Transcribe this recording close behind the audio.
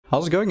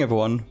How's it going,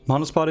 everyone?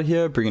 Mountainspyder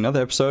here, bringing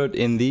another episode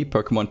in the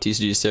Pokemon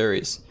TCG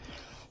series.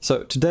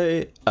 So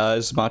today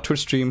is my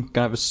Twitch stream.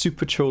 Gonna have a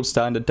super chilled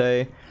standard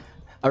day.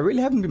 I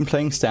really haven't been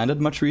playing standard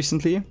much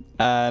recently,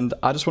 and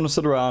I just want to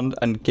sit around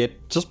and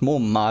get just more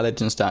mileage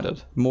in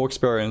standard, more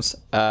experience,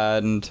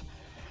 and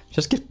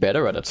just get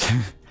better at it.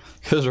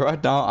 Because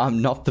right now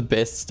I'm not the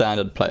best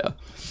standard player.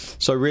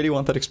 So I really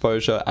want that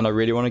exposure, and I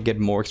really want to get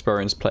more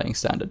experience playing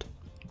standard.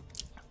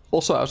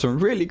 Also, I have some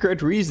really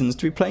great reasons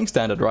to be playing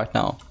standard right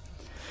now.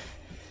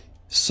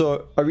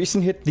 So I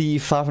recently hit the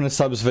 500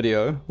 subs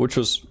video, which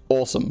was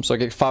awesome. So I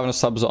get 500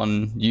 subs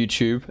on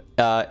YouTube.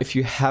 If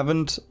you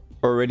haven't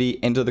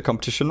already entered the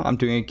competition, I'm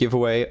doing a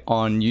giveaway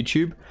on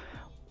YouTube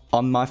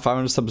on my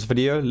 500 subs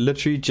video.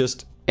 Literally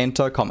just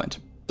enter a comment.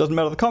 Doesn't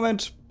matter the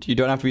comment, you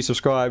don't have to be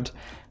subscribed.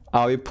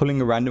 I'll be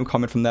pulling a random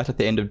comment from that at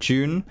the end of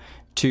June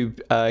to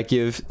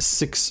give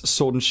 6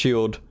 Sword and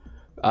Shield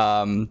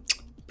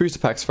booster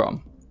packs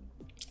from.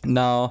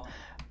 Now,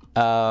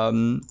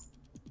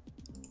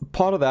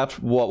 part of that,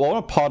 well,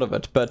 not part of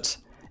it, but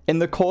in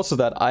the course of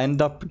that, I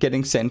ended up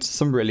getting sent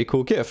some really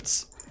cool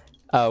gifts,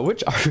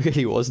 which I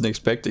really wasn't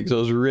expecting. So it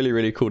was really,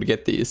 really cool to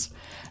get these.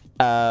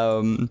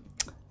 So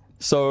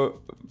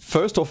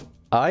first off,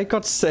 I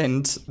got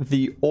sent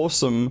the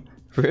awesome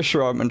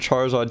Reshiram and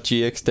Charizard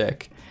GX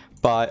deck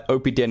by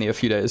OP Denny a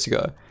few days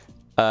ago.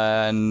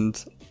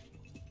 And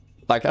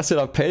like I said,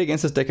 I've played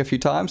against this deck a few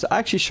times. I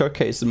actually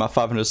showcased in my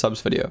 500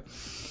 subs video.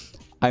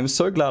 I'm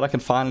so glad I can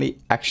finally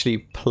actually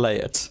play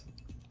it.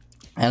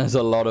 And it's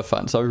a lot of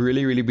fun. So I've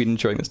really, really been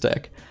enjoying this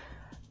deck.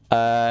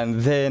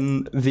 And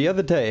then the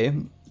other day,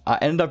 I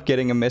ended up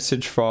getting a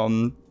message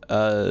from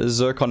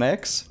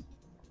audienc.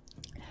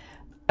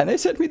 And they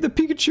sent me the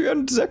Pikachu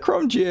and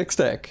Zekrom GX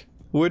deck,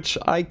 which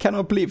I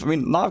cannot believe. I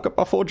mean, now I've got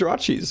my 4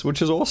 Jirachis,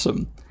 which is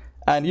awesome.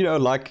 And, you know,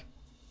 like,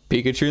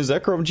 Pikachu and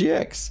Zekrom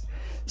GX.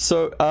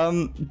 So,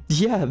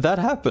 yeah, that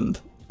happened.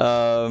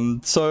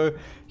 So,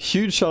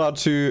 huge shout out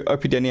to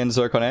OP Denny and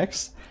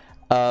audienc.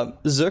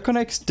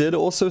 audienc did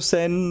also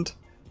send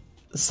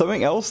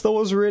something else that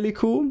was really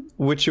cool,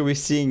 which you'll be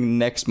seeing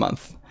next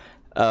month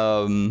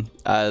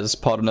as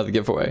part of another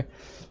giveaway.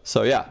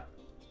 So yeah,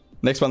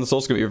 next month is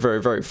also going to be a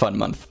very, very fun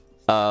month.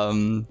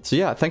 So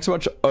yeah, thanks so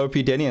much OP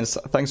Denny, and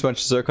thanks so much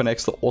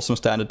audienc for the awesome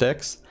standard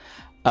decks.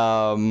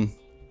 Yeah,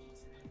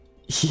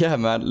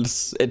 man,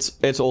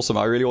 it's awesome.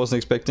 I really wasn't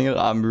expecting it.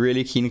 I'm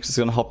really keen because it's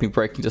going to help me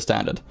break into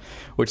standard,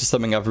 which is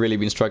something I've really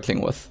been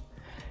struggling with.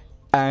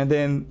 And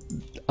then,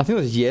 I think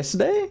it was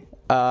yesterday,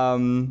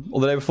 or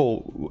the day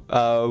before,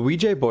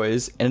 WJ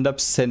Boys ended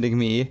up sending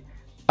me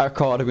a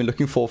card I've been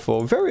looking for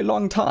a very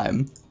long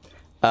time.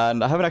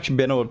 And I haven't actually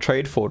been able to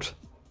trade for it,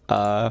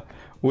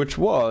 which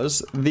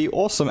was the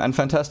awesome and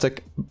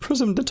fantastic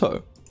Prism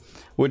Ditto,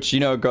 which, you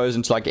know, goes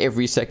into like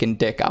every second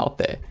deck out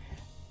there.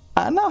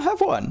 I now have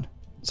one.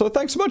 So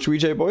thanks so much,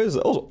 WJ Boys.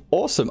 That was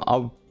awesome.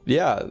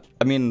 Yeah,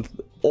 I mean,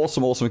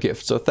 awesome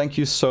gift. So thank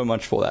you so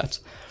much for that.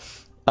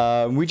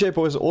 WJ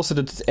Boys also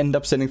did end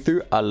up sending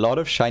through a lot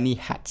of shiny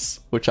hats,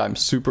 which I'm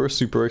super,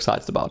 super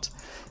excited about.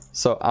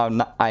 So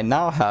I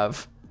now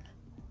have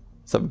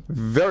some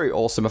very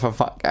awesome, if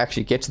I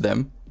actually get to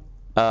them,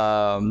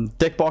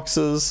 deck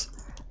boxes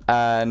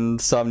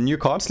and some new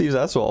card sleeves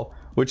as well,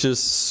 which is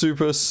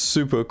super,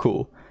 super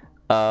cool.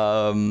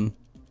 I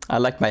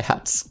like my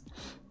hats.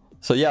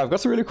 So yeah, I've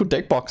got some really cool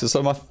deck boxes,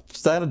 so my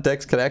standard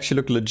decks can actually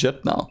look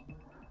legit now.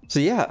 So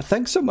yeah,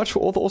 thanks so much for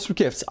all the awesome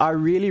gifts. I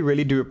really,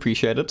 really do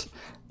appreciate it.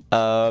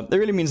 It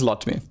really means a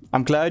lot to me.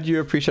 I'm glad you're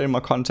appreciating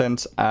my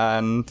content,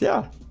 and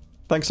yeah,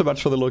 thanks so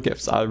much for the little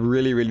gifts. I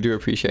really, really do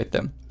appreciate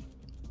them.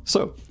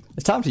 So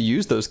it's time to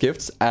use those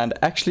gifts and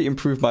actually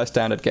improve my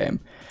standard game,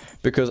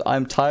 because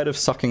I'm tired of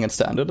sucking at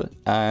standard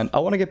and I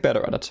want to get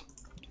better at it.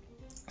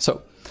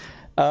 So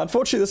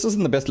unfortunately, this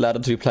isn't the best ladder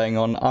to be playing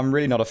on. I'm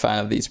really not a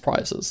fan of these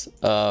prizes.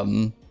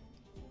 As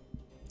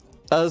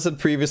I said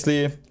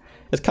previously,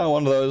 it's kind of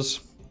one of those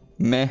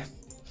meh,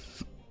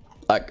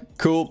 like,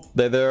 cool,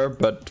 they're there,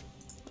 but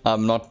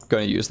I'm not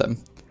going to use them.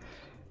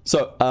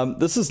 So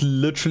this is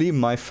literally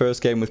my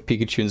first game with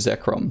Pikachu and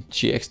Zekrom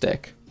GX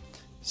deck.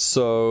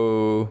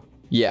 So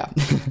yeah,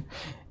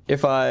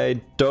 if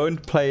I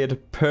don't play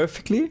it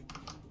perfectly,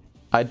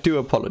 I do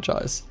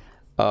apologize.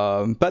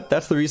 But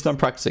that's the reason I'm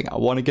practicing. I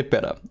want to get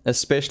better,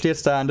 especially at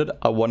standard.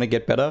 I want to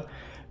get better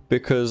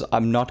because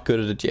I'm not good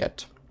at it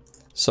yet.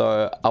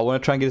 So I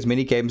want to try and get as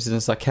many games in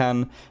as I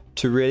can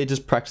to really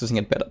just practicing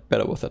it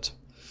better with it.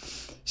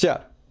 So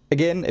yeah,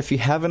 again, if you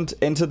haven't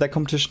entered that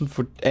competition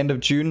for end of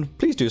June,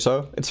 please do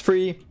so. It's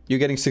free. You're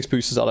getting 6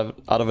 boosters out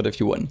of it if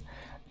you win.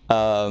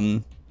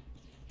 So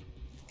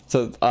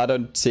I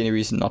don't see any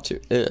reason not to.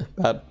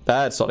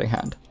 Bad starting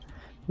hand.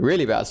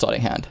 Really bad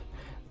starting hand.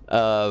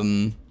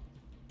 And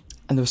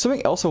there was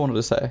something else I wanted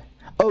to say.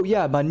 Oh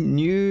yeah, my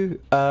new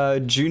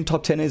June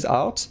top 10 is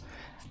out.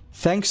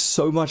 Thanks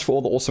so much for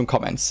all the awesome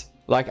comments.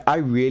 Like, I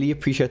really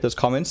appreciate those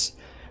comments,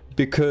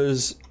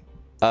 because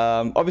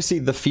obviously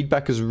the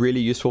feedback is really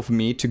useful for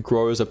me to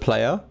grow as a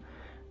player,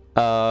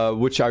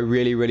 which I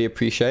really, really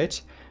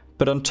appreciate.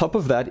 But on top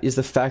of that is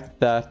the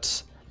fact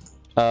that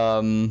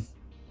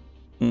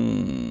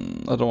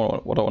I don't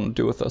know what I want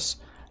to do with this.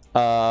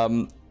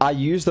 I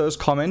use those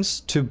comments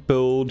to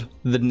build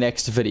the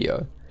next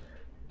video.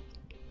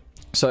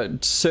 So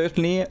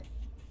certainly,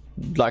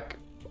 like,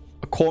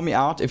 call me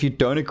out if you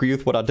don't agree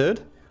with what I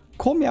did.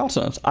 Call me out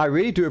on it. I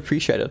really do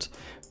appreciate it.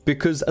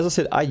 Because, as I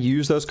said, I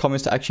use those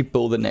comments to actually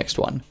build the next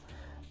one.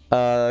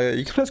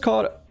 You can play this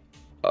card.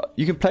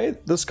 You can play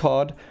this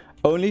card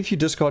only if you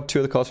discard 2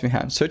 of the cards from your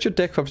hand. Search your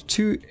deck for up to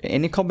 2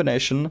 any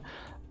combination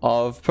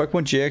of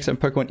Pokemon GX and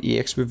Pokemon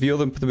EX. Reveal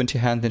them, put them into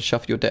your hand, then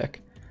shuffle your deck.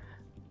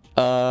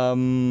 I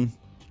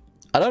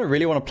don't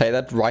really want to play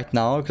that right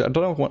now because I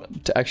don't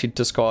want to actually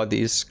discard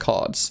these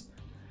cards.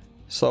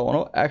 So I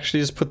want to actually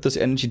just put this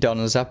energy down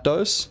in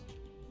Zapdos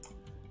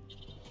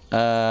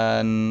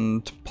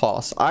and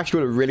pass. I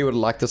actually really would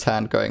like this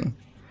hand going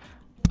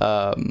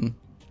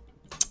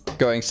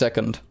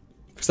second,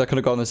 because I could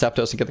have gone the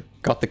Zapdos and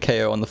got the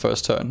KO on the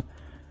first turn.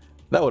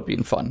 That would have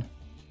been fun.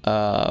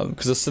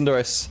 Because the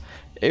Cinderace,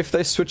 if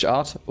they switch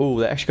out, oh,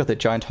 they actually got their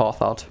Giant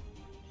Hearth out.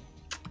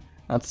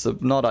 That's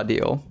not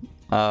ideal.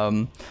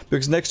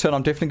 Because next turn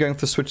I'm definitely going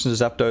for switch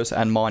into Zapdos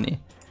and Marnie.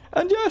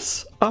 And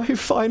yes, I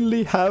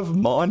finally have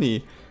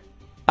Marnie.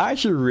 I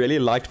actually really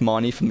liked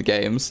Marnie from the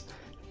games.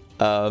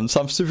 So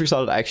I'm super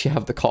excited to actually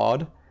have the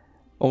card.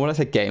 Or when I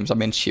say games, I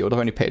mean Shield. I've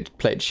only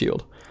played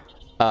Shield.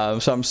 So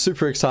I'm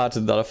super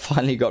excited that I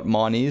finally got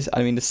Marnie's.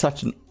 I mean, it's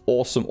such an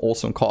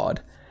awesome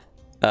card.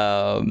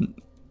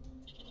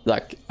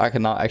 Like, I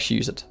can now actually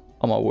use it.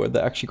 Oh my word, they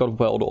actually got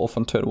Welled off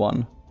on turn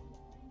 1.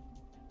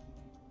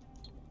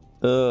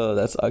 Ugh,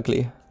 that's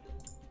ugly.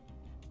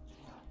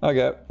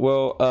 Okay,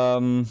 well,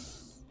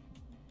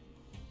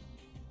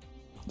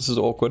 this is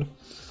awkward.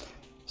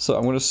 So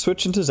I'm going to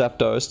switch into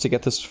Zapdos to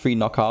get this free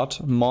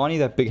knockout. Marnie,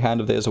 that big hand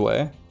of theirs,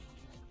 away.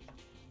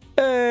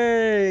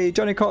 Hey,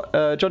 Johnny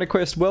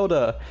Quest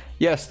Welder.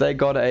 Yes, they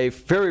got a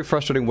very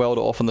frustrating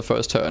Welder off on the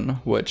first turn,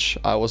 which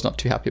I was not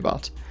too happy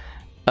about.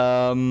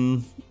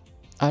 I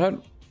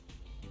don't...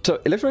 So,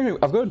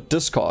 I've got a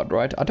discard,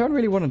 right? I don't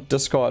really want to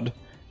discard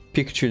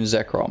Pikachu and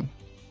Zekrom.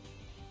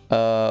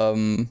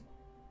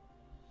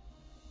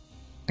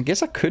 I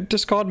guess I could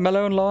discard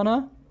Mellow and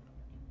Lana.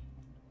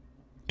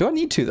 Do I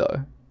need to,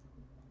 though?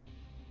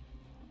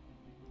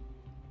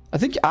 I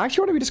think I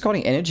actually want to be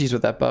discarding energies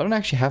with that, but I don't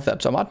actually have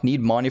that, so I might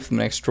need Marnie from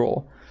the next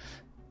draw.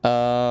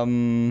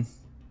 And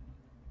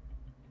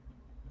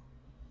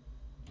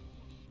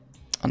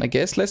I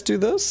guess let's do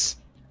this.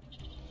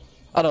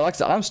 I don't know, like I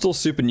said, I'm still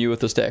super new with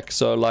this deck,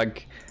 so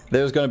like,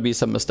 there's going to be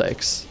some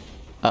mistakes.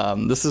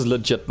 This is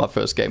legit my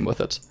first game with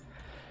it.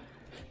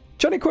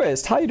 Johnny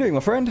Quest, how you doing,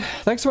 my friend?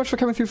 Thanks so much for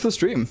coming through for the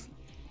stream.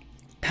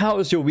 How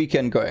is your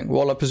weekend going?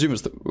 Well, I presume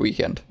it's the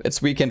weekend. It's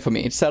weekend for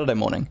me. It's Saturday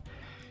morning.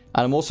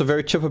 And I'm also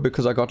very chipper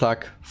because I got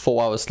like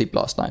 4 hours sleep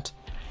last night.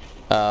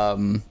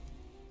 So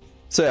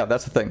yeah,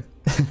 that's the thing.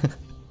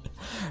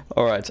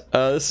 Alright,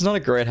 this is not a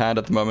great hand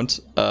at the moment.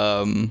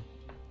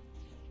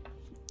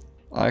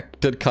 I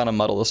did kind of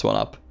muddle this one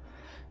up.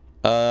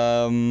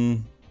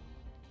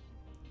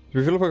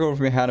 Reveal a Pokemon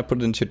from your hand and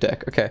put it into your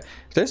deck. Okay,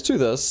 let's do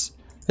this.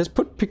 Let's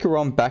put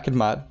Pikarom back in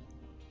my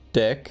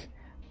deck.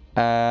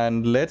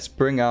 And let's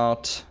bring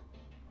out...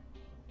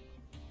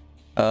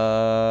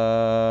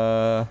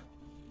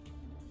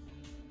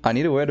 I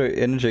need a way to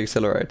energy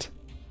accelerate.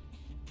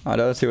 I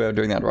don't see a way of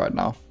doing that right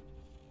now.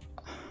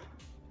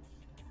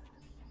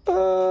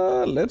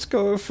 Let's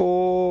go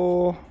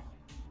for...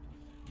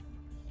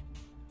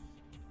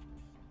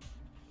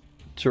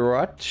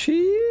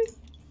 Jirachi?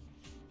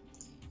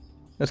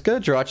 Let's get a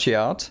Jirachi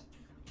out.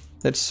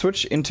 Let's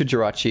switch into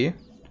Jirachi.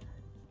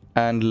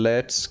 And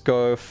let's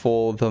go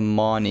for the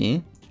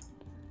Marnie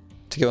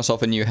to give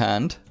myself a new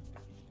hand.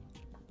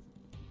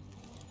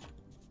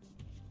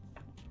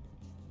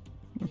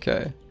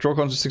 Okay, draw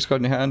cards with 6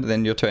 cards in your hand,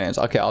 then your turn ends.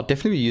 Okay, I'll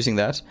definitely be using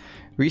that.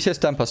 Reset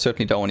Stamp I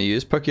certainly don't want to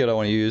use. Poke I don't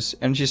want to use.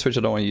 Energy Switch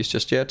I don't want to use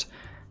just yet.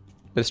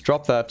 Let's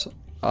drop that.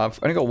 I've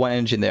only got 1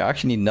 energy in there. I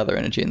actually need another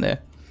energy in there.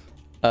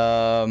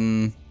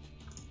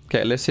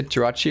 Okay, let's hit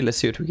Jirachi. Let's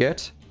see what we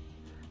get.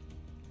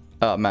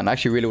 Oh man, I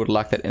actually really would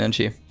like that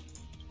energy.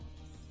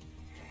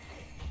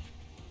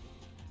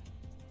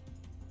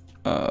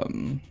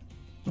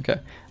 Okay,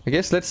 I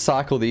guess let's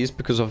cycle these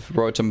because of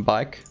Rotom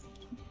Bike.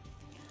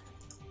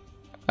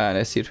 And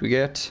let's see what we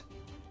get.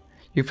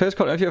 You play this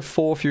card if you have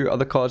 4 of your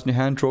other cards in your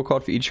hand. Draw a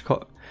card for each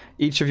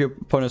of your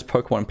opponent's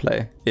Pokemon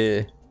play.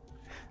 Yeah.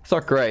 It's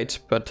not great,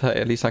 but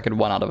at least I get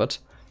 1 out of it.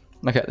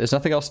 Okay, there's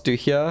nothing else to do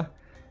here.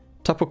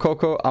 Tapu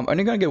Koko, I'm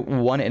only going to get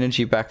 1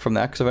 energy back from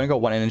that because I've only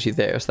got 1 energy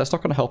there. So that's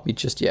not going to help me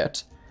just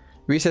yet.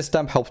 Reset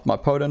Stamp helped my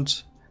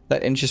opponent.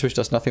 That energy switch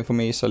does nothing for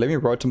me. So let me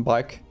Rotom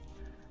Bike.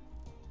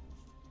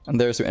 And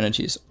there's some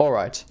energies.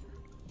 Alright.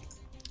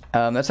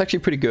 That's actually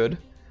pretty good.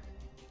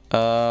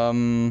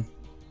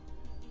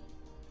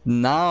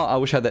 Now I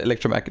wish I had that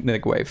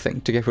electromagnetic wave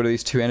thing to get rid of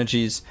these 2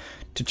 energies,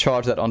 to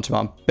charge that onto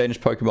my bench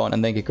Pokemon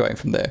and then get going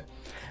from there.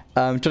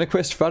 Johnny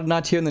Quest, Friday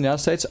night here in the United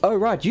States. Oh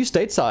right, you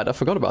stateside, I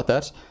forgot about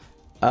that.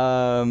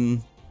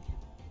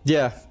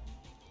 Yeah,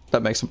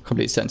 that makes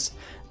complete sense.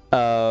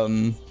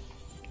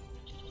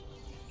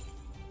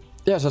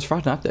 Yeah, so it's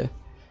Friday night there.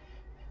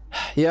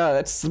 Yeah,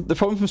 that's the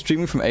problem from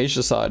streaming from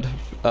Asia side.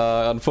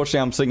 Unfortunately,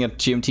 I'm sitting at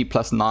GMT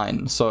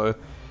 +9, so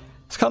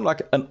it's kind of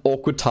like an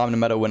awkward time no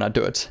matter when I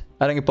do it.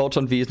 Adding a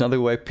bolt-on V is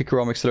another way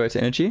Picarom accelerates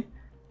energy.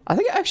 I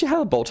think I actually have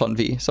a bolt-on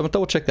V, so I'm gonna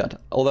double check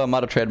that. Although I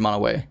might have traded mine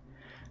away.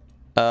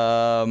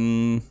 I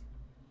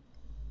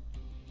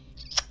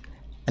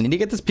need to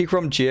get this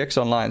Picarom GX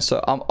online,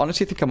 so I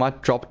honestly think I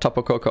might drop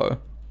Tapu Koko.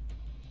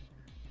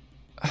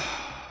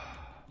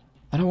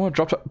 I don't want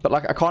to drop, but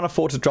like I can't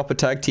afford to drop a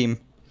tag team.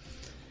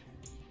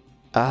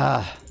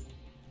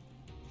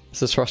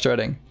 This is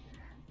frustrating.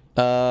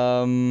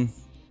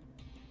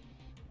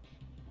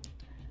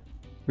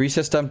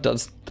 Reset stamp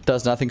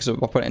does nothing, so my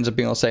opponent ends up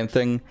being the same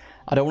thing.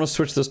 I don't want to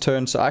switch this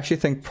turn, so I actually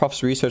think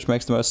Prof's research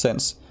makes the most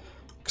sense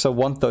because I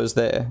want those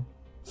there.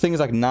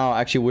 Things like now,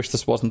 I actually wish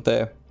this wasn't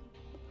there.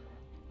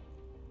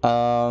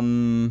 Let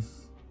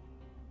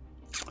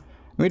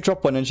me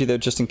drop one energy there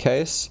just in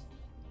case,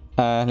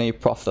 and let me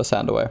Prof this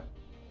hand away.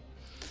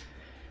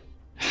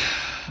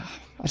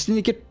 I just need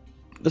to get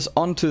this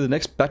onto the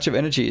next batch of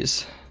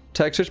energies.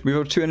 Tag switch, move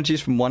over 2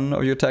 energies from one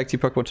of your tag team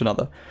Pokemon to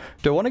another.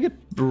 Do I want to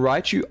get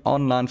Raichu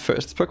online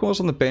first? This Pokemon was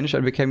on the bench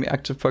and became the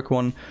active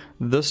Pokemon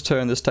this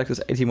turn. This attack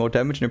does 80 more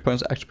damage and your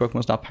opponent's active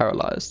Pokemon is now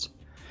paralyzed.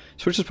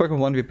 Switch this Pokemon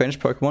 1 to your bench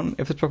Pokemon.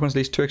 If this Pokemon has at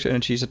least 2 extra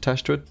energies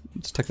attached to it,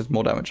 this attack does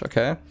more damage,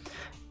 okay?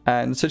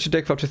 And search your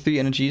deck for up to 3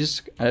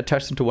 energies and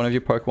attach them to one of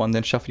your Pokemon,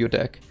 then shuffle your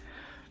deck.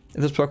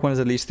 If this Pokemon has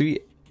at least 3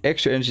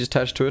 extra energies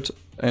attached to it,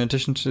 in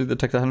addition to the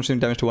attack that 100%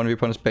 damage to one of your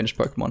opponent's bench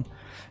Pokemon.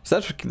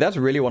 So that's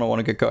really what I want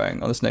to get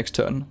going on this next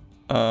turn.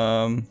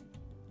 Ooh,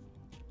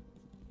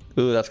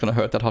 that's gonna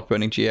hurt, that hot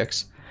burning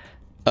GX.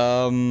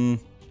 So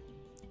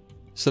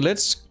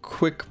let's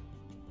quick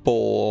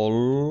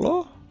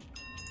ball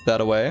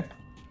that away.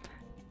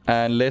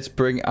 And let's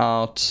bring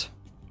out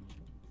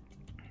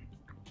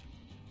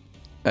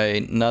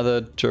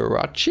another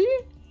Jirachi?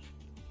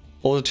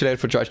 Or is it too late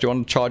for Jirachi? Do you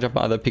want to charge up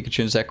my other Pikachu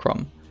and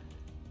Zekrom?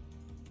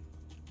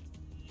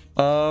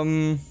 Let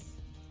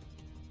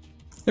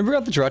me bring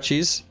out the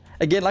Jirachis.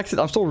 Again, like I said,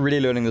 I'm still really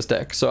learning this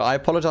deck, so I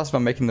apologize if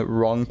I'm making the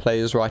wrong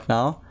plays right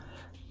now.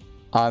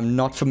 I'm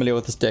not familiar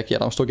with this deck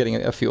yet. I'm still getting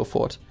a feel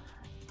for it.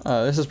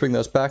 Let's just bring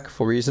those back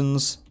for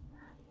reasons.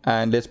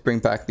 And let's bring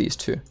back these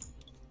two.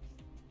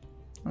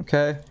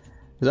 Okay.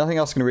 There's nothing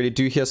else I can really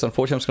do here, so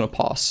unfortunately I'm just going to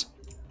pass.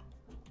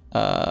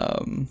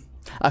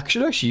 I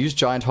should actually use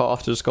Giant Heart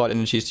after discard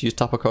energies to use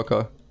Tapu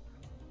Koko.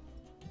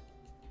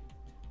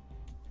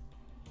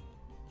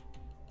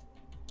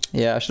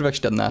 Yeah, I should have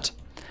actually done that.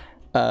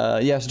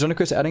 Yeah, so Johnny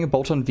Chris adding a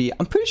bolt-on V.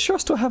 I'm pretty sure I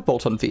still have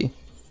bolt-on V.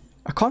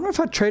 I can't remember if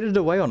I traded it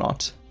away or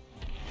not.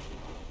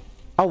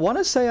 I want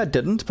to say I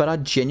didn't, but I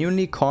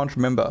genuinely can't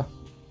remember.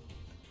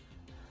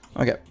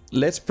 Okay,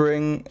 let's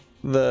bring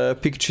the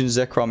Pikachu and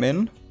Zekrom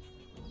in.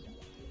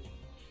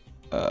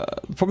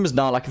 The problem is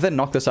now, like, if they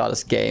knock this out of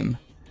this game,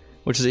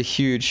 which is a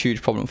huge,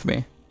 huge problem for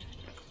me.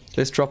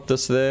 Let's drop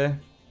this there.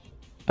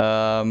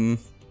 I mean,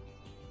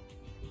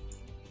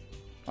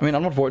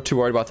 I'm not too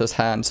worried about this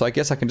hand, so I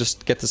guess I can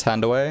just get this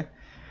hand away.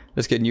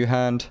 Let's get a new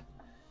hand.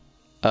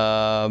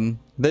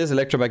 There's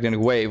Electromagnetic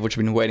Wave, which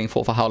we've been waiting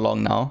for how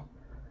long now?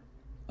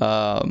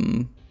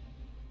 I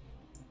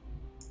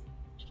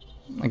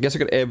guess I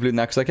could Air Balloon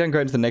that, because I can go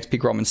into the next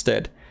Pikarom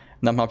instead.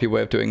 And that might be a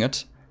way of doing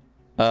it.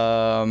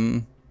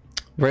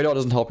 Radar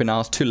doesn't help me now,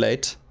 it's too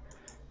late.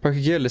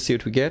 Pokegear, let's see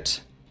what we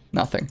get.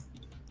 Nothing.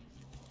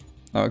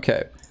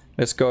 Okay,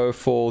 let's go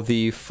for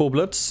the Full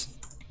Blitz.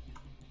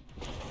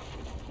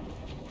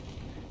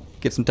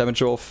 Get some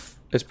damage off.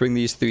 Let's bring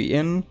these 3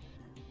 in.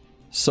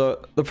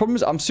 So the problem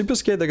is I'm super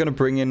scared they're going to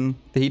bring in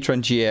the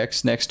Heatran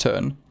GX next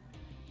turn.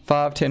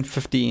 5, 10,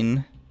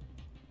 15.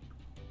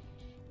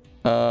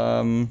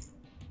 Okay,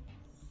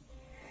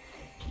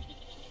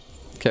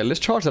 let's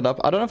charge that up.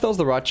 I don't know if that was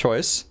the right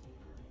choice.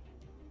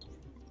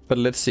 But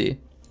let's see.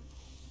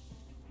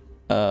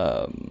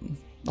 I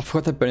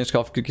forgot that Burning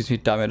Scarf gives me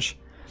damage.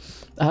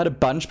 I had a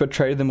bunch but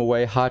traded them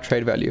away. High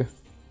trade value.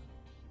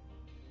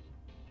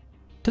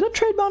 Did I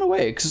trade mine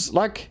away? Because,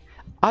 like,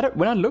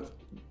 when I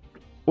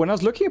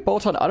was looking at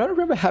Bolton, I don't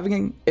remember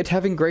it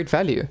having great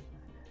value.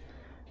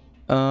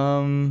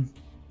 Maybe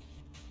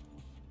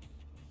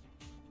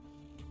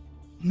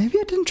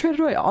I didn't trade it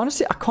away.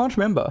 Honestly, I can't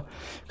remember.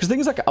 Because the thing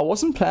is, like, I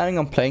wasn't planning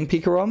on playing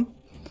Pikarom,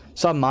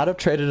 so I might have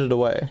traded it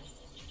away.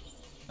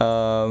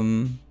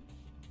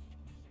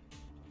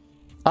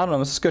 I don't know.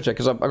 Let's just go check,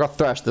 because I got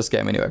thrashed this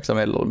game anyway, because I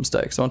made a lot of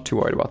mistakes. I'm not too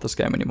worried about this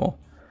game anymore.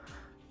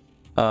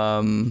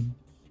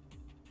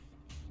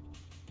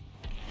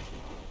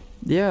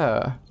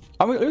 Yeah.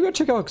 I'm gonna go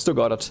check out if I still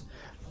got it.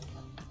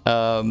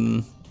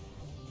 Cool.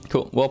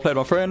 Well played,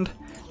 my friend.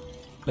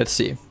 Let's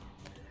see.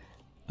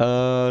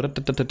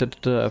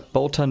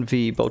 Bolton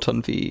V.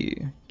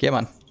 Yeah,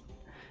 man.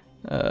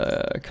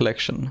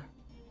 Collection.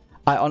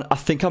 I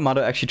think I might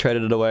have actually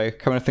traded it away.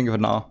 Coming to think of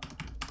it now.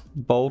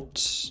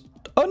 Bolt.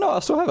 Oh no, I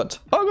still have it.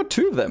 Oh, I got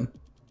 2 of them.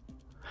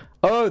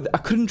 Oh, I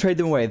couldn't trade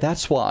them away.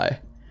 That's why.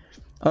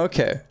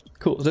 Okay,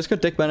 cool. So let's go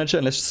deck manager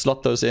and let's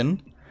slot those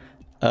in.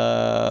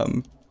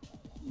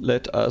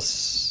 Let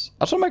us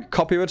I just want to make a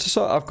copy of it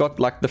so I've got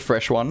like the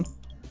fresh one.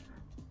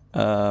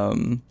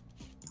 Alright.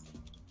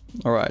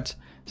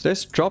 So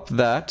let's drop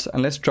that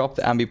and let's drop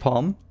the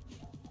Ambipalm.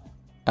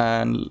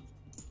 And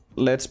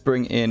let's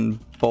bring in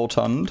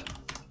Boltund.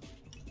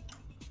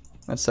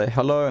 Let's say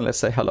hello and let's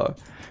say hello.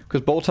 Because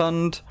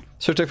Boltund,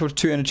 switch deck for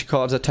 2 energy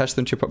cards, attach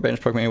them to your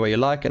bench Pokemon any way you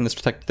like, and let's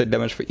protect the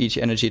damage for each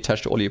energy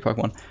attached to all your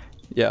Pokemon.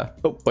 Yeah.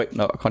 Oh, wait,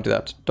 no, I can't do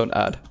that. Don't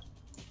add.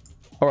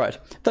 Alright.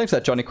 Thanks for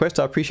that, Johnny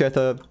Quest. I appreciate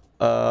the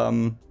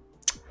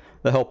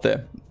help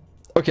there.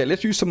 Okay,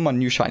 let's use some of my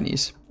new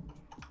shinies.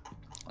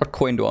 What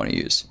coin do I want to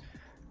use?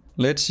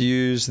 Let's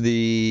use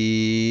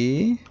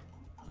the...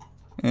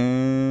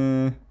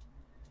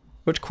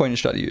 which coin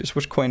should I use?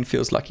 Which coin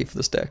feels lucky for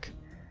this deck?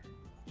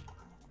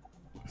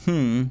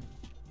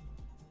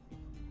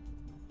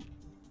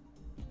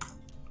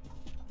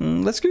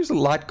 Let's use the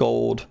light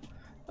gold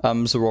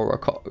Zorora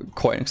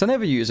coin, because I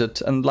never use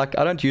it, and like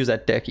I don't use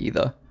that deck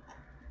either.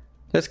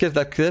 Let's give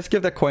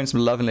that coin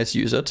some love and let's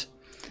use it.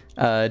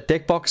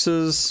 Deck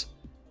boxes.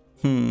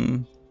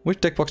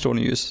 Which deck box do I want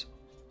to use?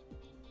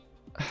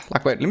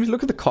 Like, wait, let me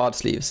look at the card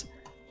sleeves.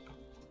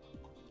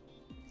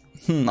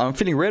 I'm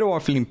feeling red or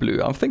I'm feeling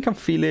blue? I think I'm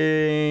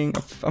feeling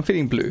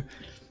blue.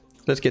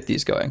 Let's get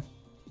these going.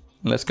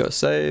 Let's go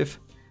save.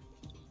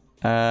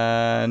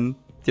 And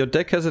your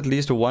deck has at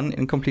least one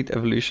incomplete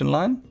evolution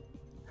line.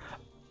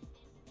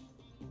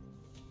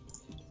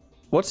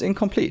 What's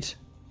incomplete?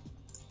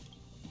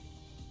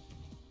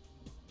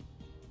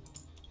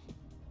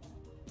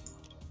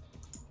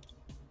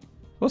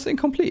 What's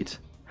incomplete?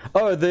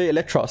 Oh, the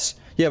Electros.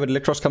 Yeah, but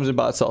Electros comes in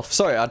by itself.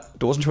 Sorry, I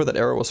wasn't sure what that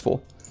arrow was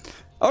for.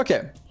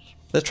 Okay,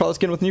 let's try this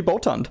again with new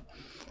Boltund.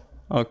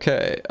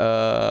 Okay,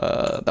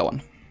 that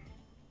one.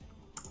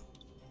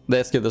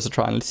 Let's give this a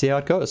try and let's see how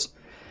it goes.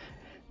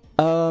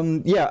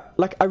 Yeah,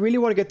 like I really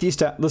want to get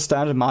the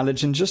standard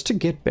mileage in just to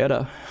get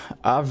better.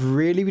 I've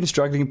really been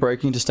struggling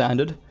breaking into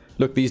standard.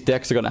 Look, these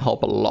decks are going to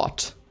help a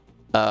lot.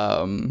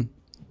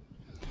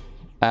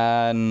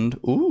 And,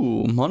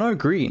 ooh, mono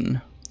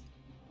green.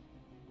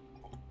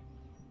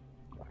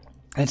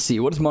 Let's see,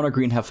 what does mono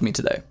green have for me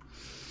today?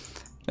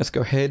 Let's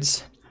go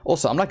heads.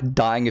 Also, I'm like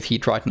dying of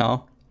heat right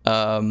now. Do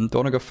I want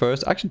to go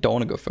first? I actually don't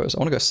want to go first. I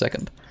want to go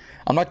second.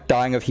 I'm not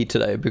dying of heat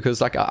today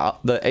because like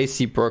the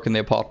AC broke in the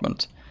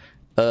apartment.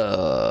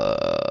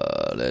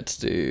 Let's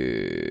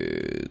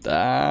do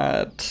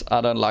that.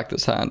 I don't like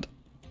this hand.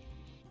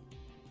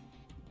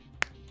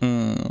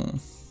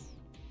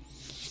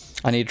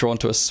 I need drawn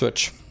to a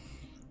switch.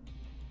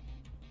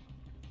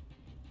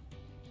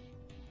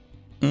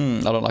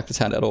 I don't like this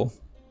hand at all.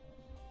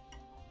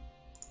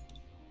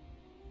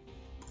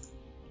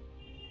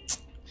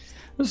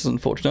 This is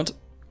unfortunate.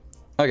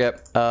 Okay,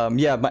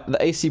 yeah, the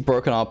AC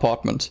broke in our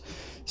apartment.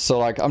 So,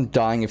 like, I'm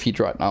dying of heat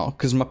right now.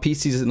 Because my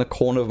PC is in the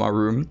corner of my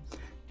room.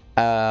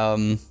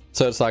 So,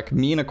 it's like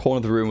me in a corner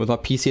of the room with my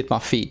PC at my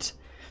feet.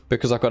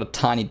 Because I've got a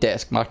tiny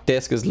desk. My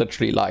desk is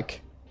literally,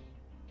 like,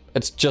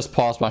 it's just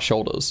past my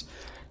shoulders.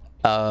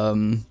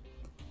 And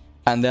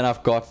then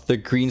I've got the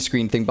green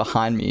screen thing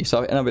behind me.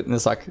 So, I end up in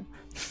this, like,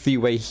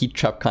 three-way heat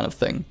trap kind of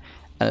thing.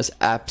 And it's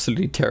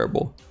absolutely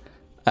terrible.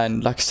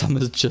 And like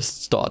summer's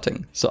just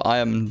starting, so I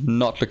am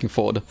not looking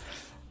forward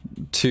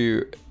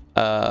to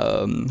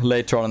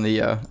later on in the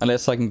year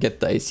unless I can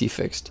get the AC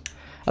fixed.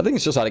 I think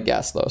it's just out of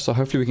gas though, so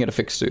hopefully we can get it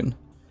fixed soon.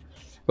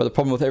 But the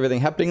problem with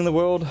everything happening in the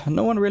world,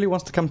 no one really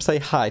wants to come say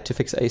hi to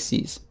fix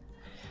ACs.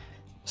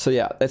 So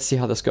yeah, let's see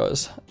how this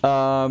goes.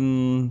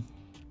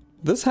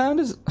 This hand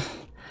is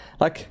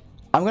like,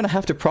 I'm gonna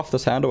have to prof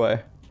this hand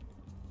away.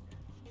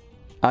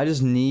 I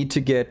just need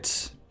to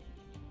get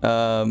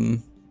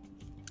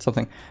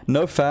something.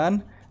 No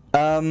fan.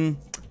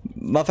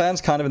 My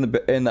fan's kind of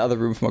in the other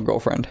room for my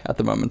girlfriend at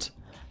the moment.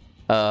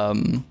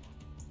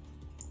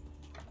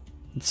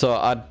 So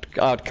I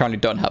currently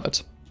don't have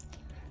it.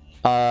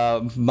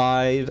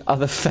 My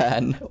other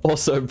fan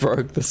also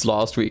broke this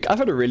last week. I've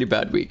had a really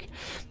bad week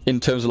in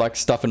terms of like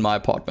stuff in my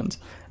apartment.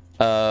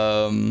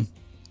 Wait,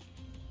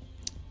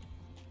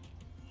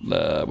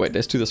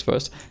 let's do this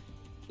first.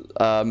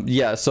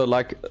 Yeah, so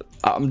like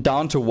I'm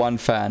down to one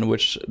fan,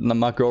 which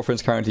my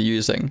girlfriend's currently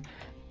using.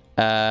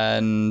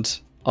 And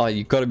oh,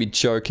 you gotta be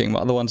joking, my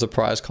other one's a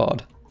prize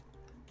card.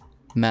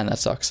 Man, that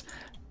sucks.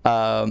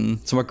 So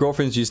my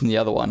girlfriend's using the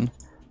other one.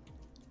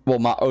 Well,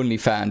 my only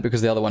fan,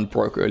 because the other one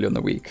broke earlier in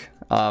the week.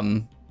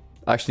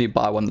 Actually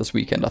buy one this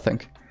weekend, I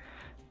think.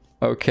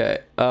 Okay.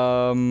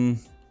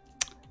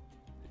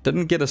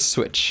 Didn't get a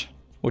switch,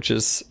 which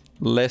is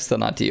less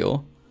than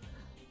ideal.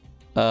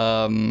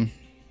 Yeah,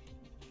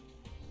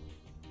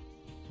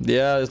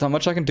 there's not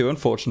much I can do,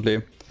 unfortunately.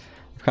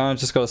 I've kind of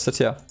just got to sit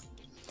here.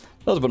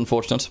 That was a bit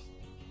unfortunate.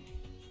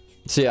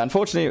 So yeah,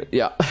 unfortunately,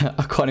 yeah,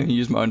 I can't even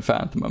use my own fan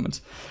at the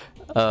moment.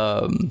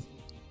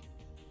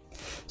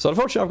 So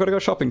unfortunately, I've got to go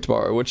shopping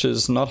tomorrow, which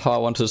is not how I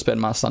want to spend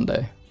my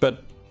Sunday.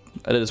 But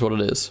it is what it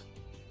is.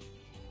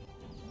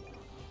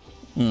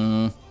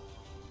 This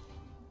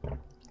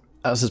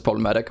is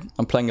problematic.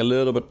 I'm playing a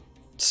little bit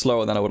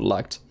slower than I would have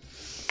liked.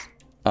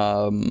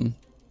 Damn,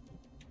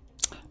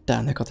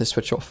 they got their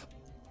switch off.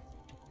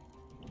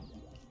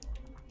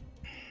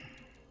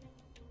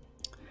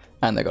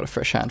 And they got a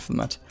fresh hand from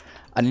that.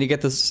 I need to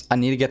get this. I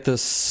need to get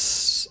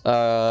this.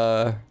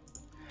 Raichu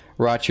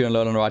and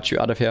Alolan Raichu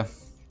out of here.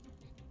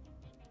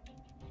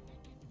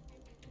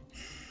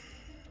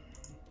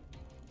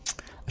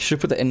 I should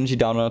put the energy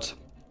down on it.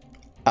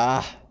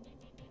 Ah.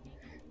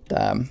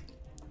 Damn.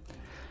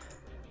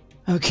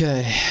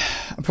 Okay.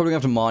 I'm probably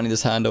going to have to Marnie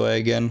this hand away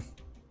again.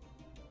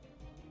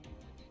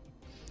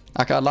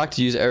 Like, I'd like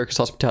to use Erica's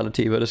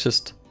Hospitality, but it's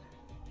just...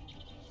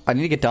 I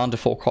need to get down to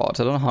 4 cards.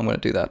 I don't know how I'm going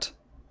to do that.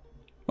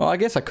 Well, I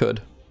guess I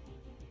could.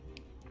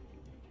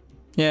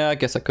 Yeah, I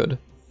guess I could.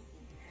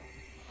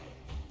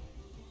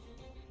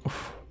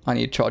 Oof, I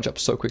need to charge up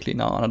so quickly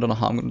now, and I don't know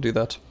how I'm going to do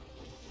that.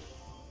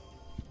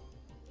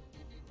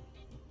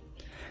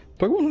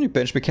 Pokemon on your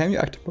bench became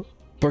your active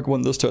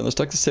Pokemon this turn. This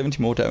takes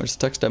 70 more damage. This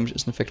takes damage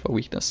isn't affected by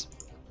weakness.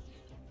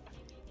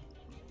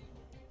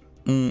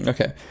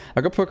 Okay,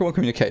 I got Pokemon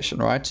Communication,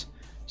 right?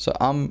 So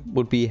I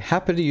would be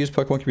happy to use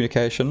Pokemon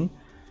Communication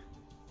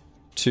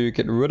to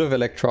get rid of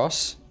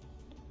Electros,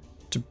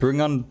 to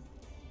bring out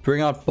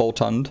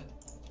Boltund.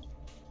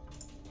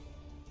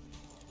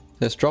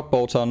 Let's drop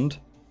Boltund.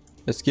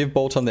 Let's give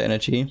Boltund the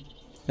energy.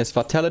 Let's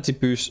Vitality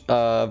boost,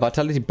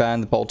 Vitality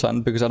ban the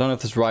Boltund because I don't know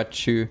if this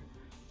Raichu.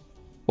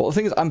 Well, the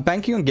thing is, I'm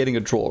banking on getting a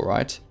draw,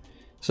 right?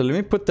 So let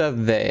me put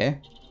that there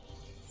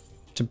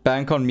to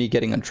bank on me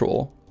getting a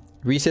draw.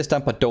 Recess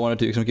Stamp I don't want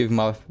to do because I'm giving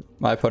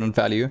my opponent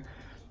value.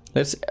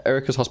 Let's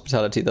Erica's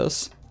Hospitality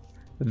this.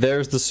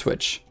 There's the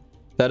switch.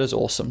 That is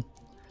awesome.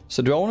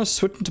 So do I want to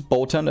switch into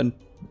Boltund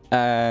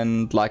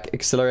and like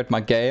accelerate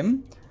my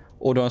game?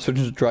 Or do I want to switch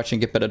into Jirachi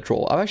and get better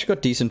draw? I've actually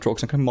got decent draw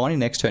because I'm combining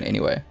next turn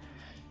anyway.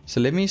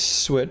 So let me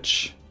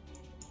switch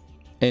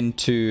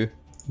into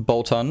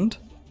Boltund.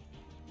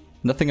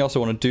 Nothing else I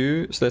want to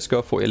do. So let's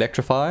go for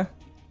Electrify.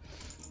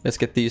 Let's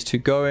get these two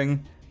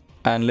going.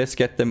 And let's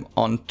get them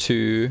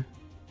onto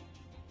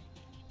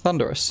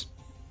Thundurus.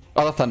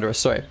 Oh, not Thundurus,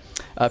 sorry.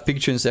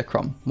 Pikachu and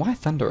Zekrom. Why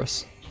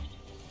Thundurus?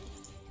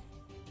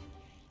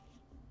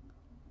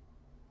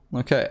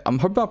 Okay, I'm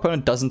hoping my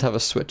opponent doesn't have a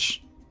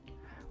switch.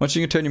 Once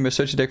you can turn your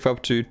search deck for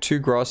up to 2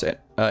 grass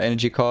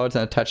energy cards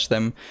and attach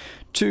them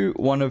to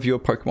one of your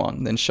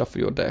Pokemon, then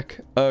shuffle your deck.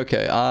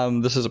 Okay,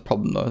 this is a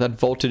problem though. That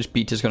voltage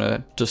beat is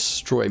gonna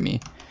destroy me.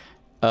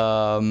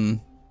 Oh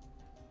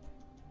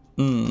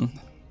man,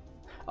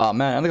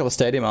 I only got the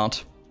stadium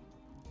out.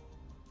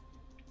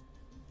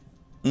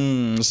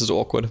 This is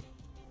awkward.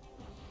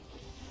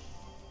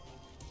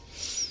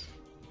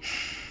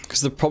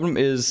 Because the problem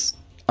is,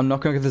 I'm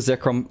not going to get the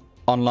Zekrom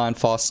online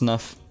fast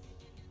enough.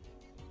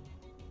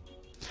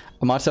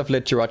 I might have to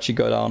let Jirachi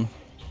go down.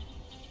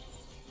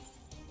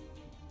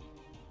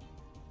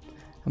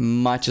 I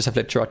might just have to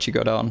let Jirachi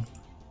go down.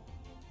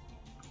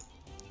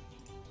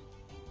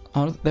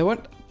 Oh, they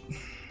won't...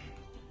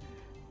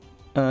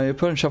 your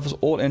opponent shuffles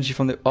all energy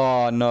from the...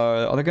 Oh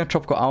no, are they going to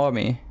Tropical Hour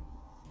me?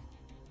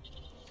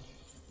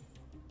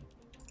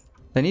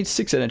 They need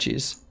 6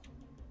 energies.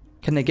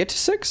 Can they get to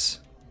 6?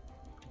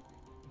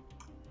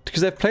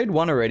 Because they've played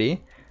 1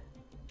 already.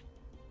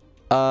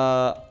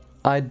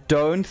 I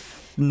don't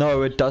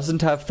know. It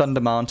doesn't have Thunder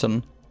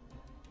Mountain.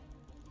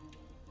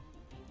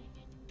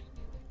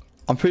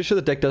 I'm pretty sure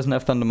the deck doesn't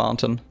have Thunder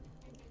Mountain.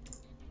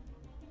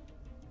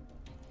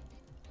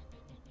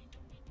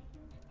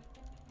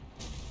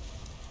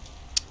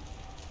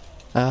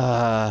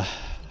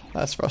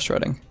 That's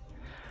frustrating.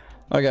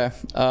 Okay,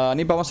 I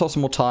need to buy myself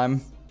some more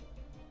time.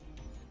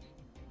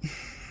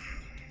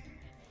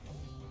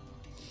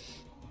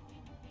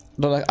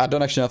 I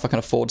don't actually know if I can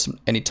afford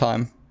any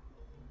time.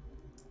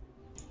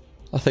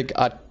 I think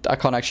I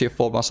can't actually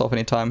afford myself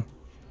any time.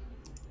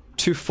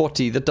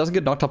 240. That doesn't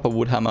get knocked up by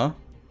Woodhammer.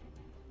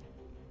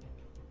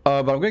 But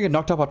I'm going to get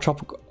knocked up by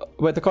Tropical...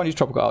 Wait, they can't use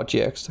Tropical Hour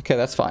GX. Okay,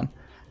 that's fine.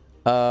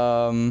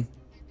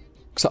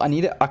 So I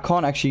need it. I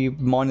can't actually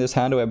mine this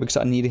hand away because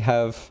I need to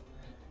have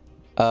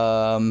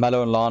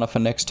Mallow and Lana for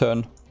next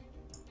turn.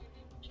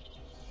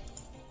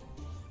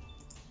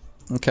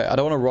 Okay, I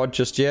don't want to Rod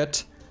just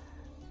yet.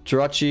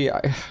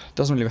 Jirachi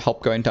doesn't really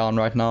help going down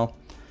right now.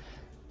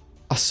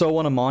 I so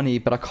want a Mani,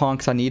 but I can't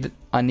because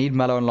I need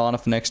Mallow and Lana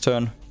for next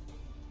turn.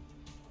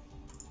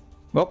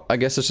 Well, I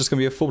guess it's just gonna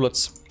be a full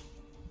blitz.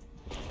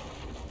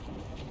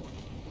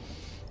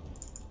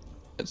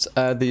 Let's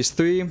add these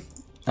 3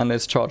 and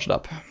let's charge it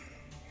up.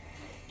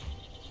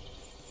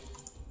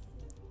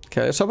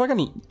 Okay, let's hope I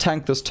can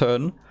tank this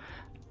turn.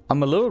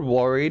 I'm a little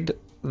worried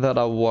that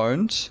I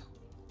won't.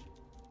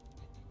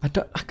 I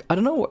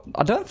don't know.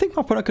 I don't think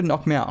my opponent could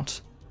knock me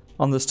out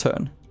on this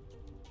turn.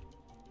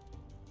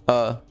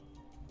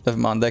 Never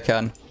mind, they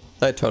can.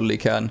 They totally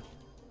can.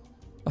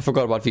 I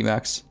forgot about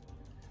VMAX.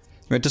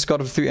 We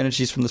discard 3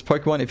 energies from this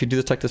Pokemon. If you do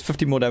this, take this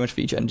 50 more damage for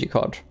each energy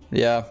card.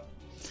 Yeah.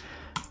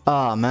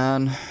 Ah,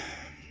 man.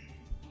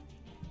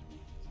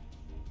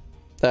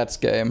 That's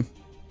game.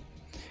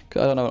 I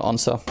don't have an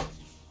answer.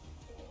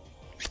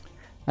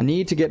 I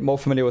need to get more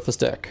familiar with this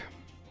deck.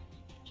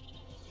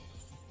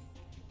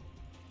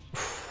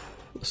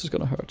 This is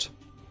gonna hurt.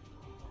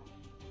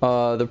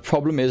 The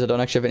problem is I don't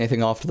actually have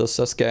anything after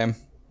this game.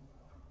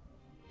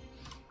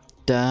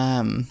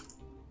 Damn.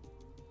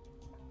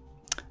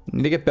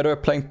 Need to get better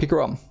at playing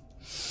pick-a-rom.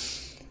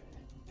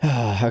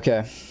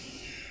 Okay.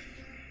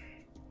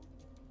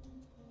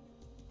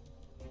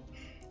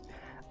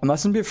 I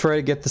mustn't be afraid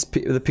to get the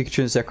Pikachu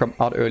and Zekrom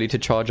out early to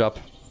charge up.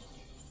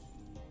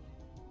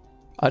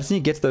 I just need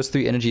to get those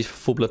 3 energies for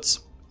full blitz.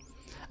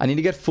 I need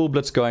to get full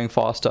blitz going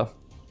faster.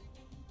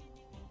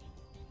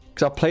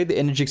 Because I played the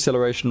energy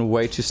acceleration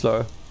way too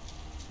slow.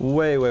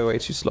 Way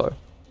too slow.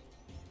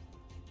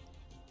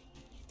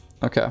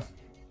 Okay.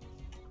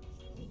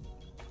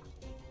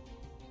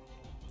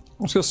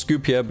 I'm just gonna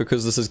scoop here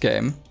because this is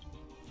game.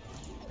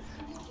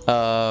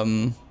 Well,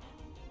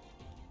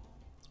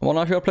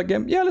 now if you want to play a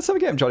game? Yeah, let's have a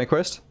game, Johnny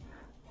Quest.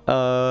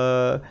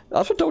 I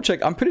have to double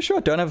check. I'm pretty sure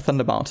I don't have a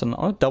Thunder Mountain.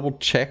 I'll double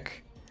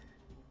check.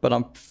 But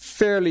I'm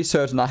fairly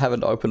certain I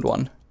haven't opened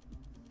one.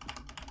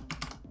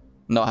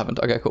 No, I haven't.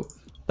 Okay, cool.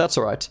 That's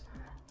alright.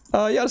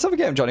 Yeah, let's have a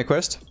game, Johnny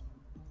Quest.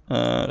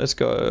 Let's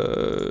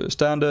go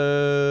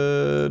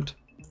standard.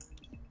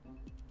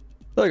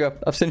 There we go.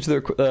 I've sent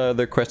you the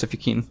request if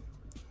you're keen.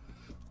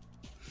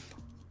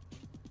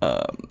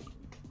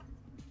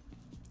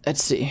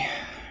 Let's see.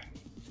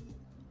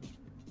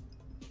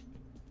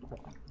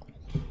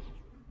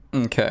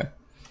 Okay.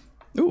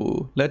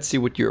 Ooh, let's see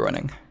what you're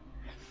running.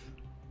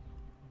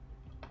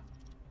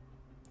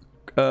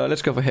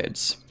 Let's go for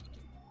heads.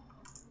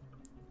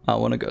 I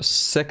want to go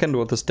second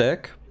with this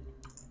deck.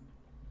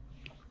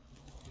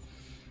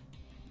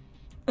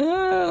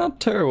 Not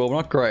terrible,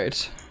 not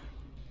great.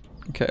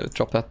 Okay, let's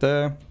drop that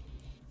there.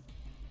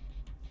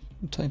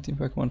 Take team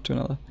pack one to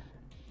another.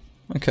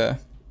 Okay.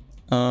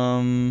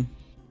 Oh,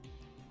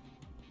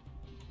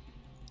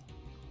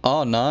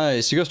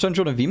 nice. You guys don't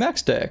join a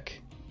VMAX deck.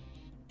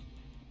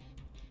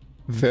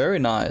 Very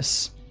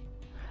nice.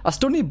 I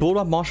still need Build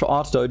Up Martial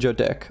Arts Dojo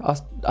deck. I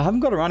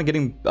haven't got around to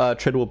getting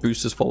Treadwell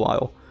boosters for a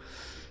while.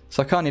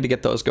 So I kind of need to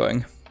get those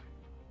going.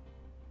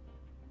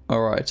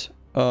 Alright.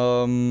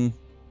 I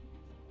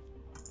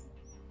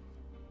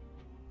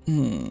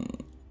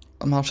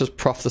might just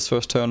prof this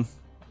first turn.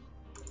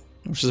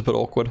 Which is a bit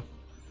awkward.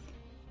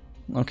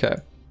 Okay.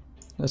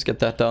 Let's get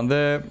that down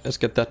there. Let's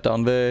get that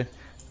down there.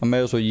 I may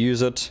as well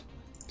use it.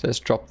 Let's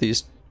drop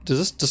these. Does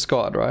this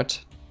discard, right?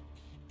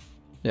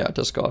 Yeah,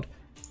 discard.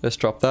 Let's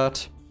drop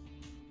that.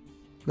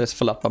 Let's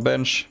fill up my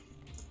bench.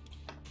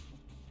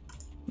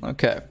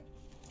 Okay.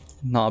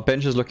 Now our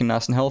bench is looking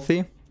nice and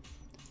healthy.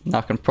 Now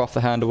I can prof the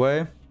hand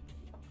away.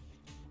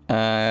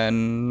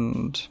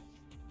 And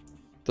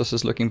this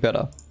is looking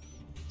better.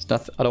 It's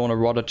nothing, I don't want to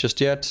rot it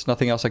just yet.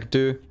 Nothing else I can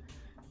do.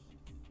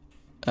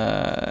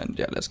 And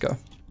yeah, let's go.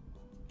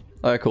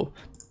 Alright, cool.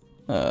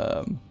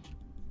 I'm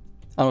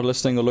not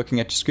listening or looking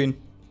at your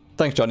screen.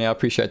 Thanks, Johnny. I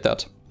appreciate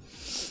that.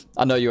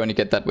 I know you only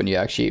get that when you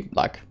actually,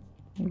 like,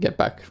 get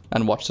back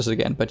and watch this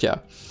again. But yeah.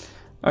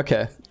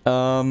 Okay.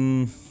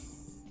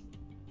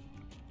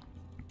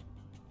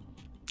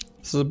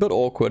 This is a bit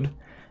awkward.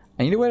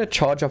 I need a way to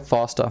charge up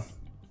faster.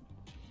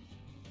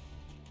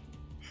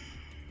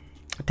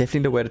 Definitely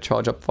need a way to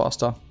charge up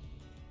faster.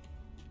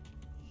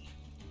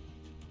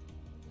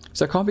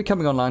 So I can't be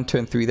coming online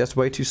turn 3. That's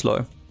way too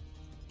slow.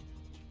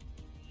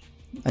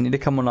 I need to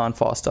come online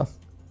faster.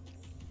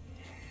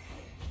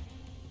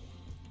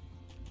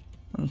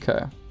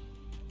 Okay.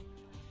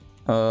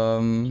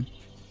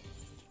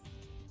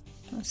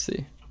 Let's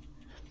see.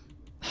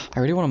 I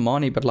really want a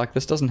Mani, but like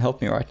this doesn't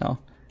help me right now.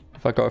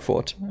 If I go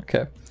for it.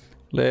 Okay.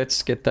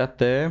 Let's get that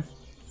there.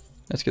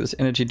 Let's get this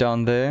energy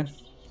down there.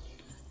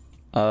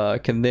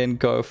 Can then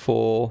go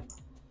for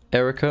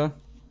Erica.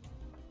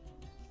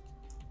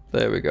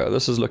 There we go.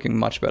 This is looking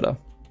much better.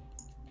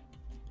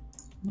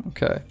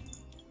 Okay.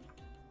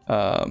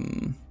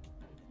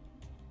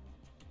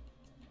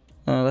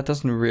 That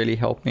doesn't really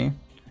help me.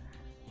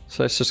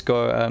 So let's just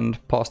go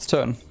and pass the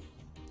turn.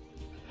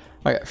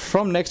 Okay,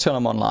 from next turn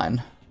I'm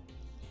online.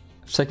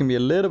 It's taking me a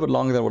little bit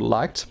longer than I would have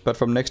liked, but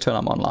from next turn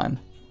I'm online.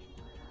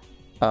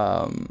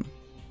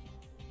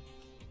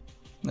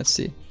 Let's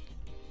see.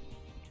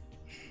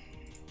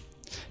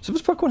 So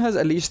this Pokemon has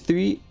at least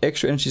 3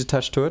 extra energies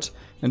attached to it.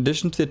 In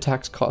addition to the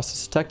attack's cost,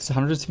 this attack does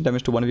 107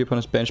 damage to one of your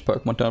opponent's bench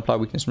Pokemon. Don't apply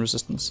weakness and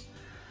resistance.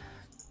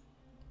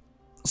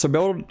 So be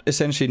able to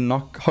essentially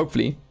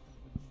hopefully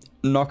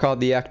knock out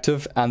the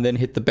active and then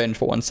hit the bench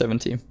for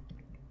 170.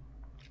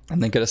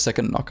 And then get a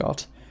second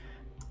knockout.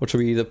 Which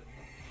will be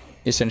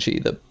essentially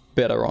the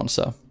better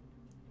answer.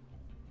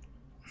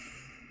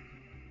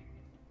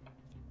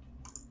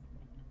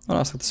 Oh,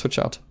 nice, let's switch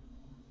out.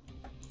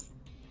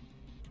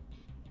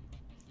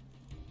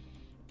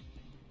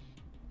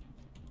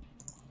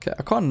 Okay,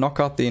 I can't knock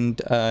out the in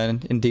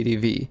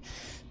DDV.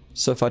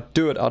 So if I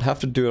do it, I'd have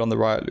to do it on the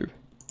Ryalu.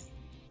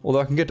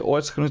 Although I can get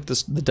always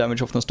the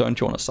damage off the Stone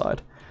Jaw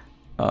side.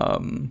 But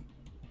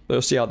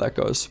we'll see how that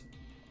goes.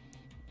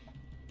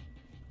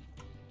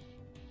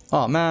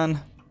 Oh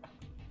man.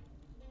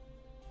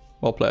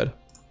 Well played.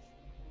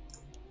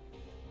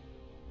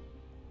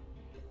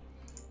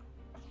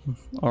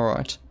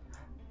 Alright.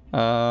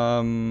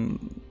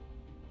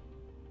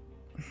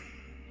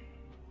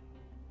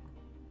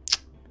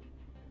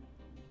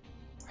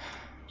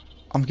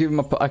 I'm giving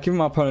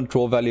my opponent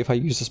draw value if I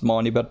use this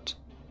Marnie, but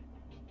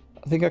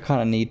I think I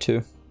kind of need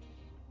to.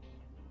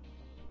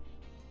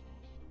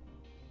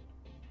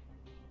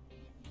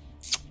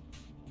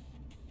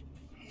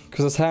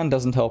 Because this hand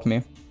doesn't help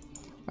me.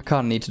 I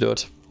kind of need to do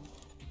it.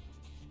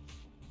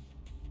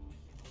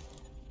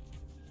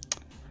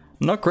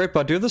 Not great,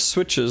 but I do the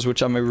switches,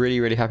 which I'm really,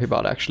 really happy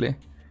about, actually.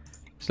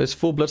 So let's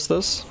full blitz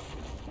this.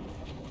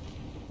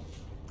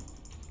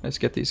 Let's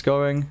get these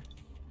going.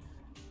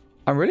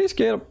 I'm really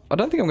scared. I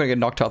don't think I'm going to get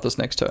knocked out this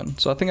next turn,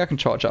 so I think I can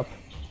charge up.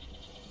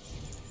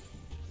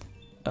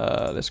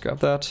 Let's grab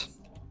that.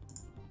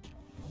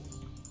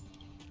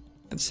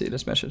 Let's see,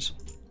 let's measure it.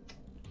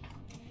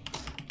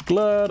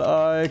 Glad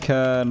I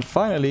can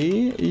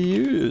finally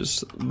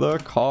use the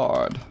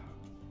card.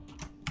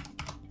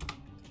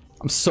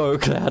 I'm so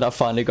glad I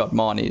finally got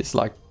Marnies.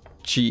 Like,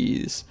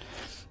 jeez.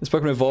 This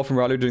Pokemon evolved from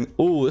Railu doing...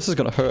 Oh, this is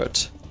gonna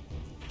hurt.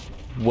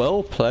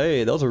 Well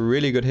played. That was a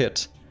really good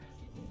hit.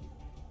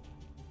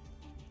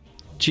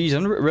 Jeez, I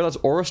didn't realize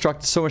Aura Strike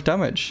did so much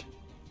damage.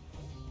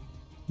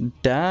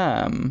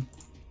 Damn.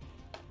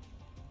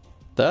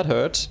 That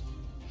hurt.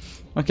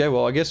 Okay,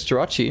 well, I guess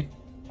Jirachi.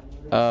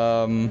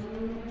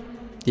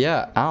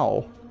 Yeah,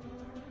 ow.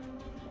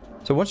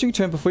 So once you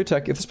turn before you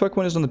attack, if this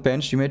Pokemon is on the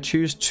bench, you may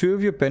choose 2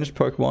 of your benched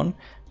Pokemon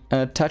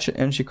and attach an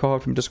energy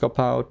card from discard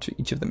power to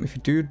each of them. If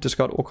you do,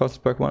 discard all cards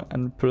of the Pokemon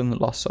and put it in the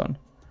lost zone.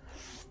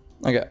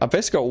 Okay, I've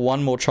basically got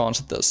one more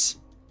chance at this.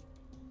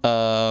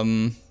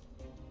 The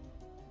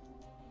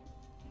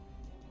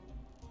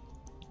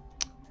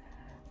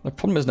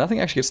problem is nothing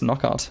actually gets a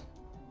knockout.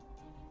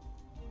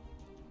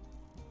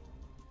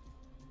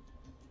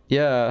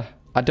 Yeah,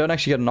 I don't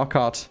actually get a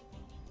knockout.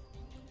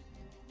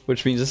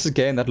 Which means this is a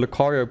game that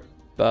Lucario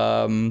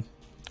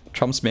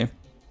trumps me.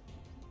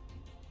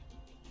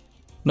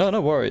 No,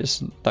 no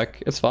worries.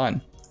 Like, it's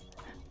fine.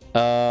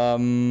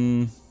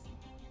 Bench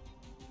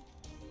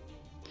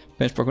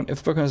Pokemon.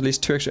 If the Pokemon has at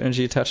least 2 extra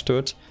energy attached to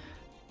it.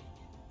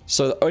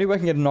 So the only way I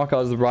can get a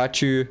knockout is the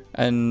Raichu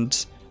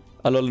and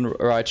Alolan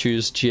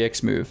Raichu's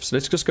GX move. So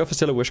let's just go for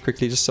Stellar Wish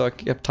quickly, just so I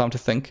have time to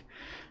think.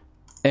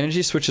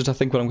 Energy switches, I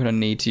think what I'm going to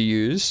need to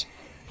use.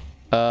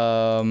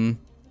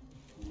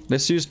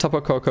 Let's use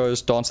Tapu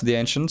Koko's Dance of the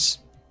Ancients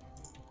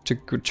to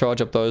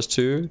charge up those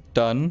 2.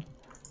 Done.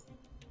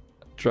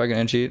 Dragon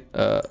Energy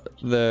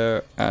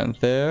there and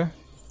there.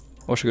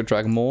 Or should I go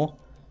Dragon more?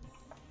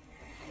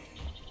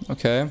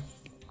 Okay.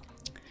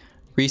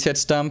 Reset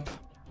Stamp.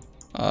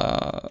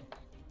 I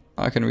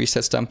can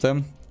reset stamp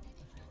them.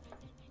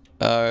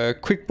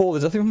 Quick Ball,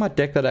 there's nothing in my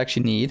deck that I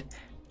actually need.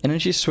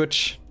 Energy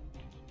Switch.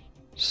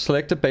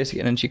 Select a basic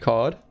energy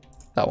card.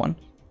 That one.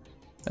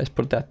 Let's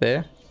put that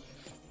there.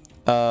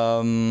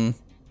 And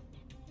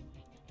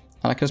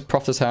I can just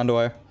prof this hand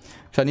away.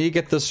 So I need to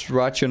get this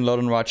Raichu and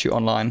Alolan Raichu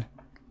online.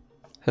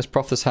 Let's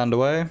prof this hand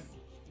away.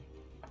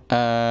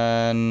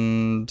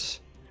 And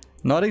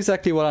not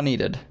exactly what I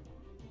needed.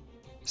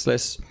 So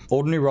let's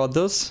Ordinary Rod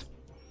this.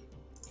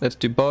 Let's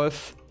do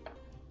both.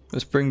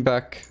 Let's bring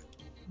back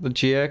the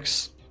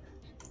GX.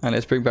 And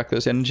let's bring back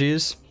those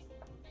energies.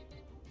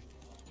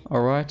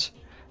 Alright.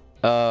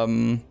 I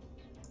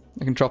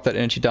can drop that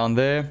energy down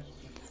there.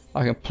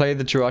 I can play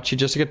the Jirachi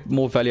just to get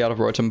more value out of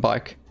Rotom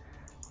Bike.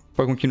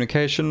 Pokemon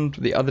Communication,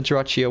 the other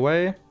Jirachi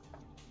away.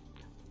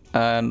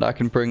 And I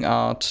can bring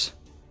out...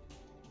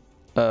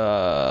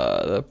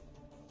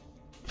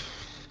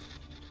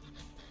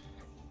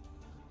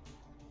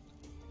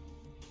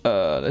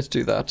 let's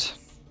do that.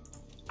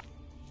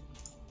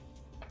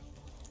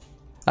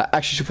 I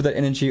actually should put that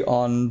energy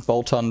on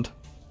Voltund.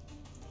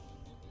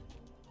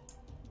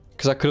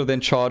 Because I could have then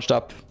charged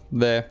up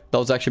there. That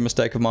was actually a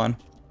mistake of mine.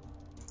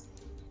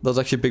 That was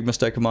actually a big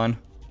mistake of mine.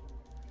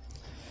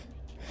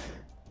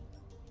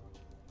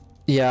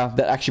 Yeah,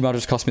 that actually might have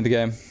just cost me the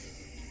game.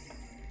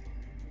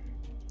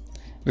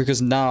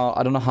 Because now,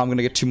 I don't know how I'm going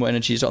to get 2 more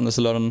energies on this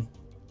Alolan,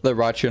 the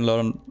Raichu and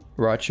Alolan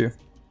Raichu.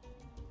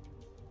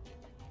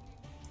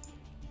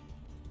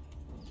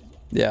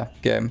 Yeah,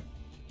 game.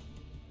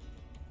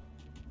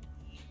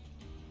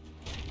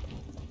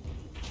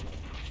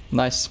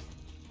 Nice.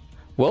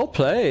 Well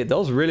played. That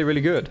was really,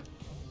 really good.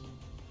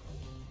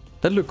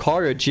 That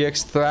Lucario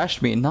GX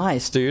thrashed me.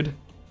 Nice, dude.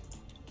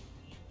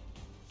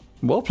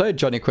 Well played,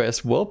 Johnny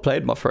Quest. Well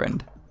played, my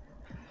friend.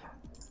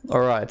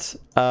 Alright.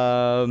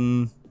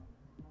 I'm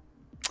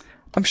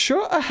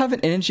sure I have an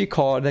energy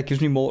card that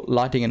gives me more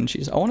lightning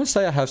energies. I want to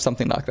say I have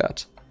something like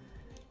that.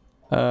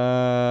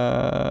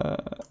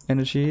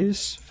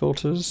 Energies,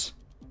 filters,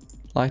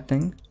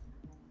 lightning.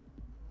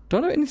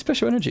 Don't have any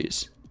special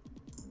energies.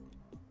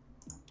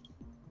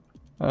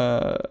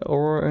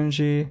 Aura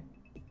energy.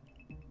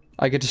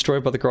 I get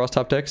destroyed by the grass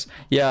type decks.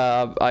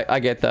 Yeah, I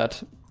get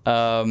that.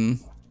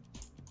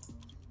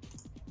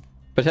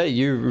 But hey,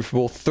 you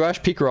will thrash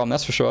Pikarom,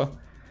 that's for sure.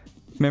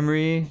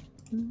 Memory.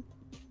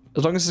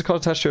 As long as this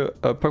card attached to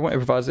a Pokemon, it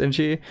provides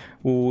energy.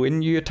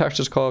 When you attach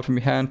this card from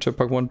your hand to a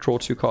Pokemon, draw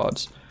 2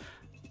 cards.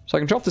 So I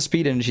can drop the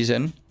speed energies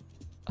in.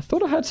 I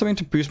thought I had something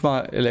to boost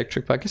my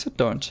electric, but I guess I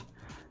don't.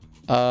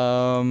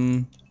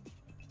 What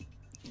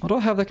do I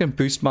have that can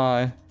boost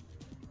my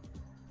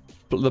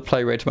the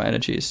play rate of my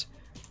energies.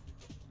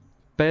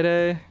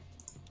 Bede.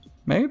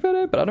 Maybe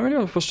Bede, but I don't really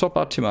want to swap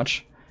out too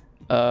much.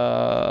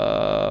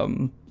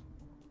 Oh,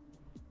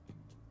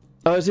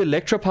 it's the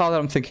Electro Power that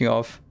I'm thinking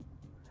of.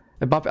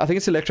 I think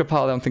it's Electro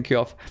Power that I'm thinking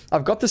of.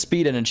 I've got the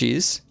speed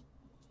energies.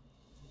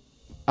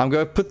 I'm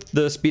going to put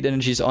the speed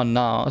energies on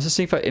now. I was just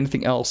seeing if I have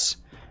anything else.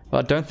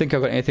 But I don't think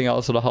I've got anything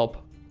else that'll help.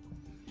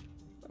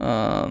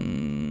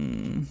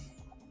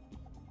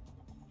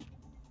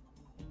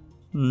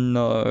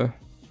 No.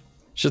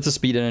 It's just the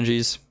speed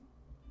energies.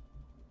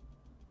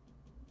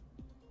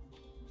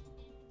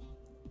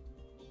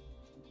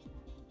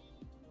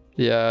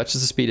 Yeah, it's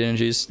just the speed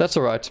energies. That's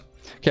alright.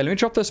 Okay, let me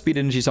drop those speed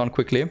energies on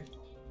quickly.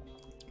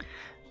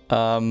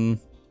 That'll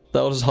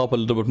just help a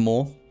little bit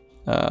more.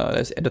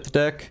 Let's edit the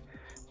deck.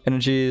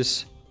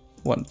 Energies.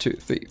 1, 2,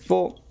 3,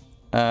 4.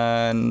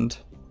 And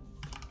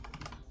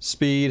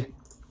speed.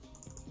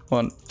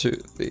 1, 2,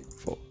 3,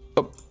 4.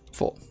 Oh,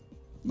 4.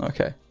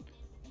 Okay.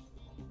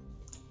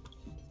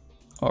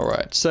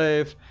 Alright,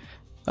 save.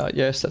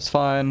 Yes, that's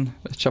fine.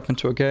 Let's jump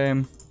into a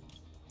game.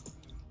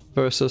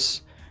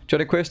 Versus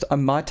Johnny Quest. I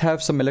might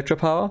have some Electro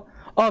Power.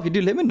 Oh, if you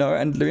do, let me know.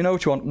 And let me know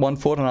what you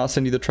want for it, and I'll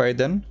send you the trade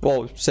then.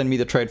 Well, send me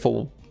the trade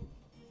for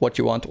what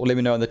you want. Or let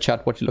me know in the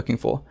chat what you're looking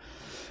for.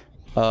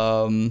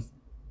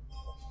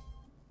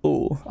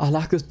 Oh, I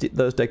like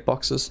those deck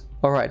boxes.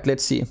 Alright,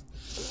 let's see.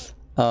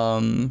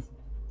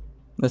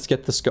 Let's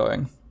get this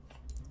going.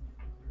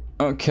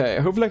 Okay,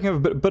 hopefully I can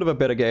have a bit of a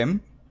better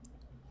game.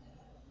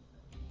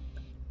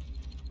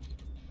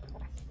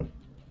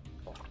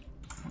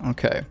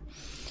 Okay.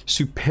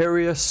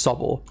 Superior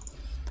Sobble.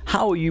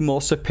 How are you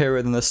more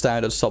superior than the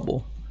standard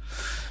Sobble?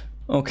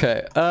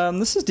 Okay,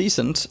 this is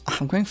decent.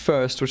 I'm going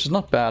first, which is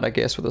not bad, I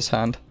guess, with this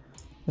hand.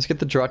 Let's get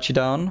the Jirachi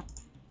down.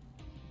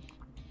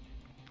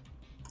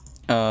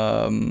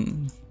 I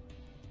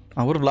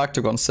would have liked to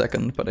have gone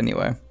second, but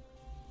anyway.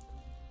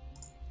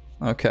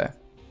 Okay.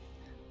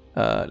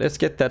 Let's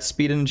get that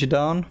speed energy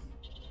down.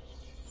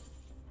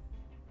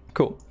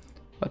 Cool.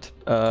 But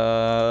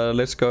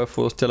let's go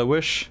for Stellar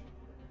Wish.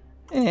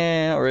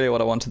 Not really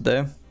what I wanted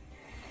there.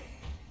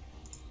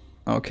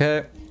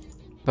 Okay.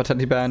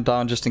 Vitality Band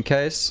down just in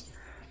case.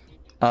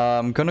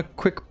 I'm gonna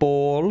quick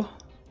ball.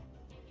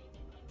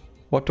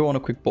 What do I want to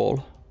quick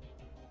ball?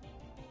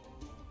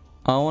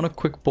 I want to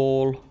quick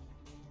ball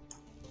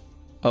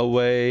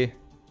away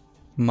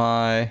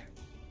my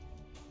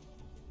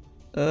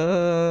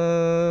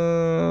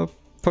Pokemon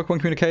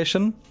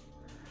Communication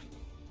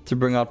to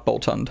bring out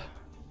Boltund.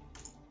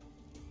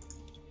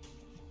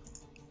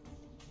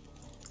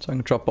 So I'm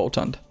going to drop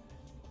Boltund.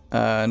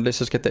 And let's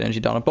just get the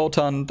energy down on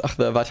Boltund.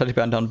 The Vitality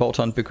Band down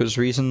Boltund because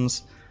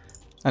reasons.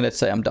 And let's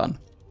say I'm done.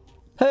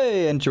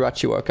 Hey, and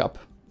Jirachi woke up.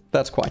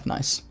 That's quite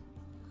nice.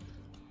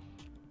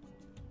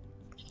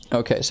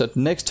 Okay, so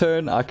next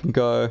turn I can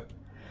go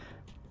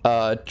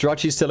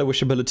Jirachi Stellar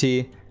Wish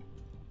ability.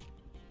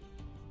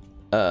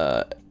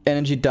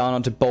 Energy down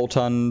onto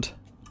Boltund.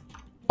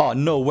 Oh,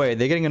 no way.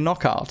 They're getting a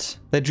knockout.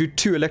 They drew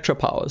 2 Electro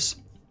Powers.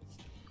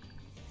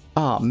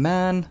 Ah,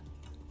 man.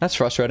 That's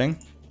frustrating.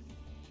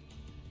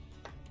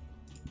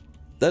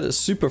 That is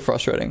super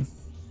frustrating.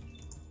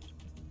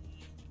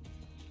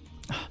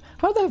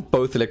 How do they have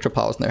both Electro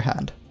Powers in their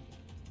hand?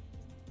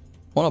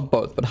 Well, not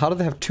both, but how do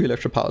they have 2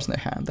 Electro Powers in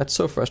their hand? That's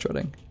so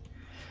frustrating.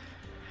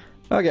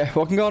 Okay,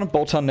 well, I can go on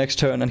Boltund next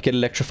turn and get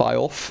Electrify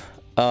off.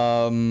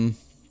 And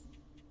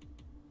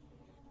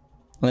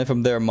then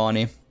from there,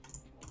 Marnie.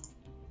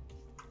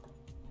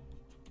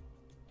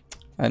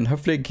 And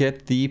hopefully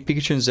get the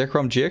Pikachu and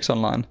Zekrom GX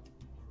online.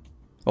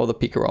 Or the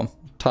Pikarom.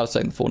 Tired of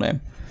saying the full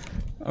name.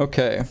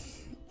 Okay.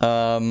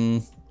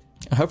 And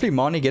hopefully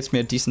Marnie gets me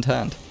a decent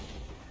hand. I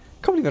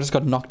can't believe I just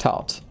got knocked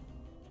out.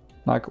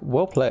 Like,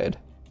 well played.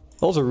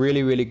 That was a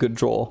really, really good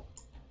draw.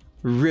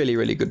 Really,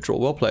 really good draw.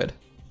 Well played.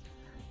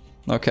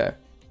 Okay.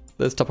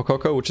 There's Tapu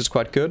Koko, which is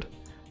quite good.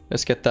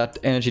 Let's get that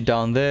energy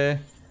down there.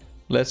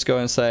 Let's go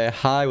and say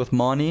hi with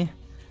Marnie.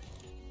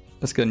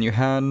 Let's get a new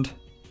hand.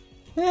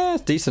 Yeah,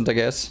 it's decent, I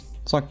guess.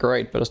 It's not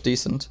great, but it's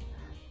decent.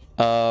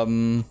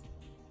 Don't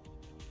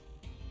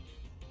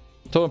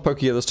want to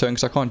Pokegear this turn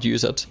because I can't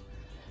use it.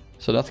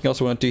 So nothing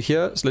else I want to do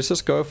here. So let's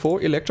just go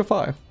for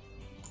Electrify.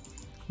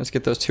 Let's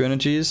get those 2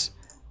 energies.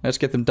 Let's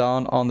get them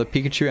down on the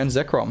Pikachu and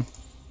Zekrom.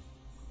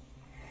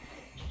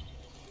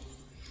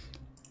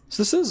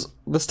 So this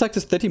attack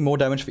does 30 more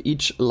damage for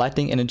each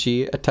lightning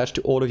energy attached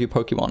to all of your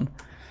Pokemon.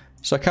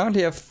 So I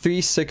currently have 3,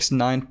 6,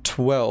 9,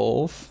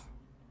 12.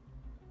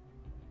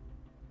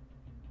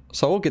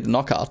 So I will get the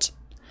knockout.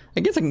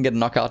 I guess I can get a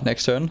knockout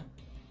next turn.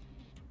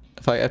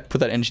 If I put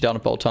that energy down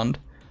at Boltund.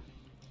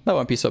 That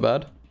won't be so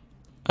bad.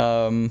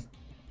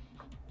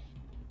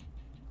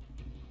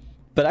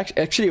 But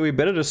actually we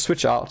better just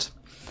switch out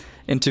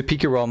into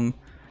Pikarom,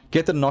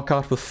 get the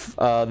knockout with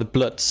the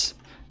Blitz,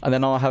 and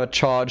then I'll have a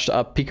charged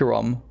up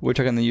Pikarom, which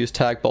I can then use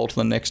Tag Bolt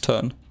on the next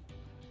turn.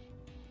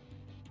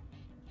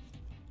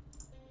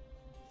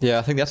 Yeah,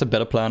 I think that's a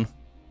better plan.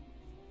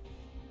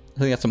 I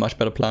think that's a much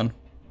better plan.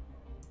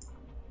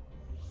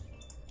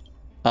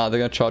 They're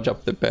going to charge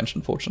up the bench,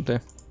 unfortunately.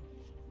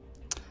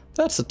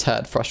 That's a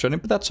tad frustrating,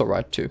 but that's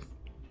alright too.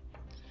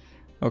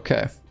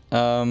 Okay.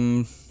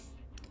 Move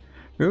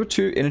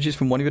 2 energies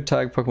from one of your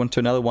tag Pokemon to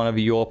another one of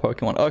your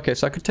Pokemon. Okay,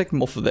 so I could take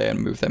them off of there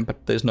and move them,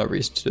 but there's no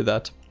reason to do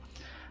that.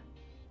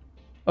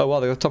 Oh wow,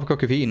 they got Tapu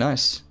Koko V,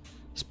 nice.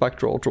 Spike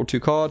Draw, draw 2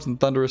 cards, and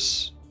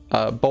Thunderous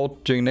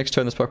Bolt. During next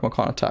turn, this Pokemon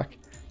can't attack.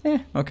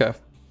 Okay.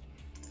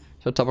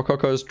 So Tapu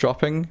Koko is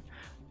dropping,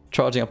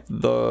 charging up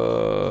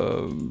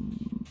those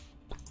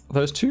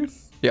 2?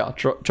 Yeah,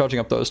 charging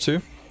up those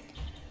 2.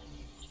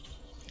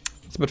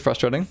 It's a bit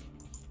frustrating.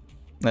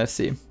 Let's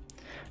see.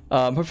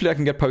 Hopefully I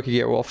can get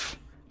Pokegear off.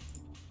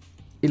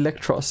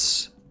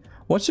 Electros.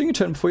 Once during your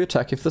turn before you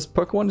attack, if this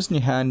Pokemon is in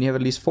your hand and you have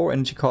at least 4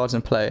 energy cards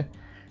in play,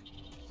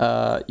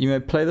 you may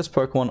play this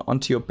Pokemon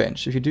onto your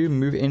bench. If you do,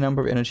 move any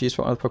number of energies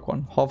from other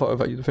Pokemon. Hover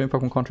over. Your defending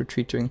Pokemon can't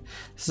retreat during...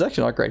 This is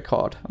actually not a great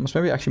card. I must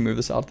maybe actually move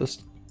this out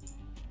this...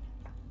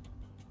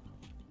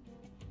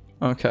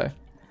 Okay.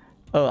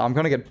 Oh, I'm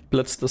gonna get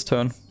blitzed this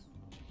turn.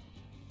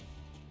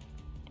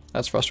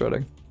 That's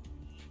frustrating.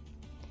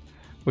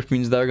 Which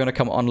means they're gonna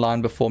come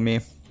online before me.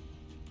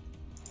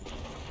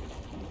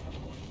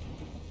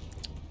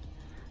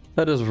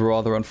 That is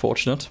rather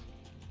unfortunate.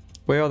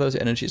 Where are those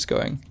energies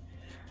going?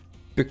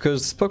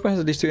 Because this Pokemon has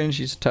at least 2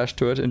 energies attached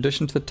to it. In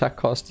addition to the attack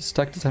cost, this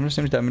attack does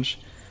 170 damage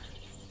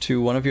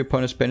to one of your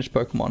opponent's bench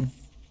Pokemon.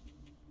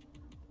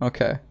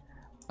 Okay.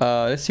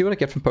 Let's see what I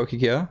get from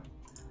Pokegear.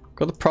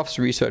 Got the Prof's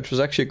Research, which is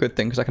actually a good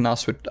thing because I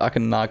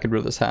can now get rid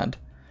of this hand.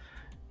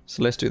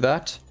 So let's do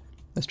that.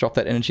 Let's drop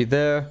that energy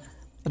there.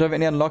 I don't have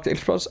any unlocked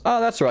Electros. Oh,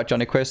 that's alright,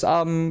 Johnny Quest.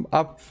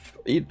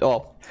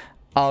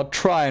 I'll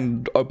try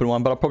and open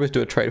one, but I'll probably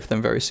do a trade for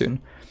them very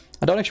soon.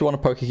 I don't actually want a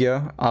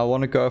Pokegear. I want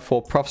to go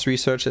for Prof's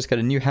Research. Let's get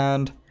a new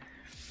hand.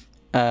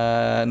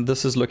 And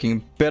this is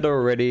looking better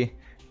already.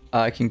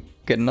 I can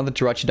get another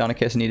Jirachi down in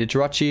case I need a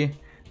Jirachi.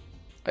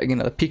 I get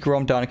another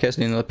Pikarom down in case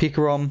I need another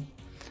Pikarom.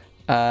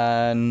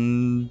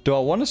 And do I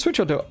want to switch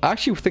or do I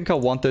actually think I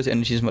want those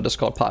energies in my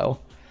discard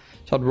pile?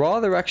 So I'd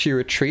rather actually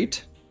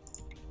retreat.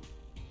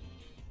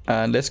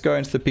 And let's go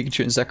into the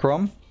Pikachu and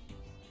Zekrom.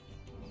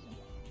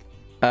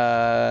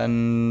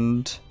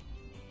 And I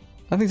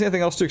don't think there's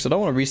anything else to do because I don't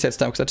want to reset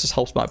stamp because that just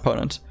helps my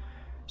opponent.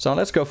 So now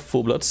let's go for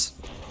Full Blitz.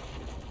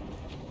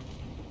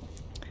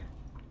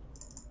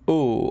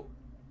 Ooh.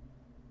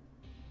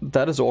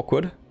 That is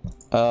awkward.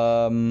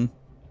 I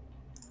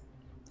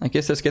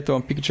guess let's get them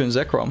on Pikachu and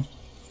Zekrom.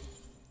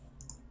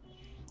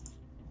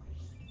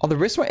 Are the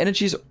rest of my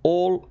energies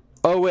all...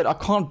 Oh wait, I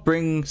can't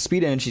bring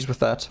speed energies with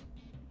that.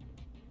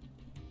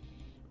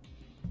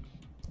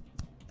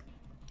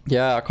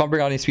 Yeah, I can't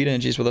bring out any speed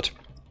energies with it.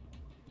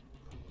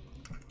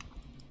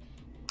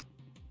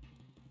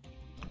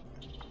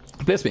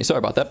 Bless me, sorry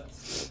about that.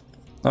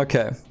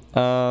 Okay.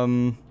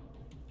 I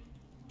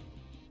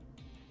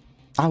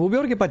will be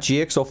able to get my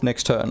GX off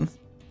next turn.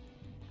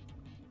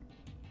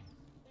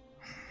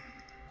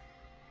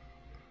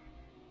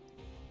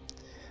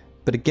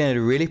 But again, it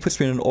really puts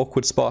me in an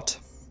awkward spot.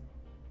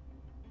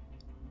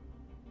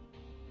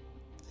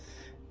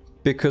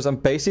 Because I'm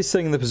basically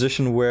sitting in the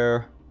position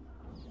where...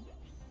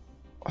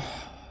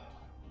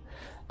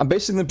 I'm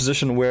basically in the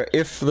position where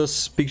if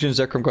this Pikachu and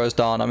Zekrom goes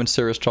down, I'm in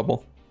serious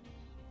trouble.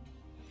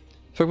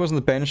 Pokemon's on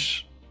the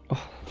bench.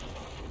 Oh,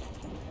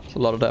 it's a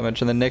lot of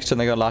damage. And then next turn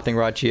they got Lightning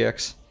Ride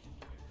GX.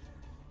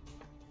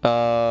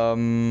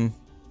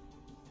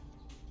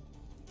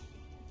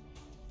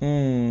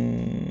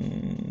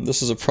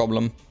 This is a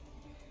problem.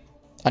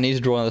 I need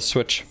to draw another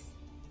switch.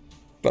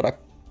 But I...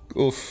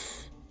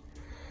 Oof.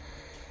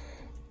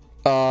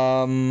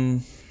 I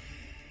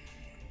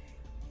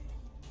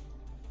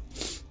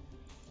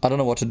don't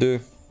know what to do.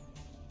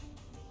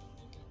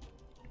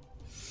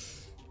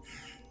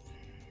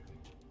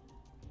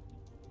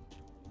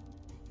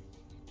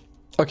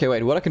 Okay,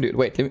 wait, what I can do...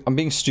 Wait, I'm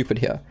being stupid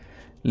here.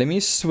 Let me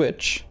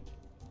switch.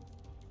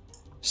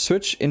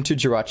 Switch into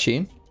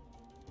Jirachi.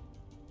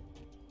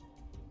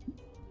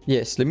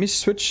 Yes, let me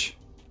switch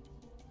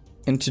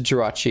into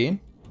Jirachi.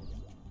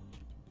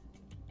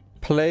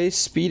 Play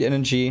Speed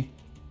Energy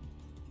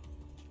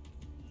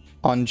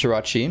on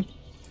Jirachi.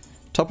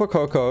 Tapu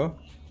Koko.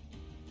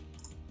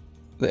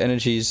 The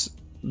energies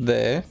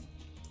there.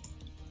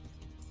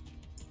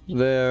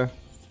 There.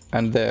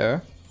 And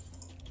there.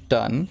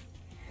 Done.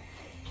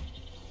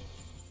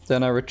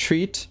 Then I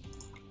retreat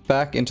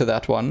back into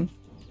that one.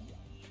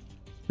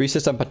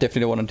 Reset stamp I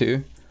definitely don't want to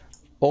do.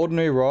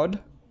 Ordinary Rod.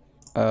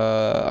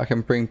 I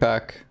can bring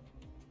back...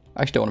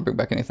 I actually don't want to bring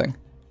back anything.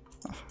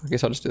 I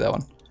guess I'll just do that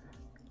one.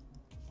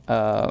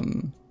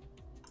 And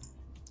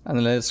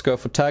then let's go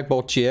for Tag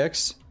Bolt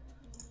GX.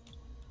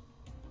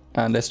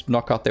 And let's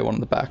knock out their one on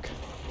the back.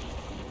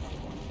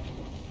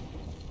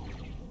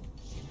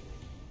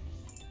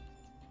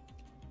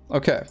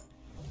 Okay.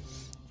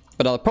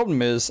 But now the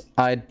problem is,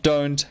 I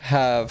don't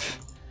have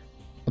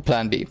a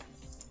plan B.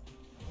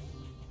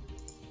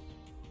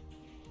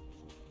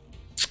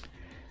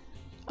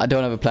 I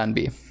don't have a plan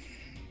B.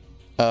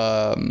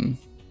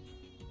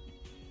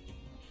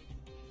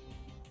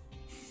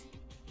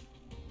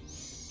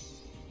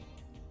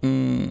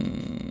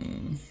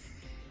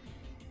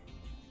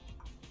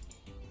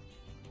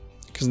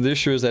 Because the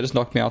issue is they just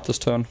knocked me out this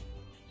turn.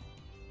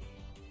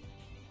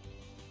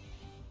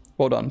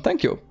 Well done.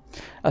 Thank you.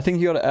 I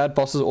think you gotta add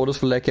bosses orders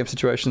for late game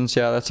situations.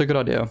 Yeah, that's a good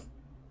idea.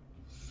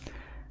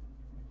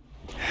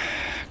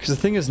 Because the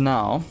thing is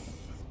now...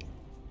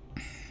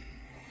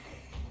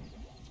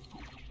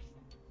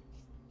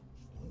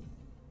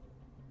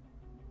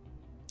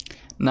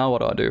 Now what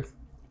do I do?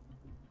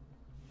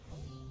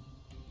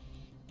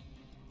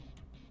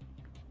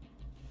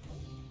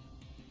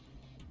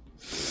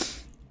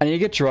 I need to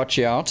get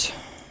Jirachi out.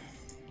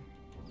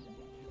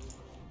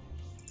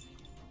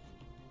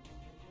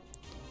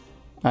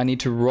 I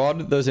need to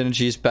rod those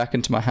energies back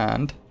into my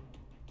hand.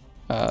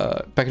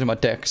 Back into my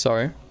deck,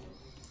 sorry.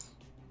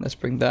 Let's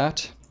bring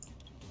that.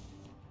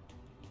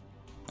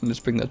 And let's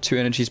bring the 2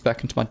 energies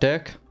back into my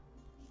deck.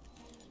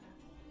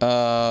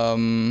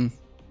 I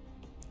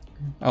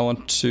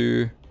want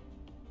to...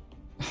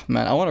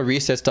 Man, I want to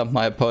reset stump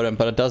my opponent,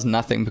 but it does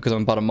nothing because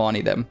I'm about to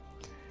Mani them.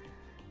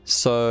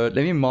 So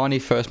let me Mani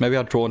first. Maybe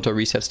I'll draw into a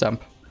reset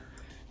stamp.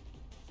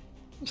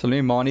 So let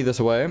me Mani this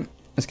away.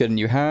 Let's get a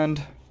new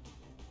hand.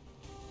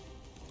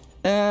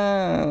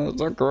 It's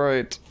not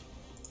great.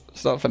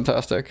 It's not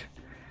fantastic.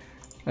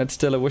 Let's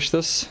still wish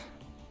this.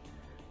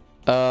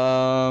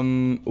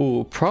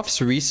 Ooh,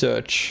 Prof's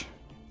Research.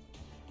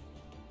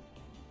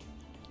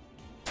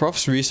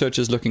 Prof's Research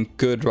is looking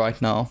good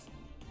right now.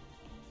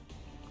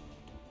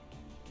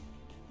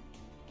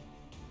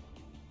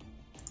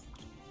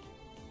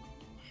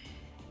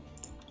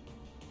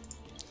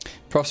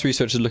 Prof's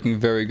Research is looking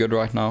very good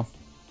right now.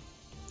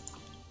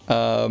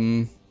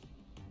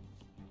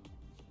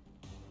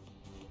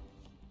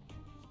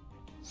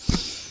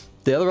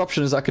 The other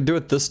option is I could do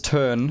it this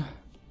turn.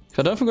 I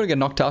don't know if I'm going to get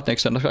knocked out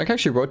next turn. I can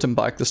actually Rotom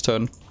Bike this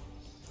turn.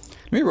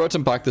 Let me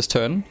Rotom Bike this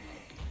turn.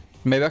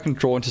 Maybe I can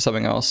draw into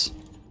something else.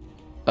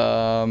 Because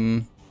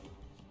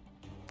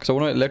I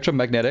want an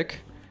Electromagnetic.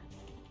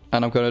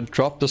 And I'm going to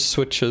drop the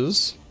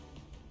switches.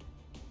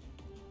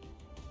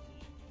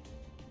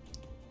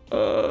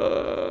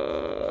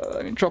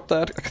 Let me drop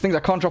that. I think I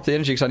can't drop the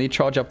energy because I need to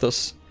charge up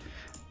this.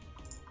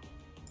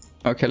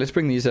 Okay, let's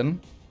bring these in.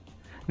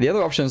 The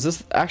other option is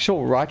this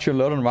actual Raichu,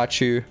 Alolan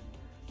Raichu.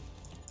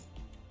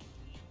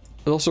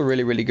 Is also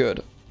really, really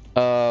good.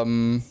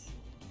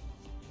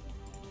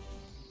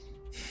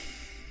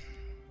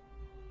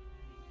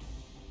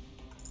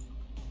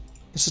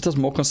 This just does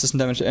more consistent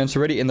damage and it's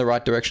already in the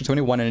right direction. It's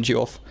only 1 energy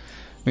off.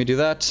 Let me do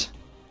that.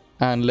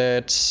 And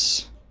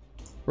let's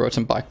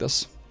Rotom Bike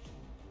this.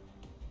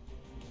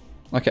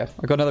 Okay,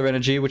 I got another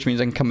energy, which means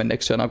I can come in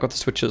next turn. I've got the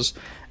switches,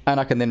 and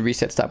I can then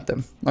reset stamp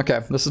them. Okay,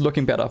 this is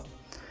looking better.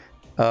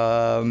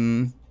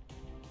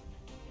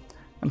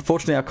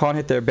 Unfortunately, I can't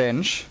hit their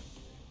bench,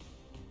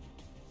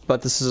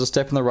 but this is a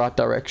step in the right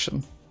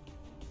direction.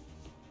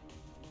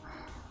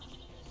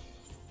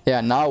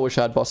 Yeah, now I wish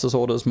I had boss's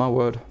orders, my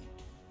word.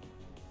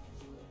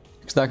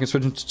 Because now I can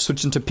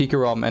switch into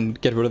Pikarom and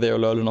get rid of their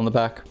Alolan on the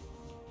back.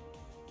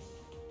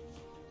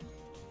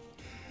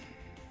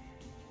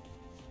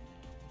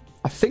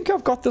 I think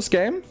I've got this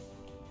game.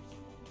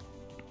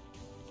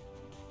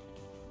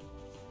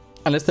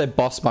 Unless they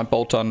boss my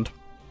Boltund.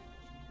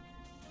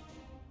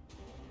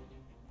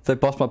 If they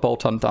boss my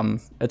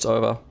Boltund, it's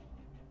over.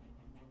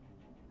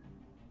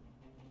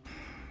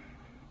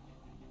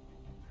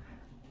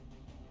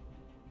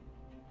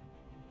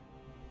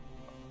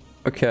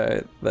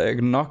 Okay, they're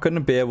not going to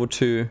be able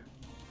to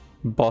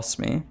boss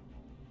me.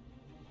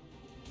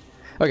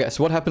 Okay,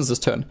 so what happens this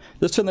turn?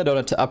 This turn they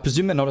don't I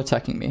presume they're not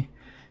attacking me.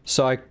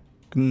 So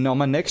on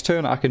my next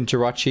turn I can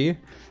Jirachi.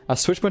 I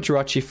switch my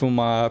Jirachi for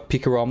my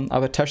Pikarom.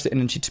 I've attached the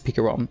energy to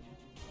Pikarom.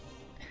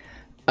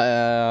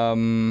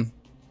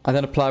 I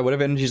then apply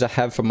whatever energies I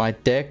have from my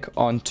deck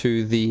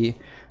onto the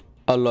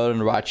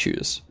Alolan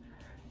Raichus.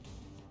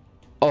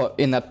 Oh,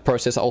 in that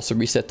process I also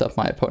reset up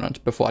my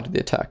opponent before I did the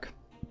attack.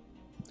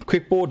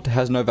 Quick board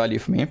has no value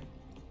for me.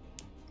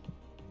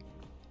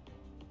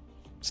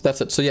 So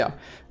that's it. So yeah,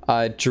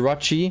 I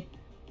Jirachi,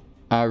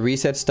 I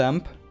reset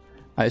stamp,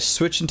 I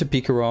switch into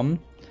Pikarom,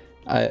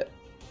 I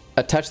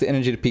attach the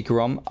energy to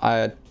Pikarom,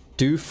 I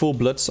do full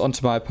blitz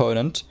onto my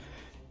opponent.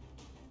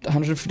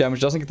 150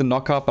 damage, doesn't get the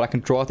knockout, but I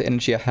can draw out the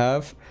energy I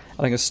have,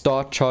 and I can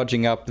start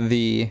charging up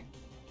the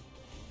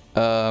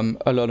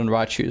Alolan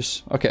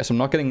Raichus. Okay, so I'm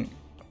not going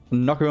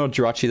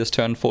to Jirachi this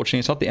turn, unfortunately.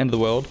 It's not the end of the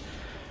world.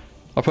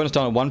 My opponent's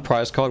down to 1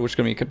 prize card, which is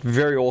going to be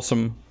very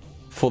awesome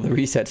for the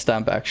reset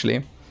stamp, actually.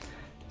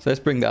 So let's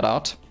bring that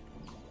out.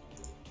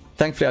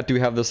 Thankfully, I do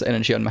have this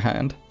energy on my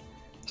hand.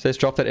 So let's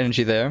drop that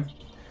energy there.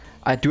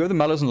 I do have the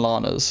Mallows and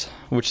Lanas,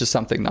 which is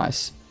something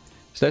nice.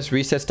 So let's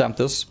reset stamp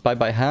this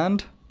by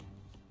hand.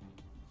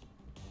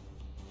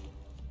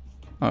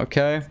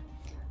 Okay.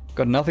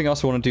 Got nothing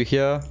else I want to do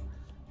here.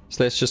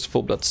 So let's just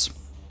full blitz.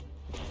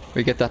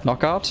 We get that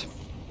knockout.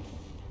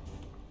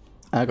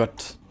 I've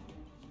got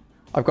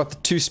the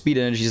 2 speed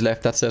energies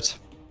left, that's it.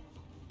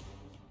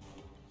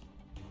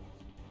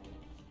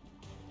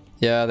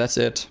 Yeah, that's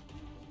it.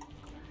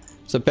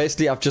 So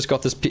basically I've just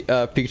got this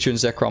Pikachu and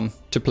Zekrom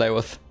to play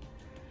with.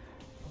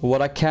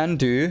 What I can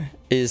do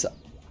is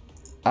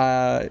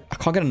I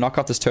can't get a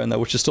knockout this turn though,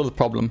 which is still the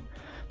problem.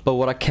 But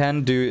what I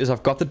can do is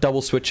I've got the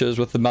double switches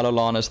with the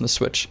Malolanas and the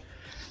switch.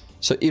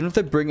 So even if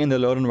they bring in the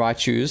Load and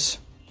Raichus,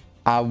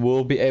 I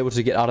will be able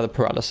to get out of the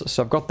paralysis.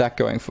 So I've got that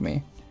going for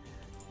me.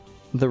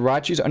 The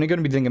Raichu is only going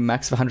to be doing a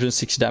max of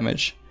 160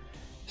 damage.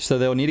 So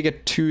they'll need to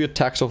get 2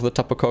 attacks off the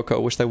Tapu Koko,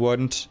 which they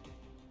won't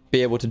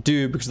be able to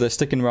do because they're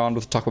sticking around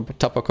with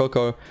Tapu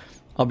Koko.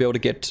 I'll be able to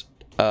get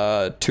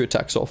 2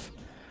 attacks off.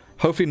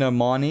 Hopefully no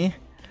Marnie.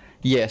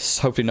 Yes,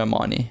 hopefully no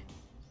Marnie.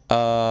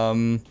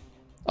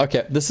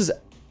 Okay, this is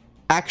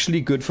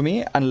actually good for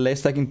me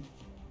unless they can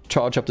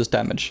charge up this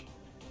damage.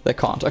 They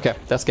can't. Okay,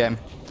 that's game.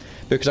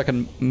 Because I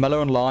can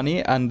Mellow and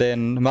Lana and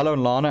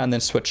then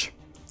switch.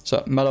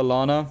 So Mellow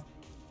Lana,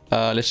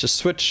 let's just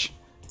switch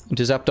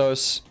into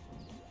Zapdos,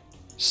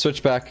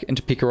 switch back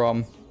into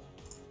Pikarom,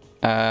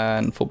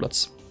 and full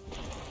blitz.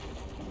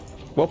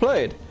 Well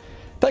played.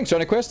 Thanks,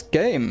 Johnny Quest.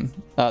 Game.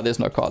 There's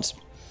no cards.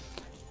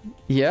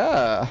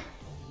 Yeah,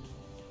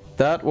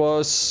 that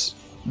was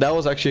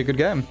actually a good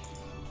game.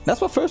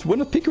 That's my first win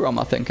with Pikarom,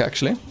 I think,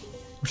 actually,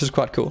 which is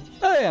quite cool.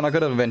 Hey, and I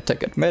got an event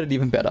ticket, made it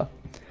even better.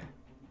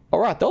 All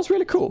right, that was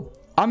really cool.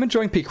 I'm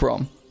enjoying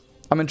Pikarom.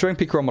 I'm enjoying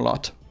Pikarom a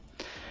lot.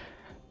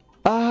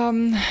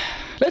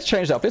 Let's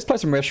change it up. Let's play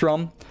some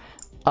Reshiram.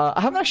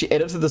 I haven't actually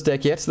edited this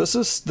deck yet. So this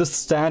is the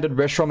standard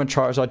Reshiram and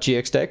Charizard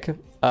GX deck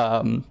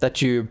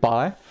that you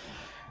buy.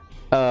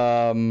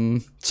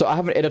 So I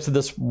haven't edited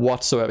this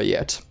whatsoever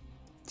yet.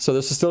 So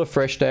this is still a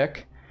fresh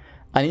deck.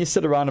 I need to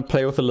sit around and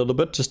play with it a little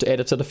bit just to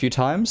edit it a few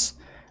times.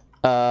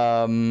 Do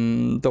I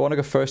want to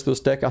go first with this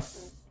deck?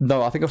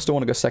 No, I think I still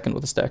want to go second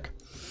with this deck.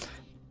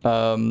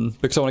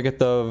 Because I want to get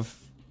the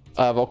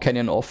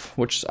Volcanion off,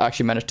 which I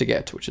actually managed to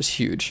get, which is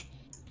huge.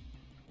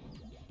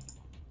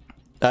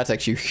 That's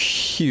actually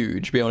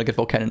huge, being able to get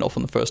Volcanion off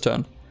on the first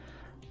turn.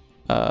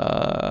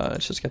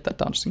 Let's just get that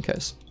down just in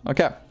case.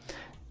 Okay.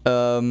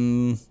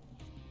 And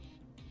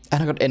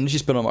I got Energy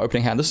Spin on my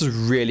opening hand. This is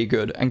really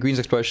good. And Green's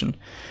Explosion.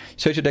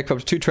 Search your deck for up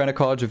to 2 trainer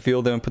cards,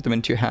 reveal them, and put them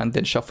into your hand,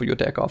 then shuffle your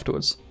deck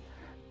afterwards.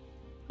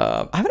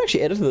 I haven't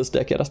actually edited this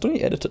deck yet. I still need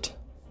to edit it.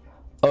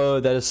 Oh,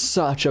 that is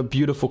such a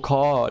beautiful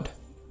card.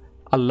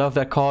 I love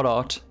that card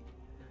art.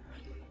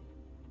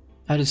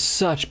 That is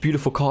such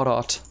beautiful card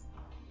art.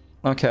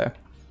 Okay.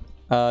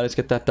 Let's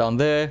get that down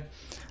there.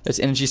 Let's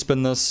Energy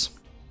Spin this.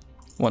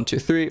 1, 2,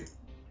 3.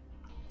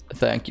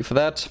 Thank you for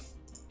that.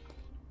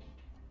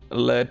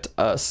 Let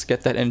us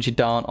get that energy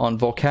down on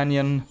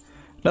Volcanion.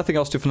 Nothing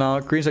else to for now.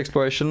 Green's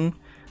Exploration.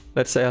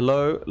 Let's say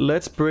hello.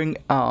 Let's bring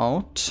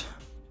out...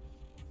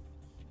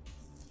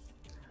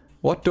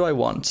 What do I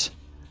want?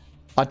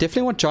 I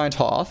definitely want Giant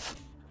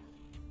Hearth.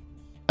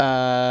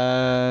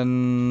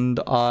 And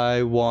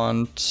I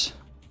want...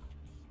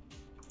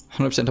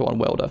 100% I want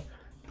Welder.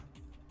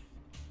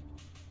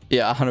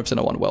 Yeah, 100%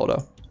 I want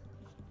Welder.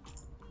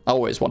 I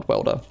always want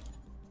Welder.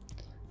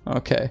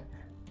 Okay.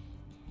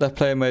 That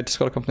player may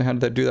discard a company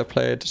hand. They do that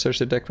player to search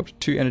their deck for up to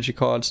 2 energy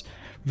cards,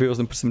 reveals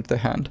them, puts them into their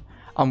hand.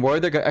 I'm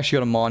worried they're actually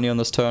going to Marnie on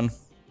this turn.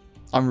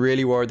 I'm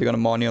really worried they're going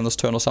to Marnie on this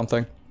turn or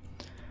something.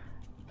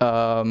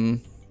 I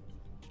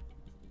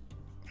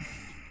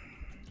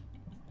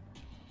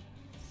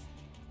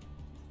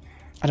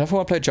don't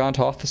want to play Giant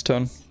Hearth this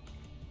turn.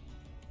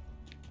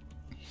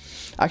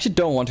 I actually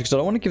don't want to because I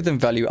don't want to give them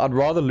value. I'd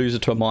rather lose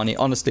it to a Marnie.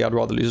 Honestly, I'd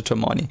rather lose it to a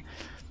Marnie.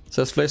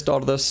 So let's play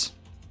start of this.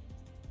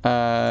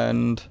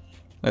 And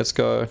let's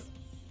go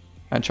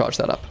and charge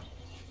that up.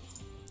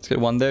 Let's get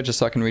one there just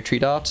so I can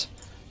retreat out.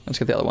 Let's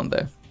get the other one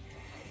there.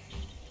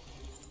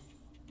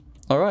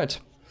 Alright.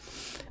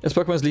 This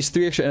Pokemon has at least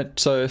 3 extra.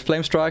 So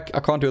Flame Strike,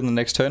 I can't do it on the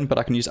next turn, but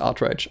I can use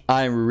Outrage.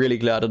 I am really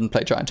glad I didn't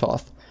play Giant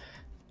Hearth.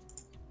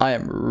 I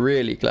am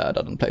really glad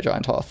I didn't play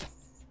Giant Hearth.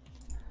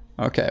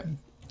 Okay.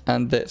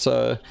 And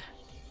so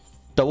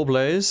Double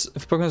Blaze.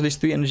 If a Pokemon has at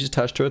least 3 energies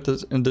attached to it,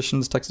 in addition,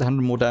 this attacks 100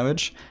 more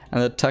damage,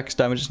 and the attack's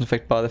damage is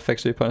affected by the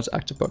effects of the opponent's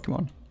active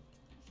Pokemon.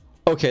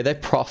 Okay, they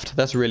proffed.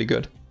 That's really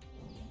good.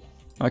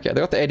 Okay,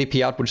 they got the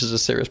ADP out, which is a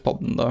serious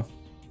problem, though.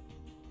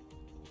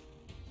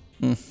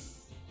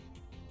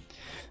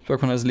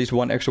 Pokemon has at least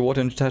 1 extra water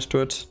energy attached to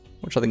it,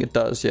 which I think it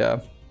does, yeah.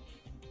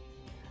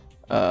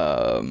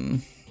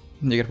 You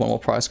get 1 more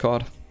prize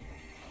card.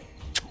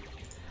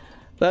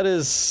 That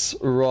is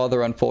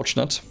rather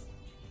unfortunate.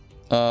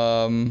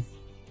 I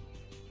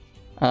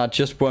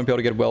just won't be able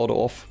to get Welder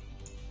off.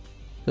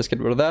 Let's get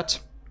rid of that.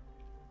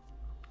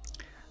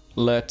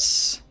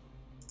 Let's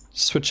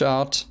switch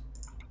out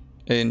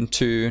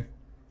into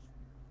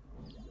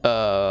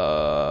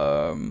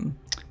Reshiram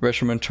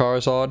and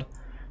Charizard.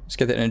 Let's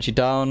get the energy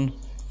down.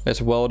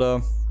 Let's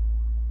Welder.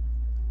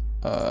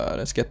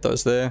 Let's get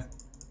those there.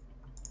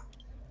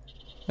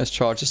 Let's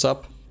charge this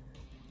up.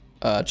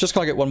 Just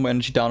can't get 1 more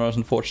energy down on it,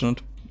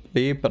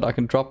 unfortunately, but I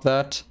can drop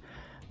that.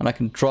 And I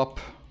can drop...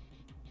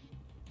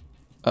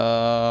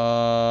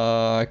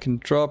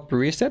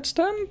 Reset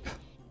Stamp?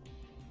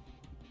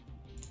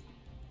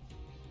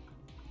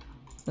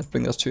 Let's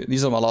bring those 2.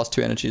 These are my last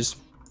 2 energies.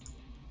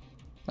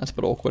 That's a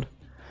bit awkward.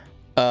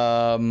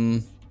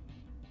 Nothing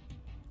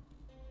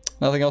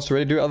else to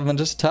really do other than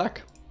just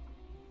attack.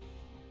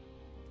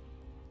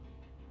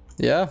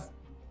 Yeah,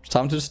 it's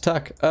time to just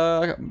attack.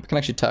 I can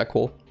actually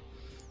tackle.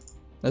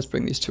 Let's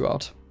bring these two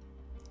out.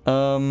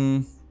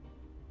 I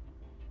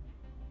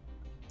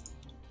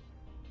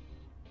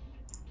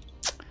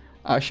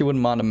actually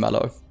wouldn't mind a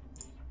Mallow.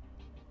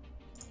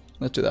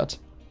 Let's do that.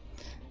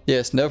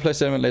 Yes, never play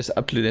Sediment unless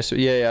absolutely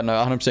necessary. Yeah, no,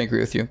 100% agree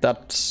with you.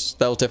 That was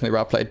definitely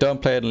right play.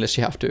 Don't play it unless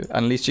you have to,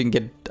 unless you can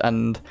get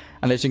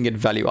unless you can get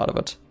value out of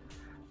it.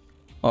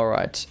 All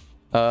right.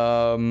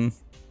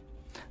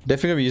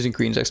 Definitely gonna be using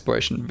Green's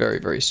Exploration very,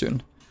 very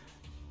soon.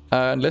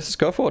 And let's just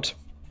go for it.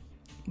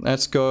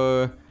 Let's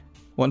go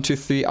 1, 2,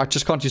 3. I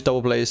just can't use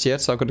Double Blaze yet,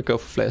 so I'm gonna go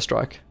for Flare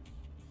Strike.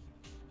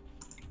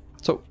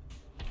 So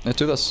let's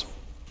do this.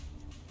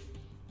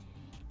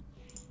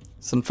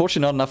 It's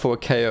unfortunately not enough for a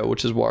KO,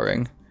 which is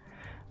worrying.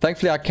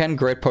 Thankfully, I can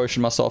Great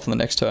Potion myself in the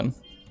next turn.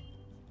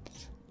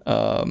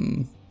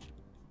 I'm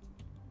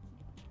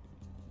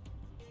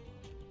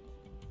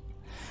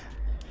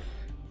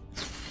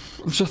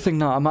just thinking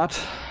now, I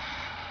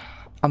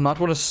might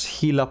want to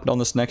heal up on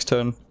this next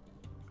turn.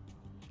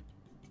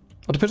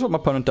 It depends what my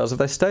opponent does. If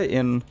they stay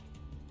in,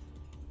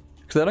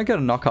 because they don't get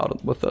a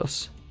knockout with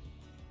this,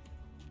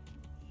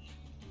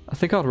 I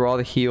think I'd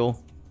rather heal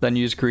than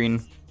use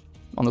green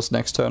on this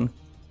next turn.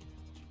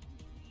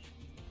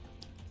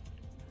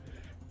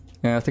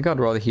 Yeah, I think I'd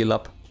rather heal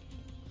up.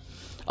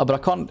 But I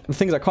can't. The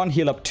thing is, I can't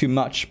heal up too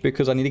much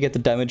because I need to get the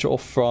damage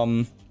off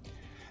from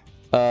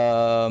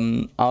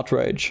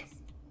Outrage.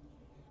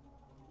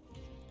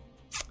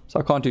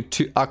 So I can't do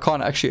too. I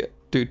can't actually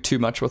do too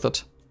much with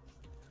it.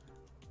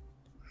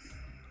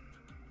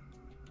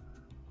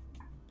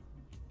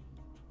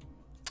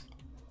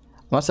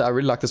 I must say, I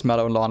really like this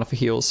Mallow and Lana for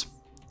heals.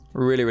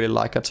 Really, really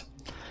like it.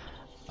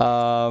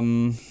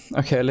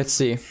 Okay, let's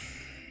see.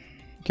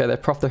 Okay, they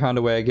prof the hand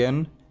away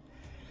again.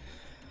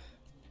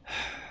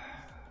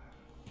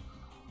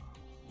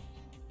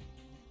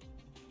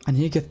 I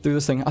need to get through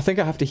this thing. I think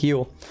I have to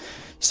heal.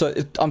 So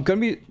I'm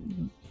going to be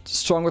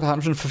strong with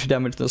 150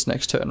 damage this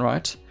next turn,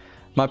 right?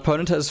 My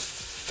opponent has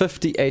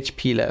 50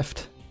 HP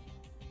left.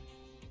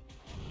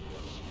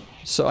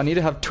 So I need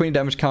to have 20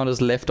 damage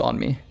counters left on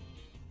me.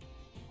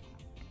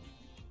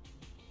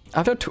 I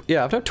have to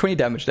have 20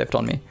 damage left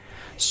on me.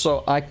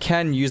 So I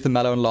can use the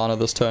Mallow and Lana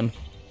this turn.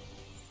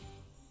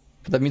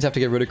 But that means I have to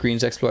get rid of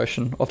Green's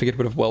Exploration. Or have to get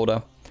rid of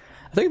Welder.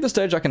 I think at this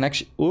stage I can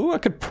actually... Ooh, I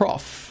could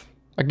Prof.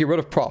 I can get rid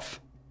of Prof.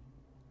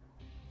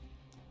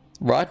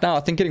 Right now, I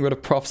think getting rid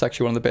of Prof is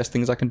actually one of the best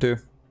things I can do.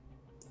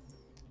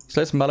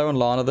 So let's Mallow and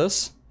Lana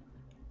this.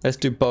 Let's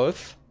do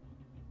both.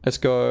 Let's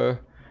go... I'm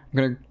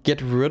going to get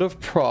rid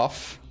of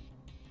Prof.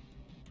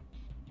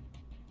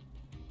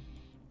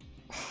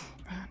 Oh,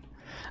 man.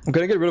 I'm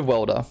going to get rid of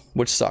Welder,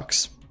 which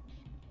sucks.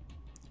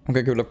 I'm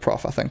going to get rid of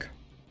Prof, I think.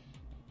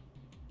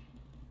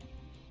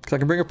 Because I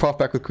can bring a Prof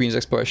back with Green's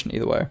Exploration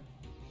either way.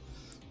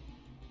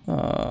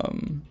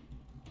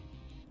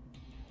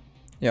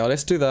 Yeah,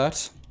 let's do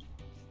that.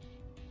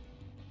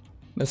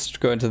 Let's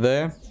go into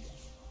there.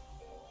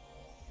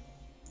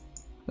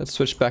 Let's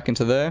switch back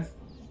into there.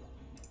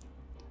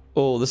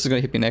 Oh, this is going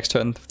to hit me next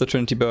turn. The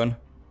Trinity Burn.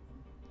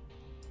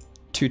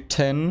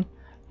 210.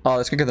 Oh,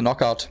 let's go get the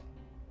knockout.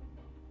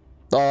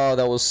 Oh,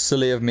 that was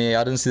silly of me.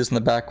 I didn't see this in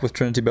the back with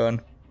Trinity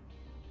Burn.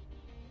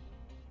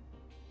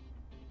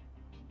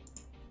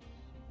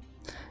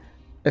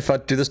 If I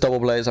do this Double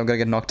Blaze, I'm going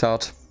to get knocked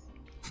out.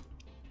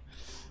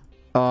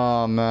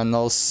 Oh, man. That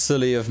was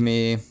silly of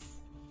me.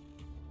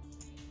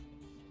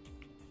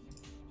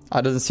 I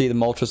didn't see the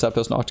Moltres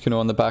Zapdos Nocturne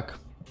on the back.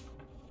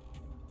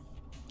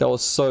 That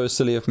was so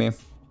silly of me.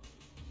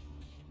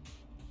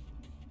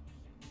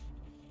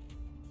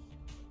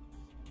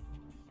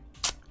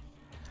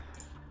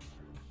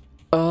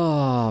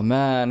 Oh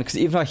man, because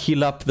even if I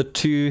heal up the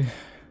two...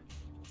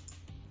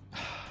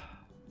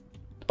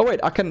 Oh wait,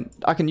 I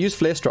can use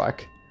Flare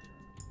Strike.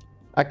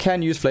 I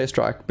can use Flare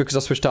Strike because I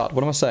switched out.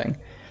 What am I saying?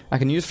 I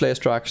can use Flare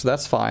Strike, so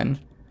that's fine.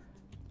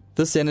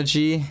 This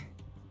energy...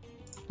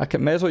 I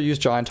may as well use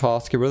Giant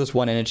Hearth to get rid of this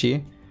one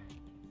energy.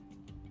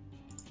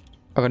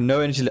 I've got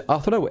no energy left. Oh, I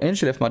thought I had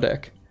energy left my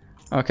deck.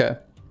 Okay.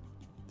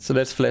 So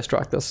let's Flare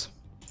Strike this.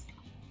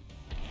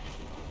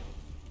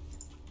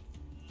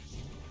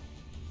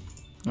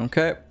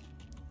 Okay.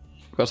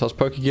 Got ourselves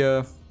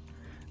Pokegear.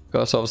 Got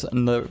ourselves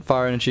another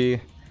Fire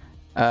Energy.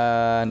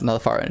 And another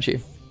Fire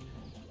Energy.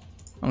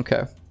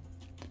 Okay.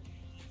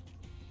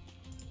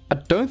 I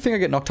don't think I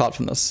get knocked out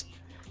from this.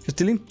 It's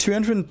dealing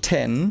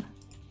 210...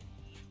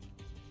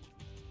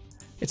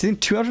 It's doing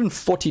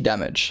 240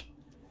 damage.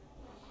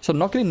 So I'm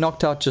not getting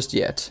knocked out just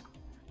yet.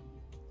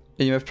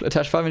 You have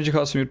attach 5 energy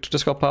cards from your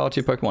discard power to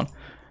your Pokemon.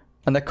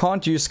 And they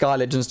can't use Sky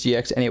Legends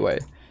GX anyway.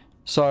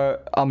 So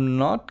I'm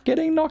not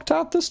getting knocked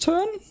out this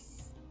turn.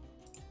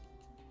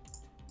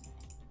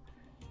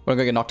 But I'm going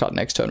to get knocked out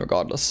next turn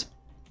regardless.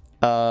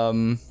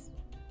 I'm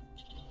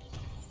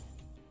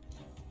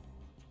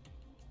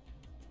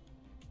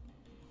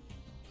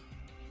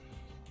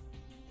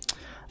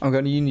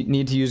going to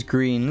need to use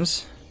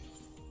greens.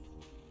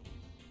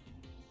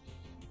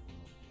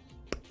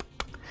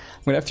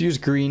 I'm going to have to use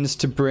greens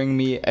to bring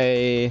me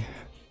a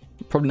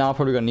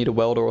Probably gonna need a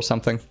welder or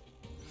something.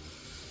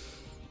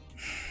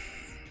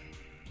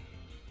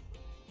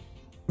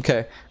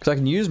 Okay, because I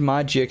can use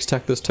my GX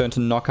attack this turn to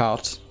knock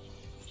out.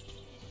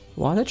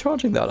 Why are they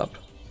charging that up?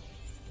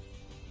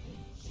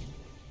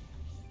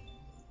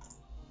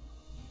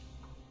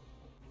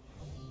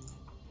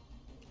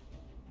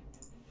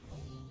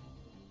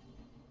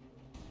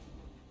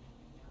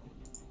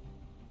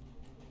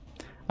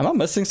 Am I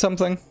missing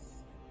something?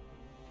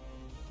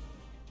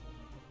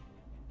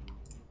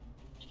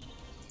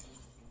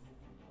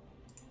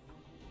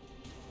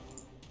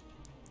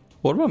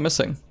 What am I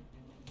missing?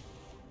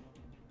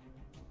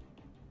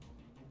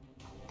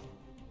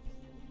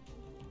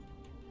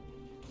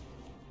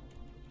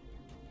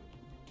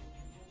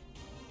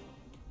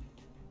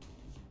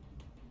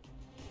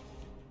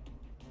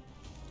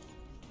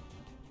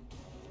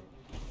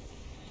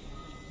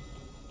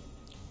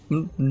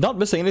 I'm not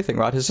missing anything,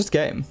 right? It's just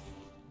game.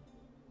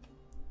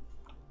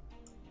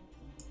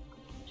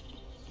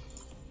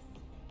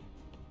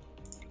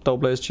 Double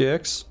Blaze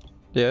GX.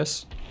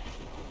 Yes.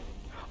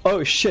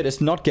 Oh shit,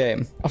 it's not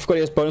game. I forgot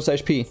he has bonus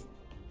HP.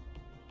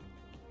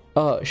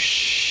 Oh,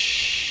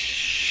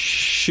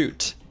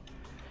 shoot.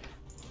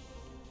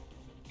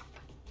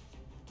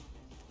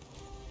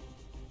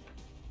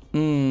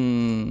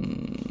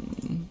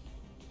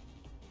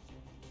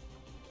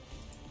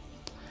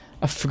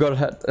 I forgot it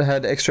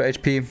had extra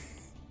HP.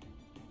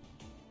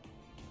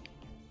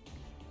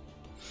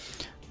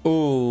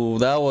 Ooh,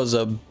 that was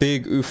a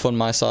big oof on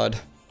my side.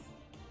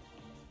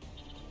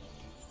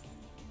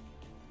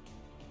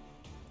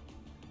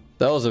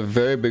 That was a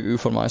very big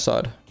oof on my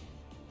side.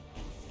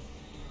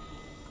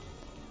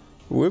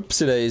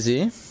 Whoopsie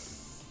daisy.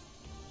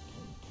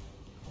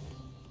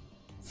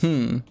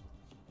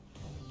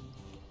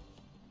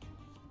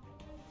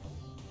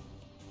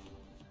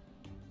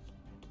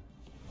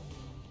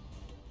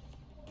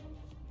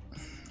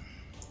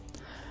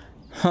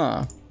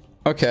 Huh.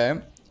 Okay.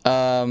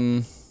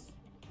 I'm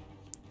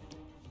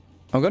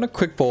gonna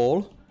quick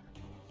ball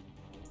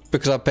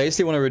because I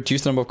basically want to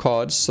reduce the number of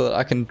cards so that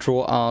I can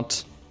draw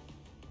out.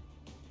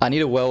 I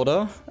need a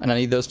welder and I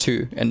need those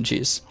 2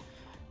 energies.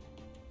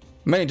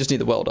 Mainly just need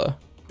the welder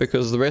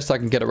because the rest I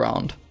can get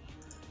around.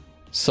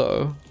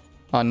 So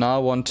I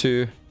now want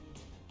to.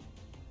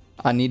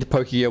 I need to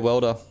Pokegear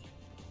welder.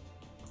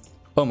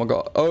 Oh my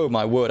god! Oh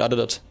my word! I did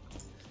it.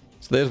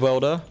 So there's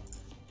welder.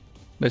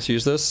 Let's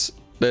use this.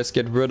 Let's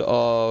get rid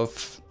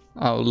of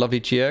our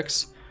lovely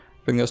GX.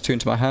 Bring those 2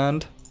 into my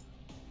hand.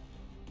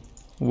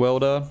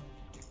 Welder.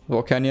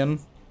 Volcanion.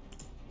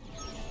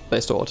 They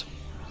stored.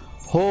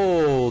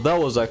 Oh, that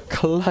was a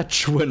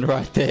clutch win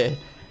right there.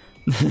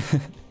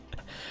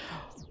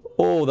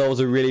 Oh, that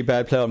was a really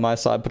bad play on my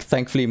side, but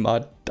thankfully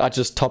I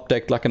just top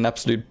decked like an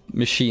absolute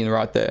machine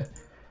right there.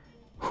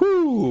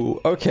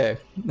 Whoo! Okay.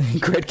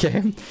 Great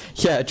game.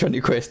 Yeah, Johnny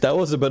Quest. That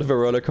was a bit of a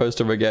roller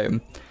coaster of a game.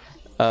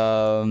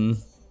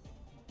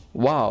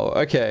 Wow,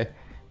 okay.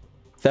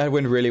 That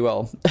went really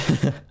well.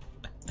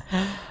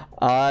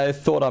 I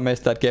thought I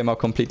messed that game up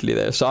completely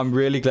there, so I'm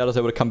really glad I was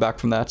able to come back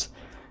from that.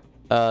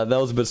 That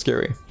was a bit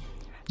scary.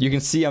 You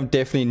can see I'm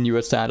definitely new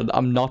at standard.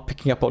 I'm not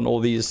picking up on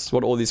all these,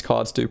 what all these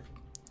cards do.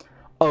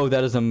 Oh,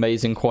 that is an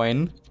amazing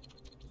coin.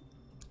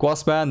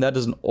 Guasman, that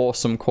is an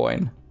awesome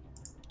coin.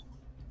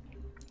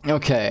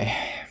 Okay.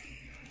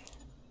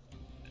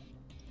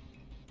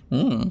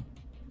 These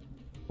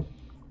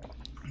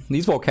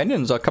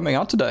Volcanions are coming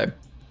out today.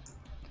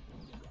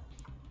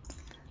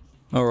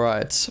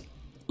 Alright.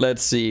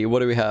 Let's see. What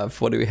do we have?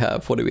 What do we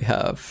have? What do we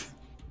have?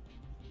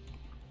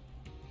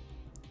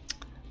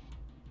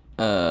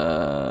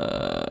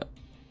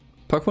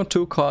 Pokemon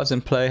 2 cards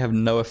in play have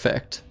no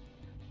effect.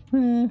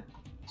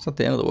 It's not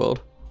the end of the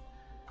world.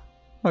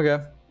 Okay.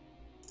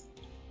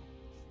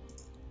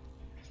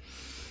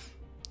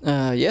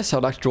 Yes,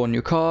 I'd like to draw a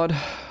new card.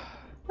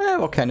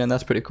 Volcanion,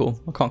 that's pretty cool.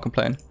 I can't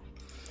complain.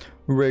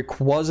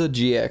 Rayquaza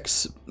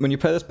GX. When you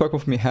play this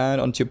Pokemon from your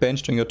hand onto your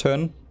bench during your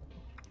turn,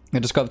 you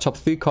discard the top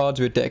 3 cards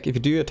of your deck. If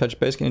you do, attach a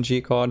basic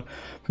energy card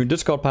from your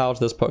discard pile to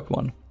this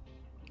Pokemon.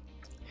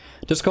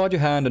 Discard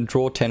your hand and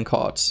draw 10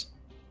 cards.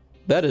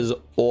 That is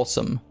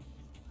awesome.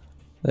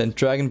 Then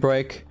Dragon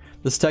Break.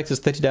 This attack does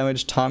 30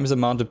 damage times the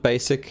amount of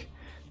basic,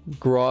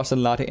 grass,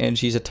 and lighting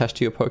energies attached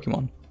to your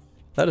Pokemon.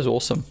 That is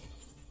awesome.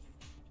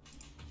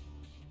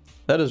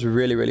 That is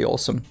really, really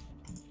awesome.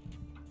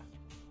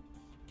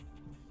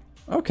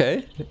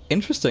 Okay,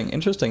 interesting,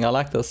 interesting. I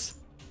like this.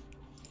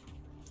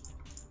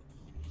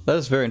 That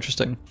is very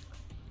interesting.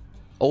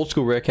 Old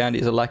school rare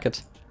candies, I like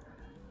it.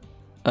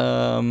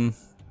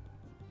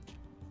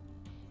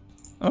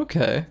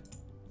 Okay.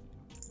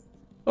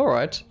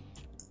 Alright.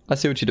 I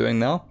see what you're doing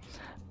now.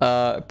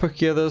 Put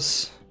together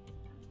this.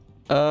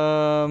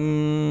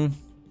 Probably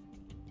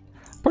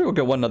will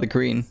get one another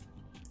green.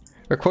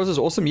 Rayquaza is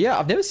awesome. Yeah,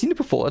 I've never seen it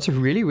before. That's a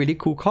really, really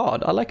cool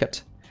card. I like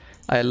it.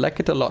 I like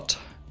it a lot.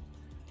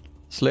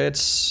 So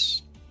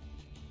let's...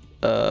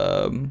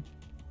 don't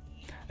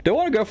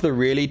want to go for the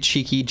really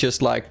cheeky,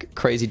 just like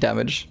crazy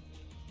damage.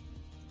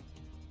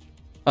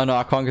 Oh no,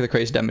 I can't get the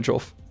crazy damage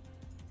off.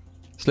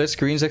 So let's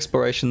Green's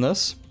Exploration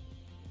this.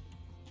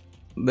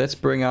 let's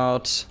bring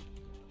out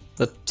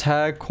the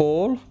tag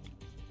call.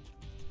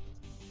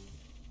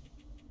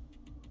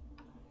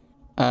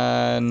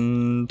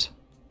 And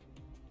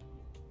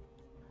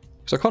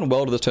so I can't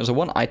weld this turn, so I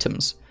want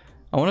items.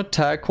 I want to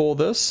tag call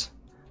this.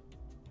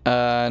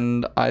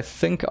 And I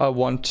think I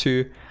want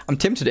to... I'm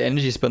tempted to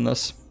energy spin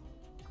this.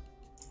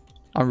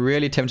 I'm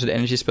really tempted to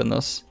energy spin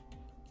this.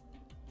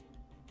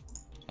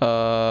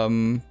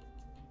 But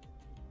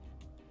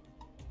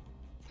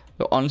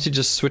honestly,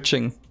 just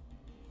switching.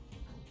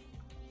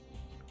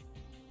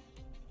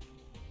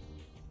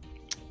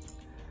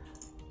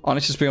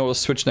 Honestly, just being able to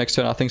switch next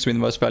turn I think is going to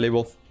be the most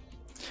valuable.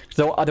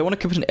 So I don't want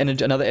to commit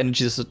another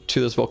energy to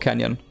this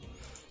Volcanion.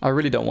 I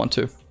really don't want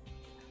to.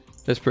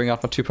 Let's bring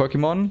out my 2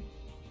 Pokemon.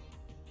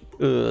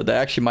 They're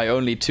actually my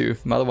only 2.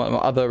 My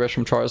other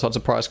Reshiram Charizard's a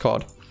prize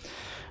card.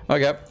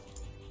 Okay.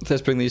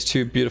 Let's bring these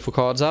 2 beautiful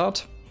cards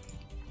out.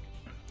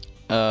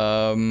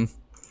 I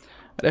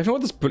definitely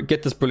want to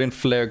get this Brilliant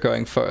Flare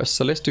going first,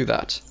 so let's do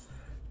that.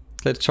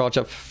 Let's charge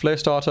up Flare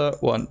Starter.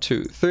 1,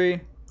 2,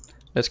 3.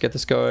 Let's get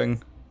this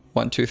going.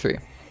 1, 2, 3.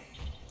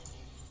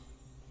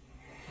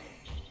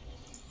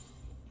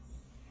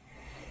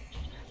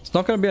 It's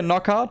not going to be a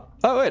knockout.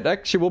 Oh wait, it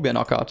actually will be a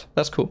knockout.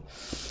 That's cool.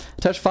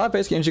 Attach 5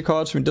 basic energy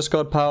cards from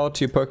discard power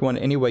to your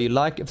Pokemon any way you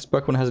like. If this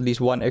Pokemon has at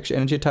least 1 extra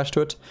energy attached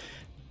to it,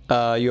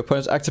 your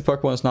opponent's active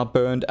Pokemon is now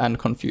burned and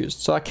confused.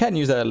 So I can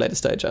use that at a later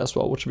stage as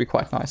well, which would be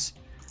quite nice.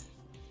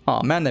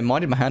 Oh man, they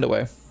minded my hand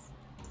away.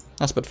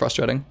 That's a bit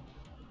frustrating.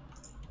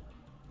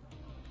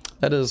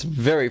 That is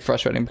very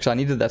frustrating because I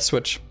needed that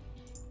switch.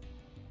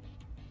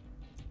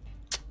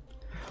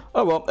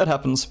 Oh well, it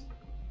happens.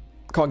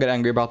 Can't get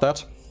angry about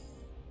that.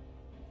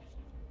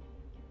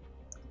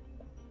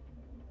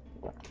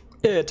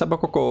 Yeah, Tapu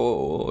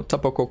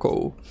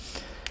Koko.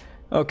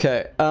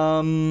 Okay,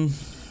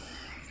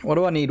 what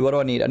do I need? What do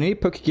I need? I need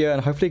Pokegear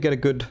and hopefully get a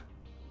good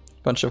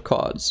bunch of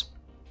cards.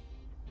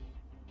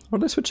 What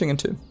are they switching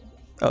into?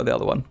 Oh, the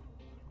other one.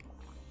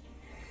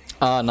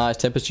 Ah, nice.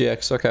 Tempest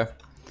GX. Okay.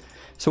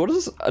 So what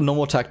does a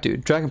normal attack do?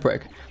 Dragon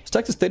Break. This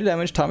attack does 30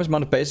 damage times the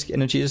amount of basic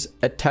energies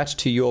attached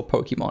to your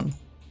Pokemon.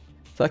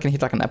 So I can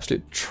hit like an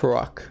absolute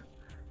truck.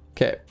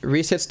 Okay.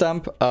 Reset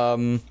Stamp.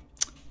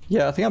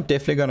 Yeah, I think I'm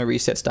definitely going to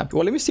reset Stamp.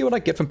 Well, let me see what I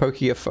get from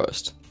Pokegear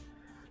first.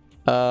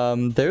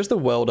 There's the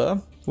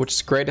Welder, which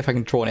is great if I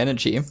can draw an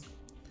energy.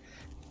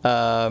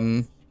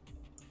 And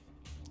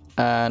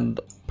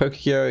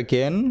Pokegear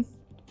again.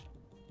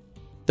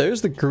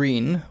 There's the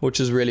green, which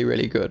is really,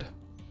 really good.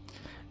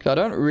 I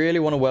don't really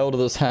want to Welder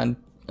this hand.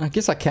 I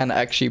guess I can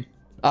actually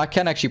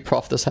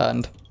prof this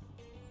hand.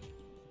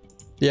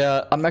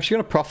 Yeah, I'm actually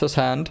going to prof this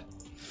hand.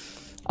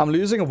 I'm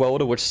losing a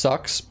Welder, which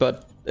sucks,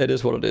 but it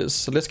is what it is.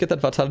 So let's get that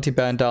Vitality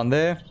Band down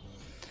there.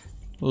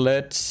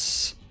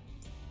 Let's...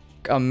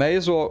 I may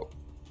as well...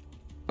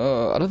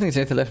 I don't think there's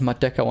anything left in my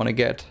deck I want to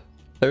get.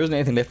 There isn't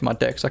anything left in my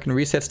deck, so I can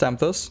reset Stamp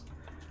this.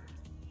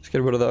 Let's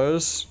get rid of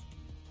those.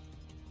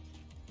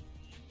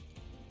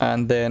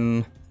 And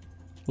then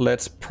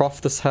let's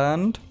prof this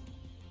hand.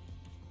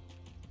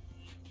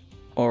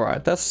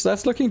 Alright,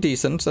 that's looking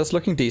decent. That's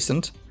looking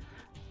decent.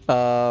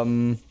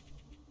 And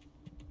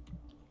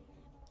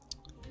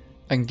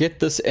get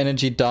this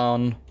energy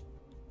down.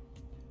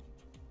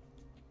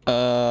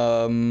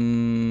 I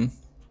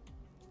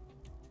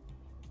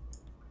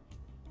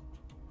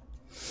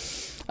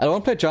don't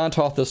want to play Giant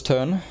Hearth this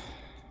turn.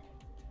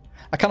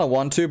 I kind of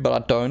want to, but I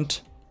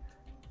don't.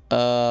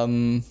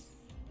 I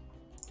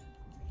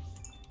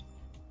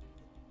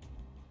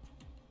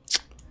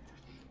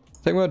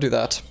think we're going to do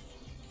that.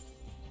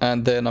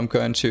 And then I'm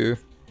going to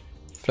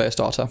Flare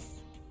Starter.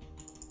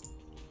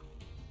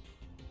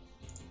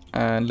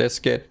 And let's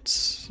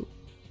get...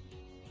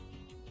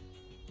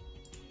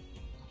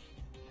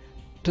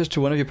 Touch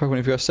to one of your Pokemon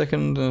if you have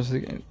second.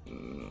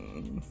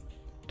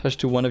 Touch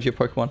to one of your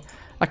Pokemon.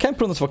 I can't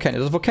put on this Volcanion.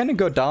 Does Volcanion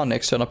go down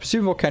next turn? I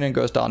presume Volcanion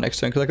goes down next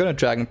turn because they're going to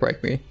Dragon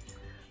Break me.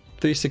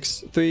 3,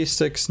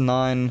 6,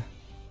 9. I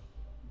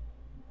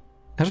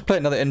have to play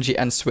another energy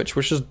and switch,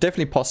 which is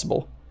definitely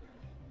possible.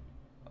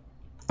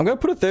 I'm going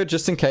to put it there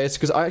just in case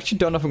because I actually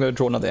don't know if I'm going to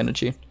draw another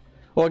energy.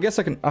 Well, I guess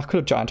I could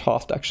have Giant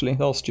Hearthed actually.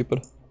 That was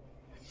stupid.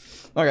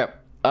 Okay,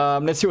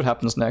 let's see what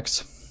happens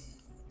next.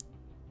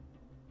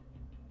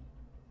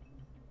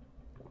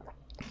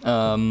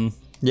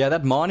 Yeah,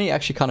 that Marnie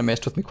actually kind of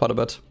messed with me quite a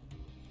bit.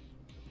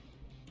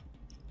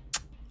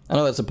 I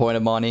know that's the point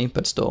of Marnie,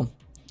 but still,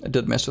 it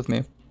did mess with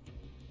me.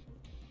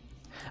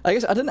 I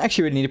guess I didn't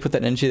actually really need to put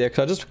that energy there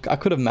because I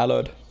could have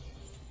mellowed.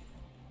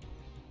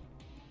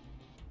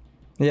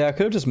 Yeah, I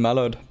could have just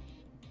mellowed.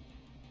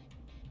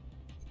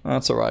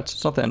 That's alright,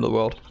 it's not the end of the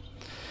world.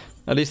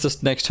 At least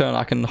this next turn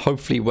I can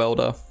hopefully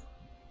Welder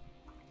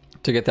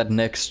to get that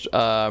next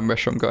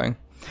Reshiram going.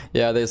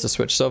 Yeah, there's the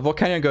switch. So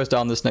Volcanion goes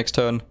down this next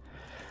turn.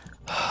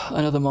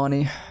 Another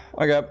Marnie.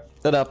 Okay,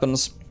 that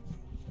happens.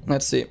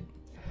 Let's see.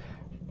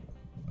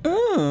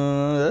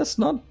 That's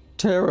not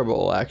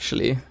terrible,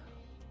 actually.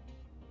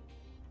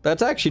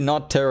 That's actually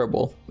not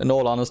terrible, in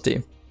all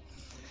honesty.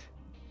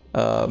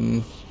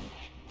 I'm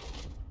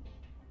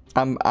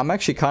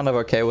actually kind of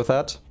okay with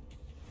that.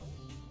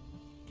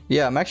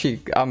 Yeah, I'm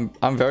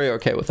very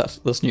okay with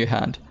this new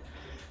hand.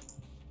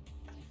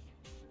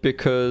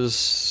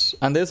 Because,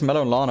 and there's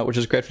Mellow and Lana, which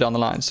is great for down the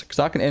lines. Because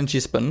I can energy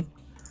spin.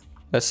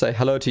 Let's say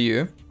hello to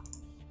you.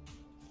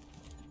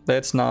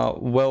 Let's now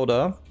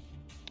Welder.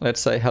 Let's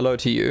say hello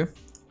to you.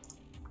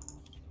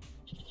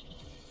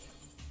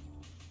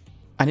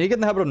 I need to get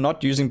in the habit of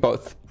not using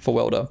both for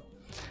Welder.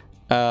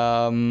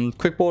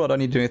 Quick Ball, I don't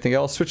need to do anything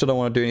else. Switch, I don't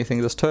want to do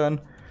anything this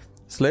turn.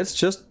 So let's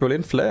just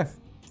Brilliant Flare.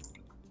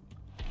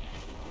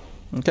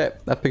 Okay,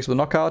 that picks up the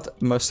knockout.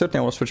 Most certainly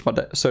I want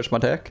to search my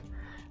deck.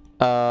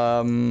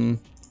 I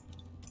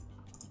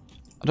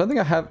don't think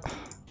I have...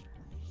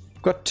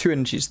 I've got 2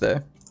 energies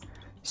there.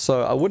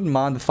 So I wouldn't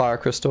mind the Fire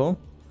Crystal.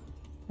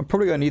 I'm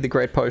probably going to need the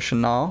Great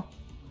Potion now.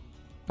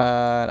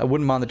 I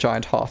wouldn't mind the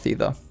Giant Hearth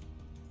either.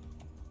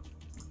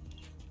 I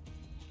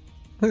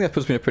think that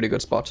puts me in a pretty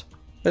good spot.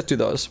 Let's do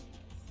those.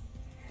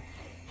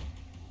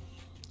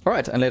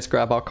 Alright, and let's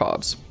grab our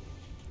cards.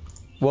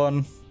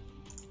 1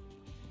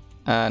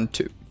 and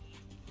 2.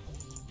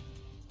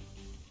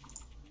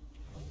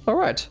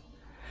 Alright.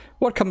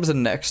 What comes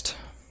in next?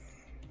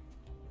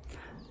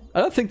 I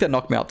don't think they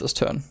knock me out this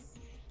turn.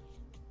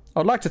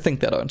 I'd like to think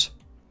they don't.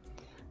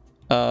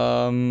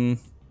 I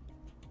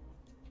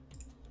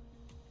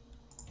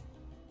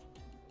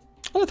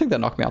don't think they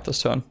knock me out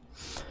this turn.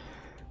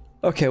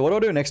 Okay, what do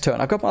I do next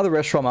turn? I've got my other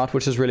Restaurant out,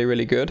 which is really,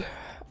 really good.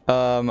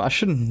 I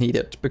shouldn't need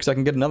it, because I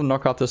can get another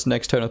knockout this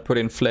next turn with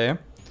Brilliant Flare.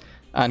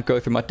 And go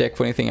through my deck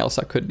for anything else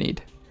I could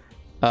need.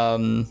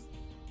 And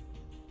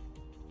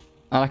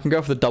I can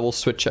go for the double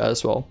switcher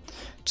as well.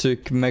 To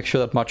make sure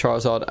that my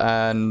Charizard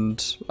and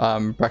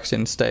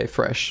Braixen stay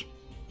fresh.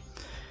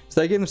 So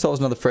they give themselves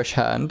another fresh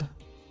hand.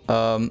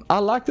 I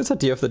like this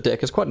idea of the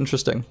deck. It's quite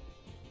interesting.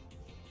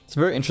 It's a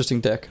very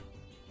interesting deck.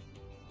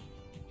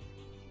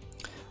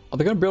 Are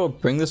they going to be able to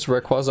bring this to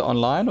Rayquaza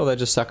online, or are they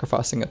just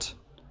sacrificing it?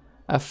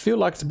 I feel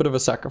like it's a bit of a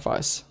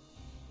sacrifice.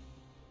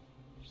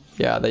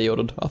 Yeah, they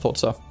yielded. I thought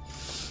so.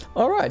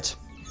 Alright.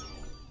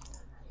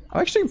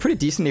 I'm actually doing pretty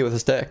decently with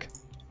this deck.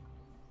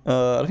 I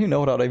don't even know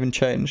what I'd even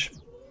change.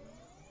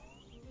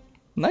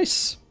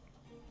 Nice.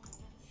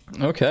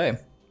 Okay.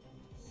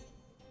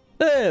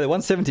 Hey, the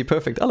 170,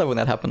 perfect. I love when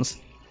that happens.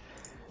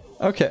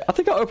 Okay, I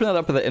think I'll open that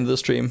up at the end of the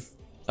stream.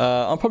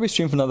 I'll probably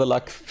stream for another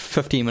like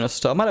 15 minutes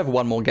or so. I might have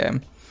one more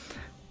game.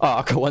 Oh,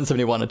 okay,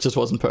 171, it just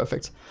wasn't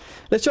perfect.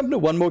 Let's jump into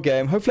one more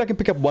game. Hopefully I can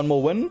pick up one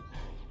more win.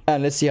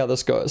 And let's see how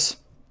this goes.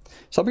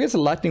 So up against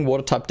a Lightning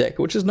Water type deck,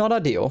 which is not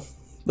ideal.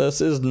 This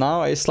is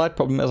now a slight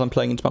problem as I'm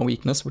playing into my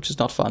weakness, which is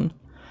not fun.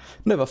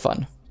 Never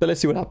fun. But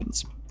let's see what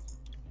happens.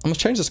 I must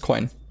change this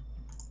coin.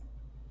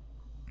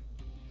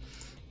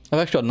 I've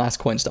actually got nice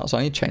coins now, so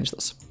I need to change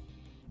this.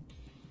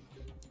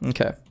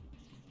 Okay.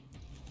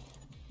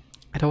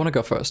 I don't want to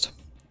go first.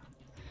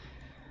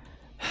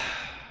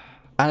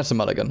 And it's a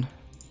mulligan.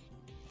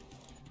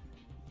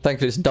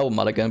 Thankfully it's a double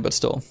mulligan, but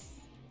still.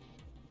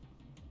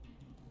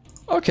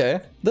 Okay,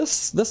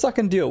 this I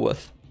can deal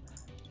with.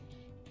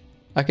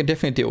 I can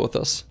definitely deal with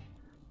this.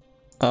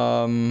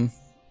 So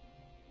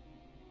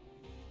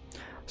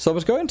I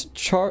was going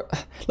to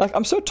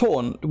I'm so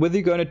torn whether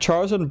you're going to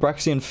Charizard and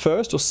Braixen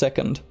first or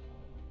second.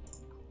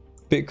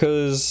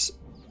 Because,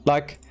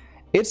 like,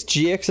 its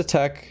GX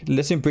attack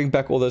lets him bring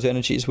back all those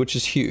energies, which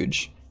is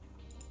huge.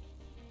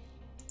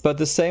 But at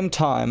the same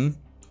time,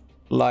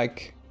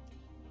 like...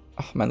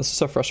 Oh man, this is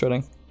so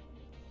frustrating.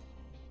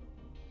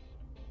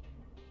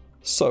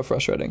 So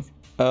frustrating.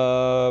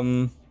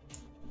 Let's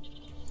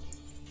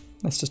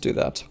just do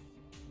that.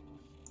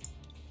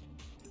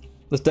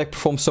 This deck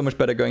performs so much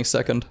better going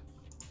second.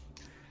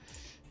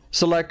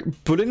 So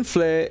like, Brilliant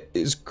Flare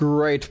is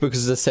great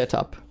because it's a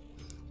setup.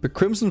 But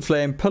Crimson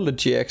Flame, Pillar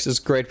GX is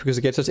great because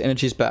it gets its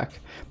energies back.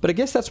 But I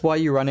guess that's why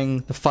you're running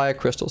the Fire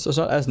Crystals. So it's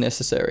not as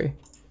necessary.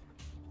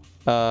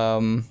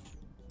 That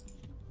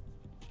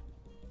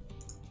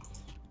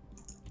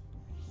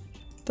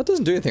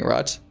doesn't do anything,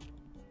 right?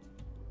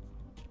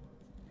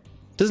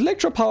 Does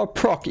Electro Power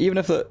proc even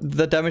if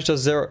the damage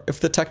does 0, if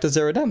the attack does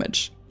 0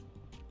 damage?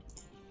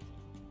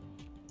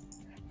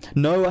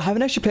 No, I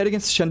haven't actually played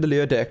against the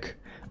Chandelier deck.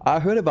 I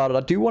heard about it.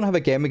 I do want to have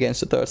a game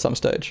against it though at some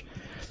stage.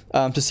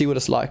 To see what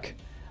it's like.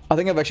 I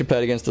think I've actually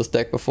played against this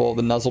deck before,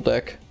 the Nuzzle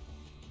deck.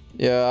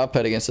 Yeah, I've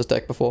played against this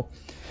deck before.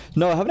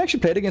 No, I haven't actually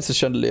played against the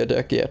Chandelier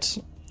deck yet.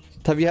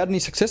 Have you had any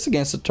success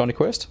against it, Johnny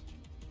Quest?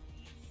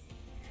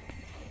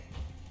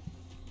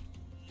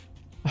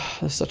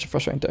 This is such a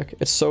frustrating deck.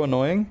 It's so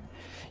annoying.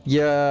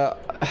 Yeah,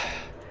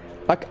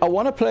 like I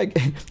want to play.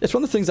 It's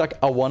one of the things like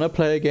I want to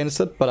play against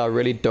it, but I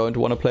really don't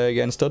want to play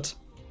against it.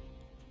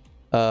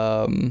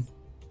 Yeah,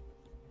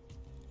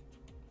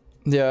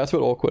 it's a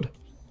bit awkward.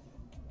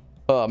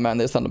 Oh man,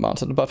 there's Thunder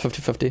Mountain, about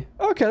 50-50.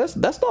 Okay,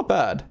 that's not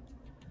bad.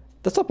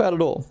 That's not bad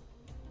at all.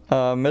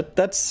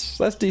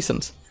 That's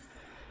decent.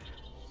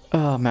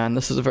 Oh man,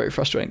 this is a very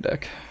frustrating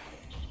deck.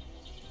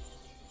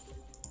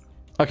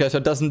 Okay, so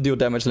it doesn't deal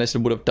damage unless it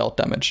would have dealt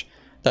damage.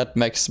 That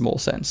makes more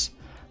sense.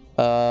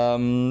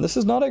 This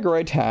is not a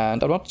great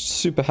hand. I'm not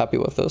super happy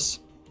with this.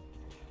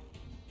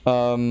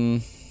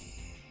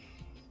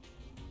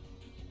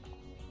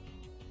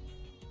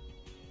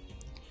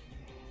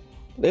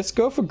 let's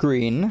go for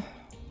green.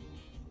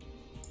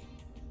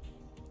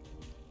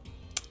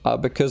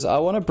 Because I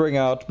want to bring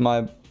out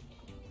my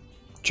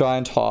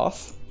giant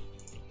hearth.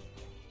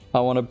 I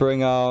want to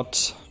bring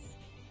out...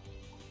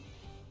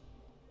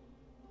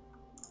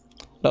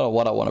 I don't know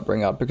what I want to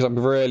bring out because I'm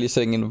really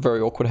sitting in a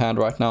very awkward hand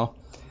right now.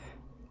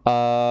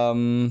 I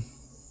don't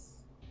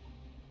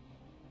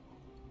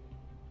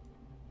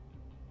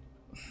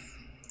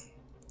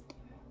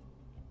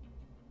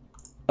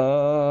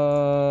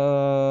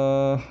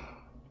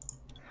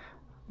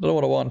know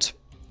what I want.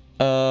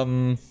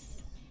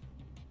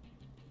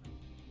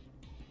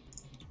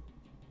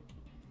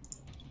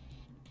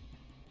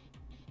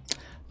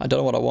 I don't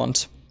know what I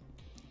want.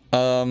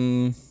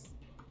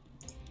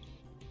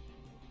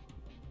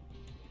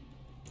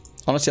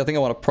 Honestly, I think I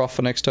want a prof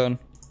for next turn.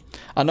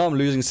 I know I'm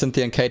losing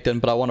Cynthia and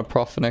Caitlin, but I want a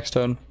prof for next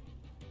turn.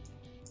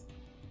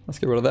 Let's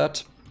get rid of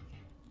that.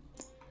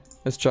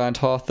 Let's giant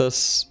hearth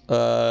this.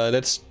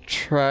 Let's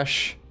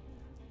trash.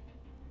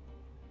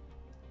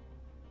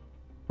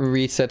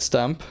 Reset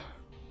stamp.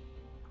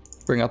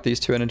 Bring out these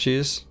two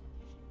energies.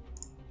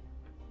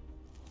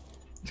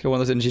 Let's get one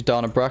of those energies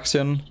down at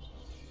Braxian.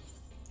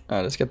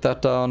 Let's get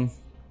that down.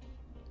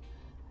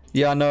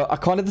 Yeah, no, I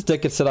can't let this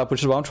deck get set up,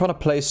 which is why I'm trying to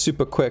play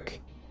super quick.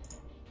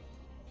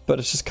 But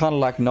it's just kind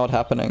of like not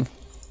happening.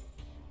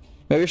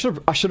 Maybe I should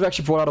have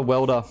actually brought out a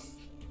welder.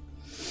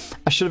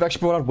 I should have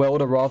actually brought out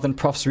welder rather than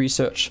Prof's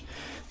research.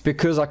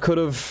 Because I could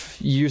have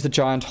used the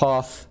giant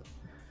hearth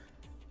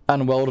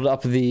and welded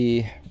up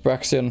the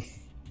Braxian.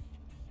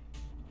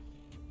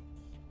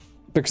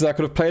 Because I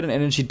could have played an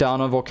energy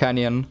down on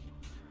Volcanion,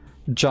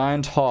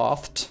 giant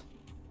hearthed,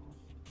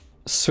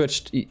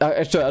 switched.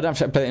 Actually, I don't have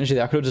to play the energy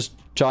there. I could have just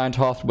giant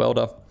hearthed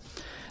welder.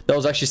 That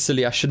was actually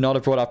silly. I should not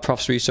have brought out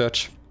Prof's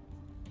research.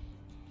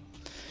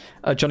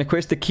 Johnny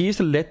Quest, the key is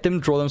to let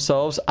them draw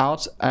themselves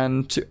out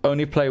and to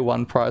only play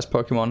one prize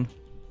Pokemon.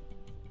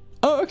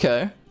 Oh,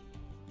 okay.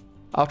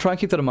 I'll try and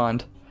keep that in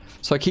mind.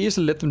 So key is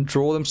to let them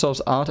draw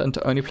themselves out and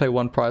to only play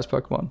one prize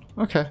Pokemon.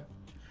 Okay.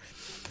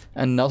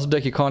 And Nelson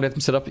deck, you can't let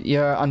them set up.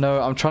 Yeah, I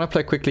know. I'm trying to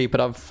play quickly,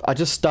 but I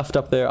just stuffed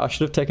up there. I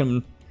should have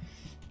taken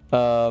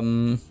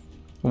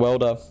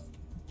welder.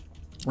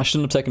 I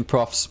shouldn't have taken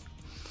profs.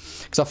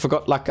 Because I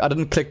forgot, like, I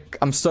didn't click.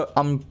 I'm still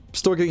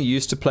getting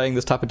used to playing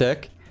this type of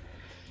deck.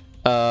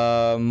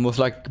 With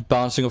like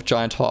bouncing off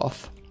giant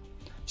hearth.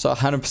 So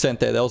 100%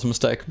 there, that was a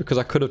mistake because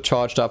I could have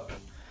charged up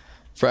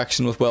for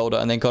action with welder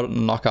and then got it in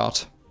a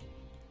knockout.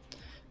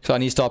 So I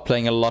need to start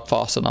playing a lot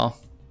faster now.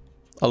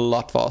 A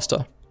lot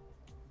faster.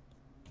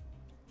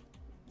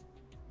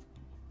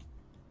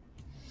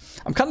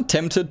 I'm kind of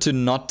tempted to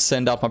not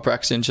send out my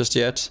Braxian just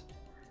yet.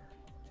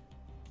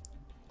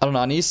 I don't know,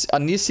 I need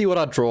to see what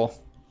I draw.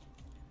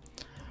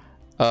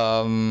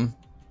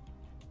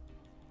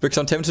 Because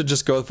I'm tempted to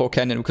just go with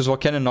Volcanion, because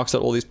Volcanion knocks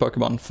out all these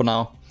Pokemon for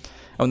now.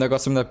 And when they've got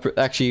something that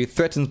actually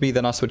threatens me,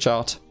 then I switch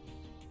out.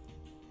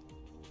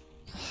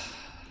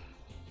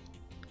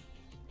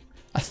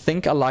 I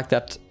think I like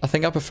that. I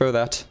think I prefer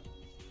that.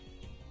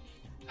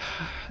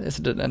 There's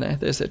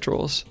their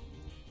draws.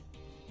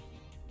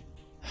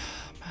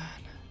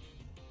 Man.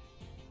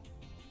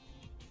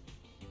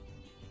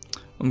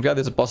 I'm glad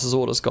there's a boss's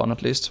orders gone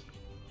at least.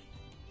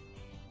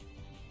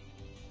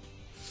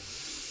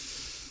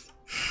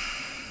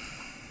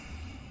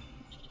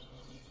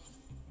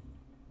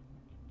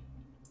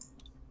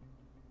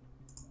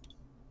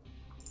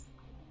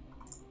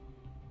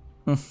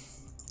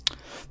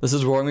 This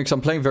is worrying me because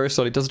I'm playing very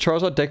slowly. Does the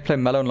Charizard deck play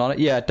Mallow and Lana?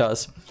 Yeah, it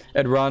does.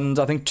 It runs,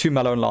 I think, 2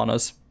 Mallow and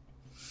Lanas.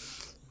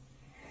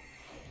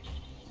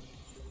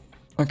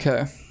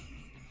 Okay.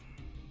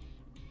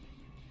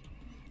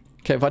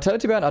 Okay,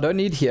 Vitality Band I don't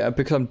need here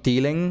because I'm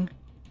dealing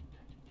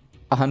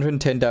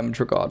 110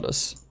 damage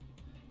regardless.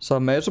 So I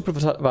may as well put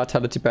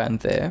Vitality Band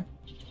there.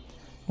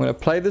 I'm going to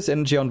play this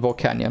energy on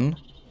Volcanion.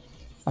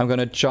 I'm going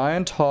to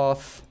Giant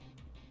Hearth...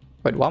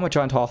 Wait, why am I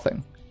Giant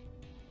Hearthing?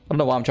 I don't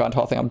know why I'm Giant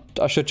Hearthing.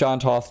 I should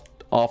Giant Hearth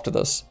after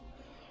this.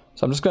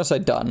 So I'm just going to say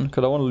done, because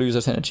I don't want to lose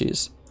those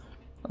energies.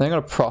 I think I'm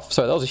going to prof.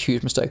 Sorry, that was a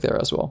huge mistake there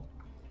as well.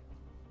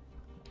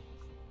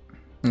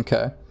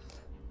 Okay.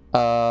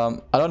 I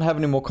don't have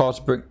any more cards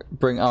to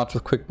bring out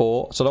with Quick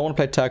Ball, so I don't want to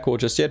play Tag Core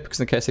just yet, because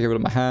in case I get rid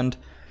of my hand.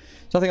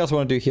 There's nothing else I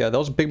want to do here. That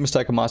was a big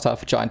mistake on my side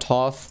for Giant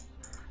Hearth.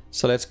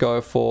 So let's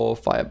go for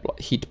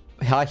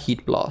High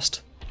Heat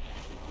Blast.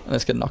 And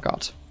let's get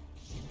Knockout.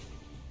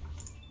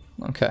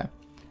 Okay.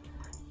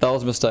 That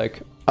was a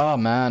mistake. Oh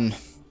man.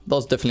 That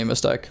was definitely a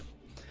mistake.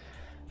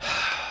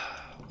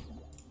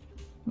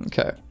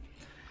 Okay.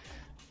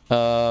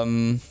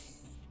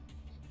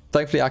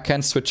 Thankfully I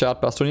can switch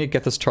out, but I still need to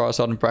get this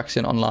Charizard and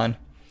Braxian online.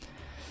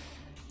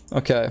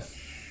 Okay.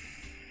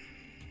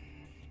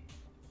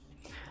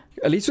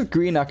 At least with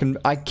green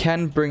I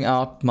can bring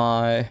out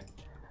my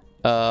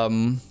what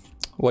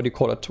do you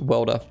call it?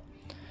 Welder.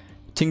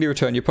 Tingly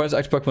Return. Your opponent's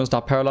active Pokemon is now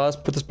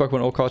paralyzed. Put this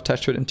Pokemon or card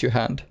attached to it into your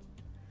hand.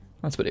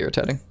 That's a bit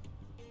irritating.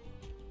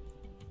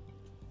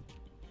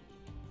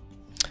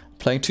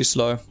 Playing too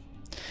slow.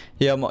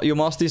 Yeah, you'll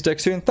master these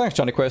decks soon. Thanks,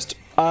 Johnny Quest.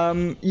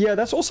 Yeah,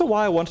 that's also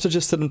why I wanted to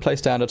just sit and play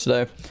Standard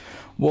today.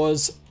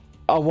 was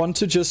I want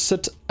to just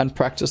sit and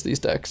practice these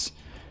decks.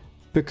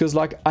 Because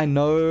like I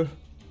know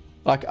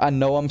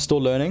I'm still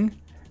learning.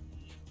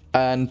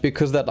 And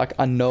because of that, like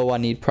I know I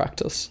need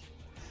practice.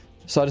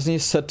 So I just need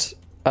to sit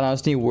and I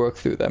just need to work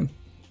through them.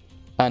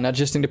 And I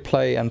just need to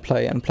play and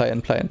play and play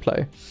and play and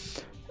play.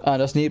 I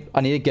need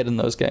to get in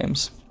those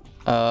games.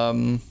 Are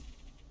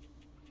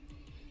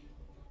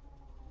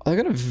they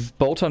gonna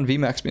bolt on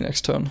VMAX me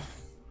next turn?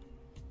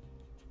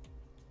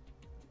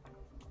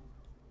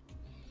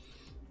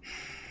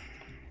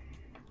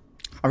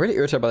 I'm really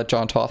irritated by that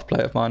Giant Hearth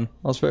play of mine.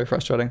 That was very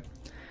frustrating.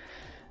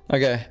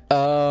 Okay,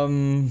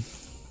 so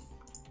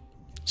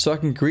I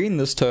can green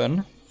this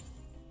turn.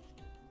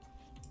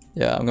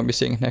 Yeah, I'm gonna be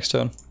seeing it next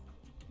turn.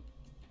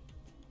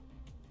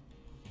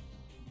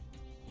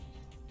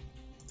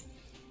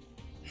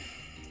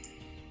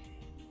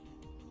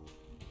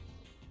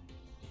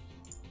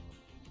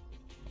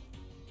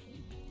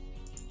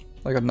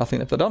 I got nothing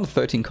left. I don't have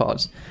 13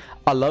 cards.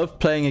 I love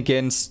playing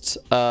against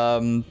this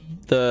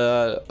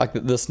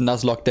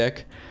Nuzlocke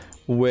deck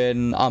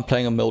when I'm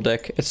playing a mill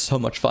deck. It's so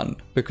much fun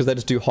because they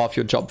just do half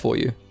your job for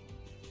you.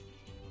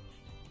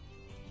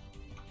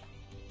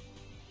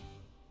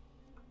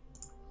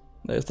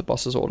 There's the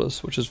boss's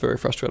orders, which is very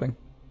frustrating.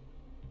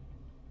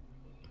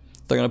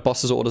 They're going to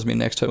boss's orders me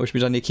next turn, which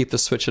means I need to keep the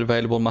switch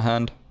available in my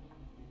hand.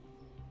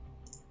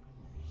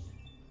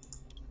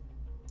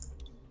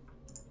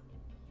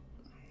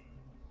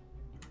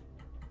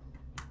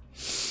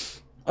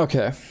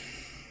 Okay.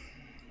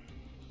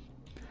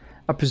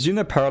 I presume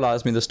they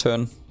paralyzed me this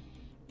turn.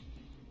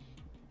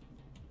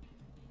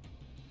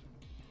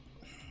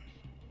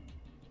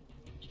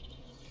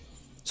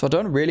 So I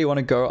don't really want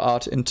to go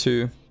out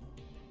into...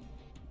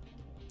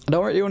 I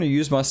don't really want to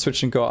use my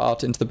switch and go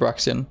out into the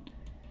Braxian.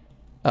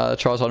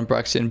 Charizard and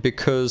Braxian,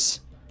 because...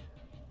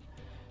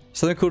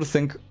 Something cool to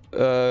think...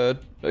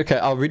 okay,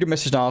 I'll read your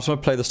message now. I just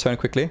want to play this turn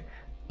quickly.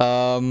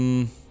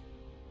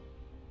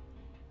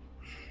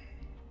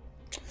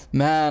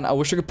 Man, I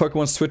wish I could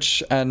Pokemon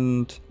Switch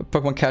and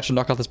Pokemon Catch and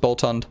knock out this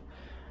Boltund.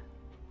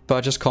 But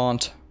I just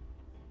can't.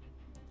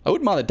 I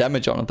wouldn't mind the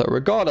damage on it though.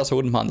 Regardless, I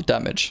wouldn't mind the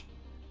damage.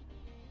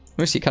 Let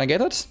me see, can I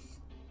get it?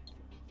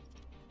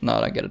 No,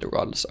 I don't get it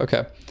regardless.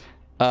 Okay.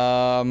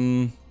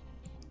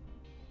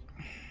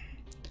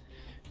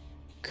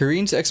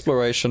 Green's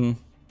Exploration.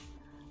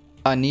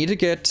 I need to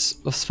get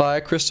the Fire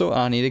Crystal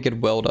and I need to get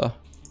Welder.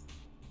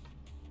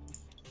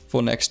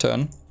 For next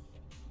turn.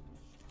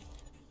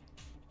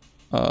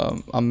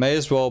 I may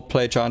as well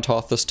play Giant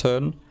Hearth this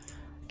turn.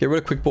 Get rid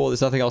of Quick Ball.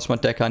 There's nothing else in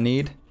my deck I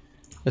need.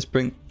 Let's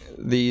bring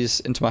these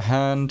into my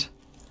hand.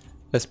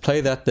 Let's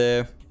play that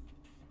there.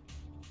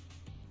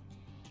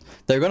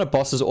 They're going to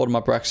boss's order my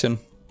Braxian.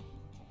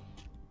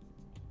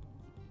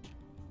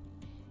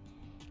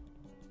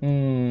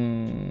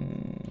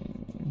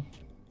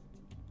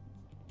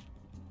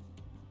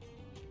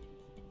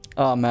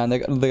 Oh man, they're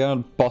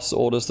going to boss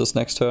orders this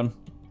next turn.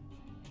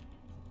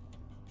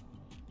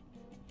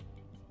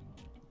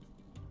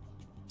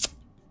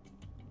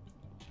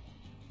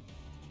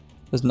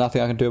 There's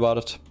nothing I can do about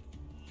it.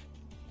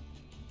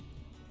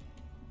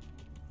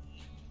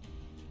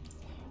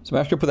 So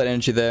I'm actually gonna put that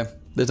energy there.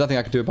 There's nothing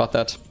I can do about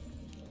that.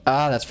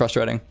 Ah, that's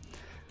frustrating.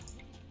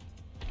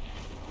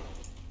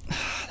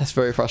 That's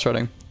very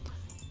frustrating.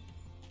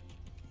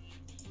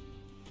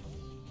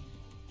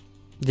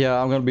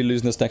 Yeah, I'm gonna be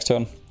losing this next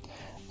turn.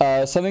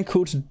 Something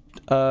cool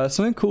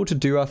to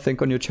do, I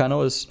think, on your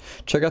channel is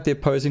check out the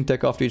opposing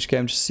deck after each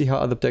game to see how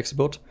other decks are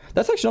built.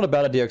 That's actually not a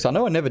bad idea because I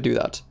know I never do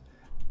that.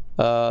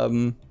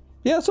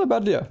 Yeah, it's not a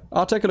bad idea.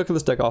 I'll take a look at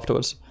this deck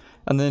afterwards.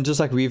 And then just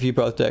like review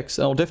both decks.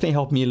 And it'll definitely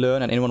help me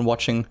learn and anyone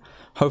watching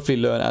hopefully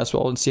learn as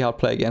well and see how to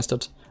play against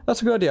it.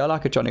 That's a good idea. I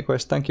like it, Johnny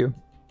Quest. Thank you.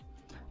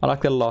 I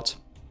like that a lot.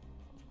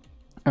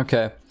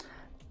 Okay.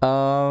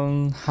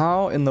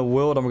 How in the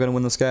world am I going to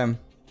win this game?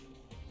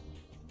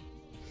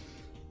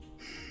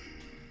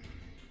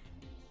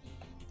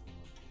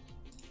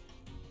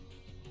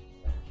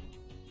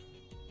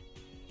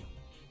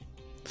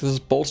 This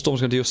Bolt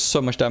Storm's going to deal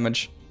so much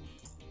damage.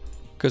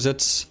 Because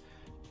it's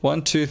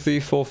 1, 2,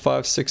 3, 4,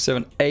 5, 6,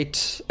 7,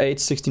 8,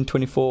 16,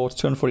 24,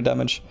 240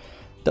 damage.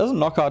 Doesn't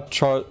knock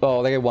out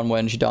oh, they get one more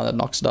energy down that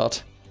knocks it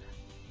out.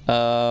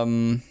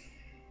 Man,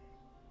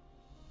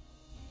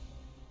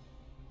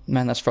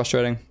 that's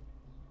frustrating.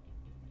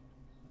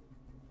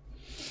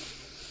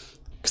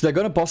 Because they're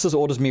going to boss's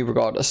orders me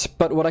regardless.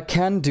 But what I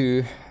can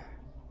do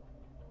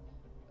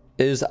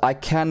is I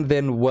can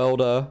then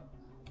welder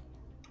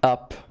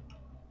up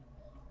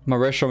my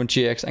Reshiram and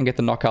GX and get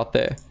the knockout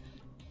there.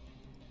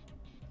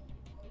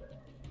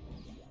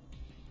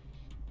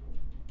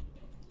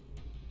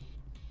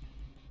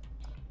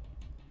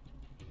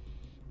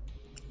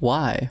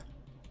 Why?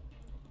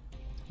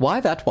 Why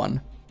that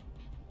one?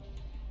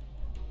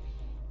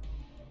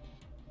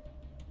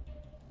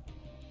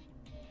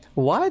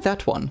 Why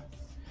that one?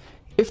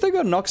 If they're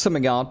gonna knock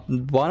something out,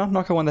 why not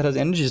knock out one that has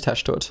energy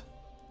attached to it?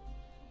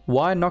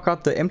 Why knock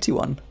out the empty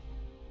one?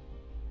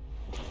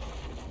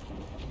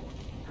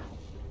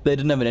 They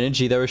didn't have an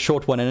energy, they were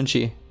short one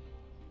energy.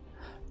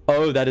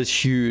 Oh, that is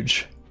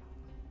huge.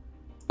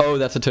 Oh,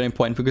 that's a turning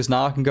point, because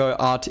now I can go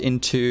out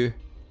into...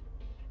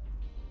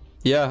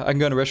 Yeah, I can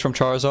go into Rest from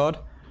Charizard.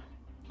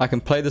 I can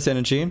play this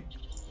energy.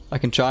 I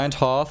can Giant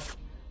Hearth.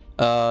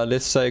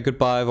 Let's say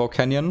goodbye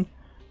Volcanion.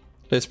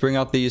 Let's bring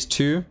out these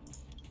two.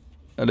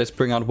 Let's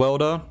bring out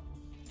Welder.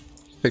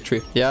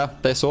 Victory. Yeah,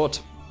 they saw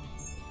it.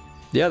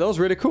 Yeah, that was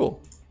really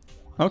cool.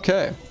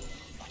 Okay.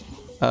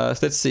 So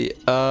let's see.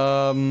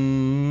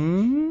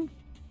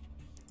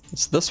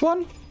 It's this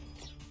one?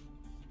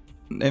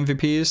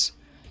 MVPs.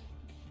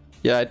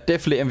 Yeah,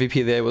 definitely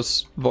MVP there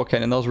was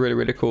Volcanion. That was really,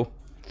 really cool.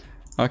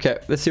 Okay,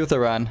 let's see what they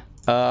ran.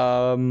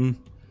 No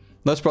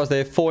surprise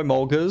there. 4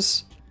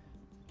 Emolgas.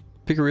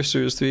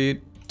 Pikarustu's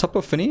 3.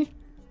 Tapu Fini.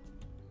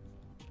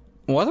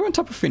 Why do they run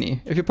Tapu Fini?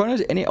 If your opponent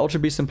has any Ultra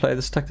Beast in play,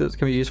 this attack can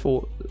be used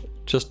for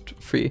just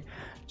free.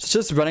 It's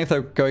just running if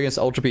they go against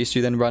Ultra Beast,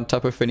 you then run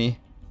Tapu Fini.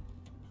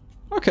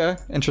 Okay,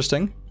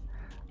 interesting.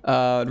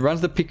 It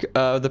runs the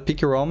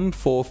Pikarom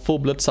for full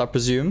Blitz, I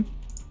presume.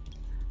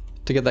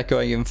 To get that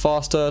going even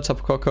faster.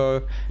 Tapu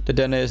Koko,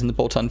 Dedenes, and the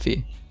Boltund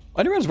V.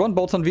 Only runs 1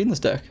 Boltund V in this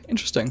deck.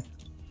 Interesting.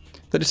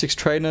 36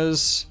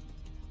 Trainers.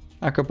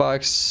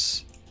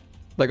 Acrobikes.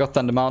 They got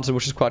Thunder Mountain,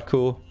 which is quite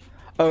cool.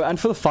 Oh, and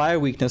for the fire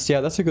weakness,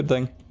 yeah, that's a good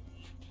thing.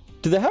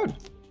 Do they have...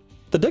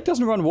 The deck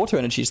doesn't run water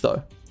energies,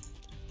 though.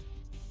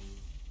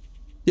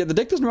 Yeah, the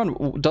deck doesn't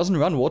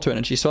run water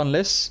energy, so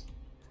unless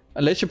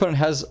your opponent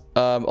has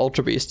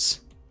Ultra Beasts.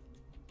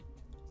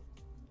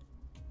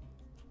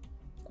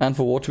 And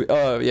for water...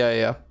 Oh,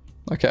 yeah.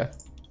 Okay.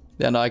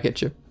 Yeah, no, I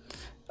get you.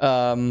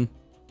 No,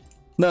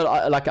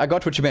 I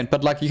got what you meant,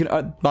 but like, you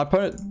can... my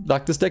opponent...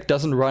 Like, this deck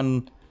doesn't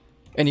run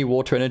any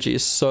water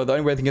energies, so the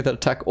only way they can get that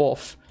attack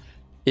off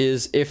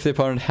is if the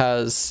opponent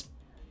has...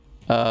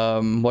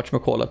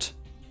 whatchamacallit?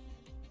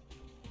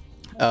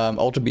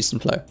 Ultra Beast in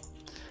play.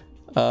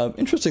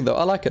 Interesting though,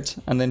 I like it.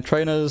 And then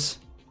Trainers.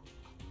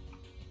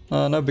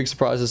 No big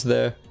surprises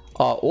there.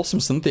 Oh, awesome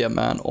Cynthia,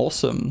 man.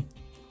 Awesome.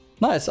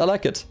 Nice, I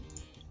like it.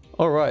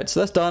 Alright, so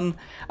that's done.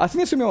 I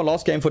think that's going to be our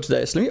last game for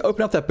today. So let me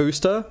open up that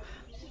booster.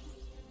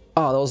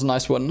 Oh, that was a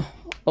nice one.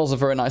 That was a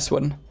very nice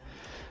one.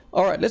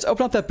 Alright, let's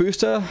open up that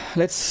booster.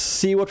 Let's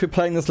see what we're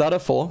playing this ladder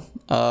for.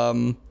 I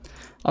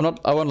won't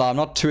lie, I'm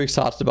not too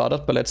excited about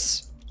it, but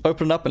let's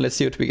open it up and let's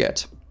see what we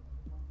get.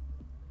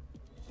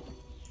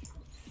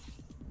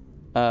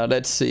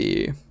 Let's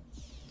see.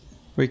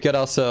 We get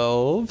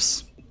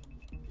ourselves...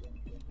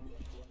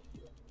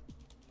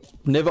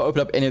 Never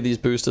opened up any of these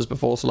boosters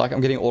before, so like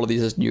I'm getting all of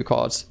these as new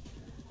cards.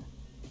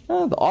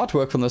 The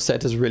artwork from the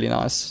set is really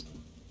nice.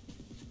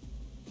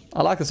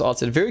 I like this art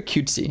set. Very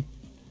cutesy.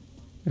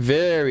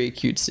 Very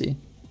cutesy.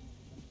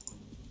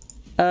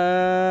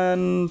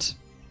 And...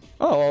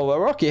 Oh, a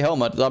Rocky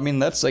Helmet. I mean,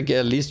 that's like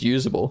at least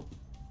usable.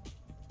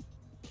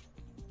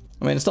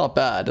 I mean, it's not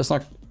bad. It's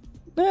not...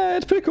 Yeah,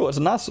 it's pretty cool.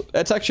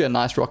 It's actually a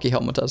nice Rocky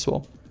Helmet as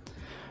well.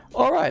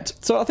 Alright,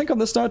 so I think on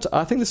this note,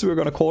 I think this is what we're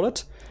going to call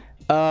it.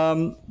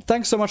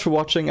 Thanks so much for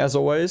watching, as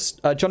always.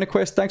 Johnny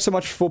Quest, thanks so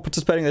much for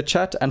participating in the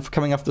chat and for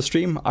coming off the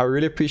stream. I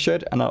really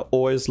appreciate it, and I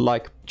always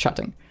like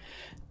chatting.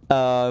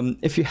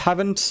 If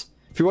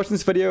you're watching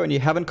this video and you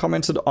haven't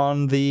commented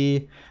on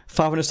the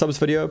 500 subs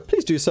video,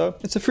 please do so.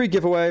 It's a free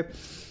giveaway.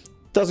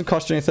 Doesn't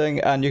cost you anything,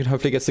 and you can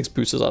hopefully get 6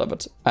 boosters out of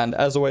it. And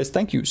as always,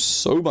 thank you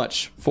so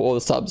much for all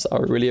the subs. I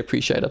really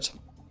appreciate it.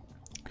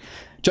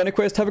 Johnny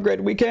Quest, have a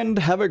great weekend.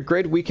 Have a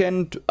great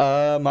weekend,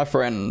 my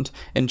friend.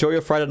 Enjoy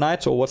your Friday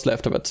night, or what's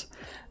left of it.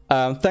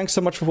 Thanks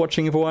so much for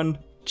watching, everyone.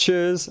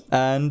 Cheers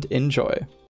and enjoy.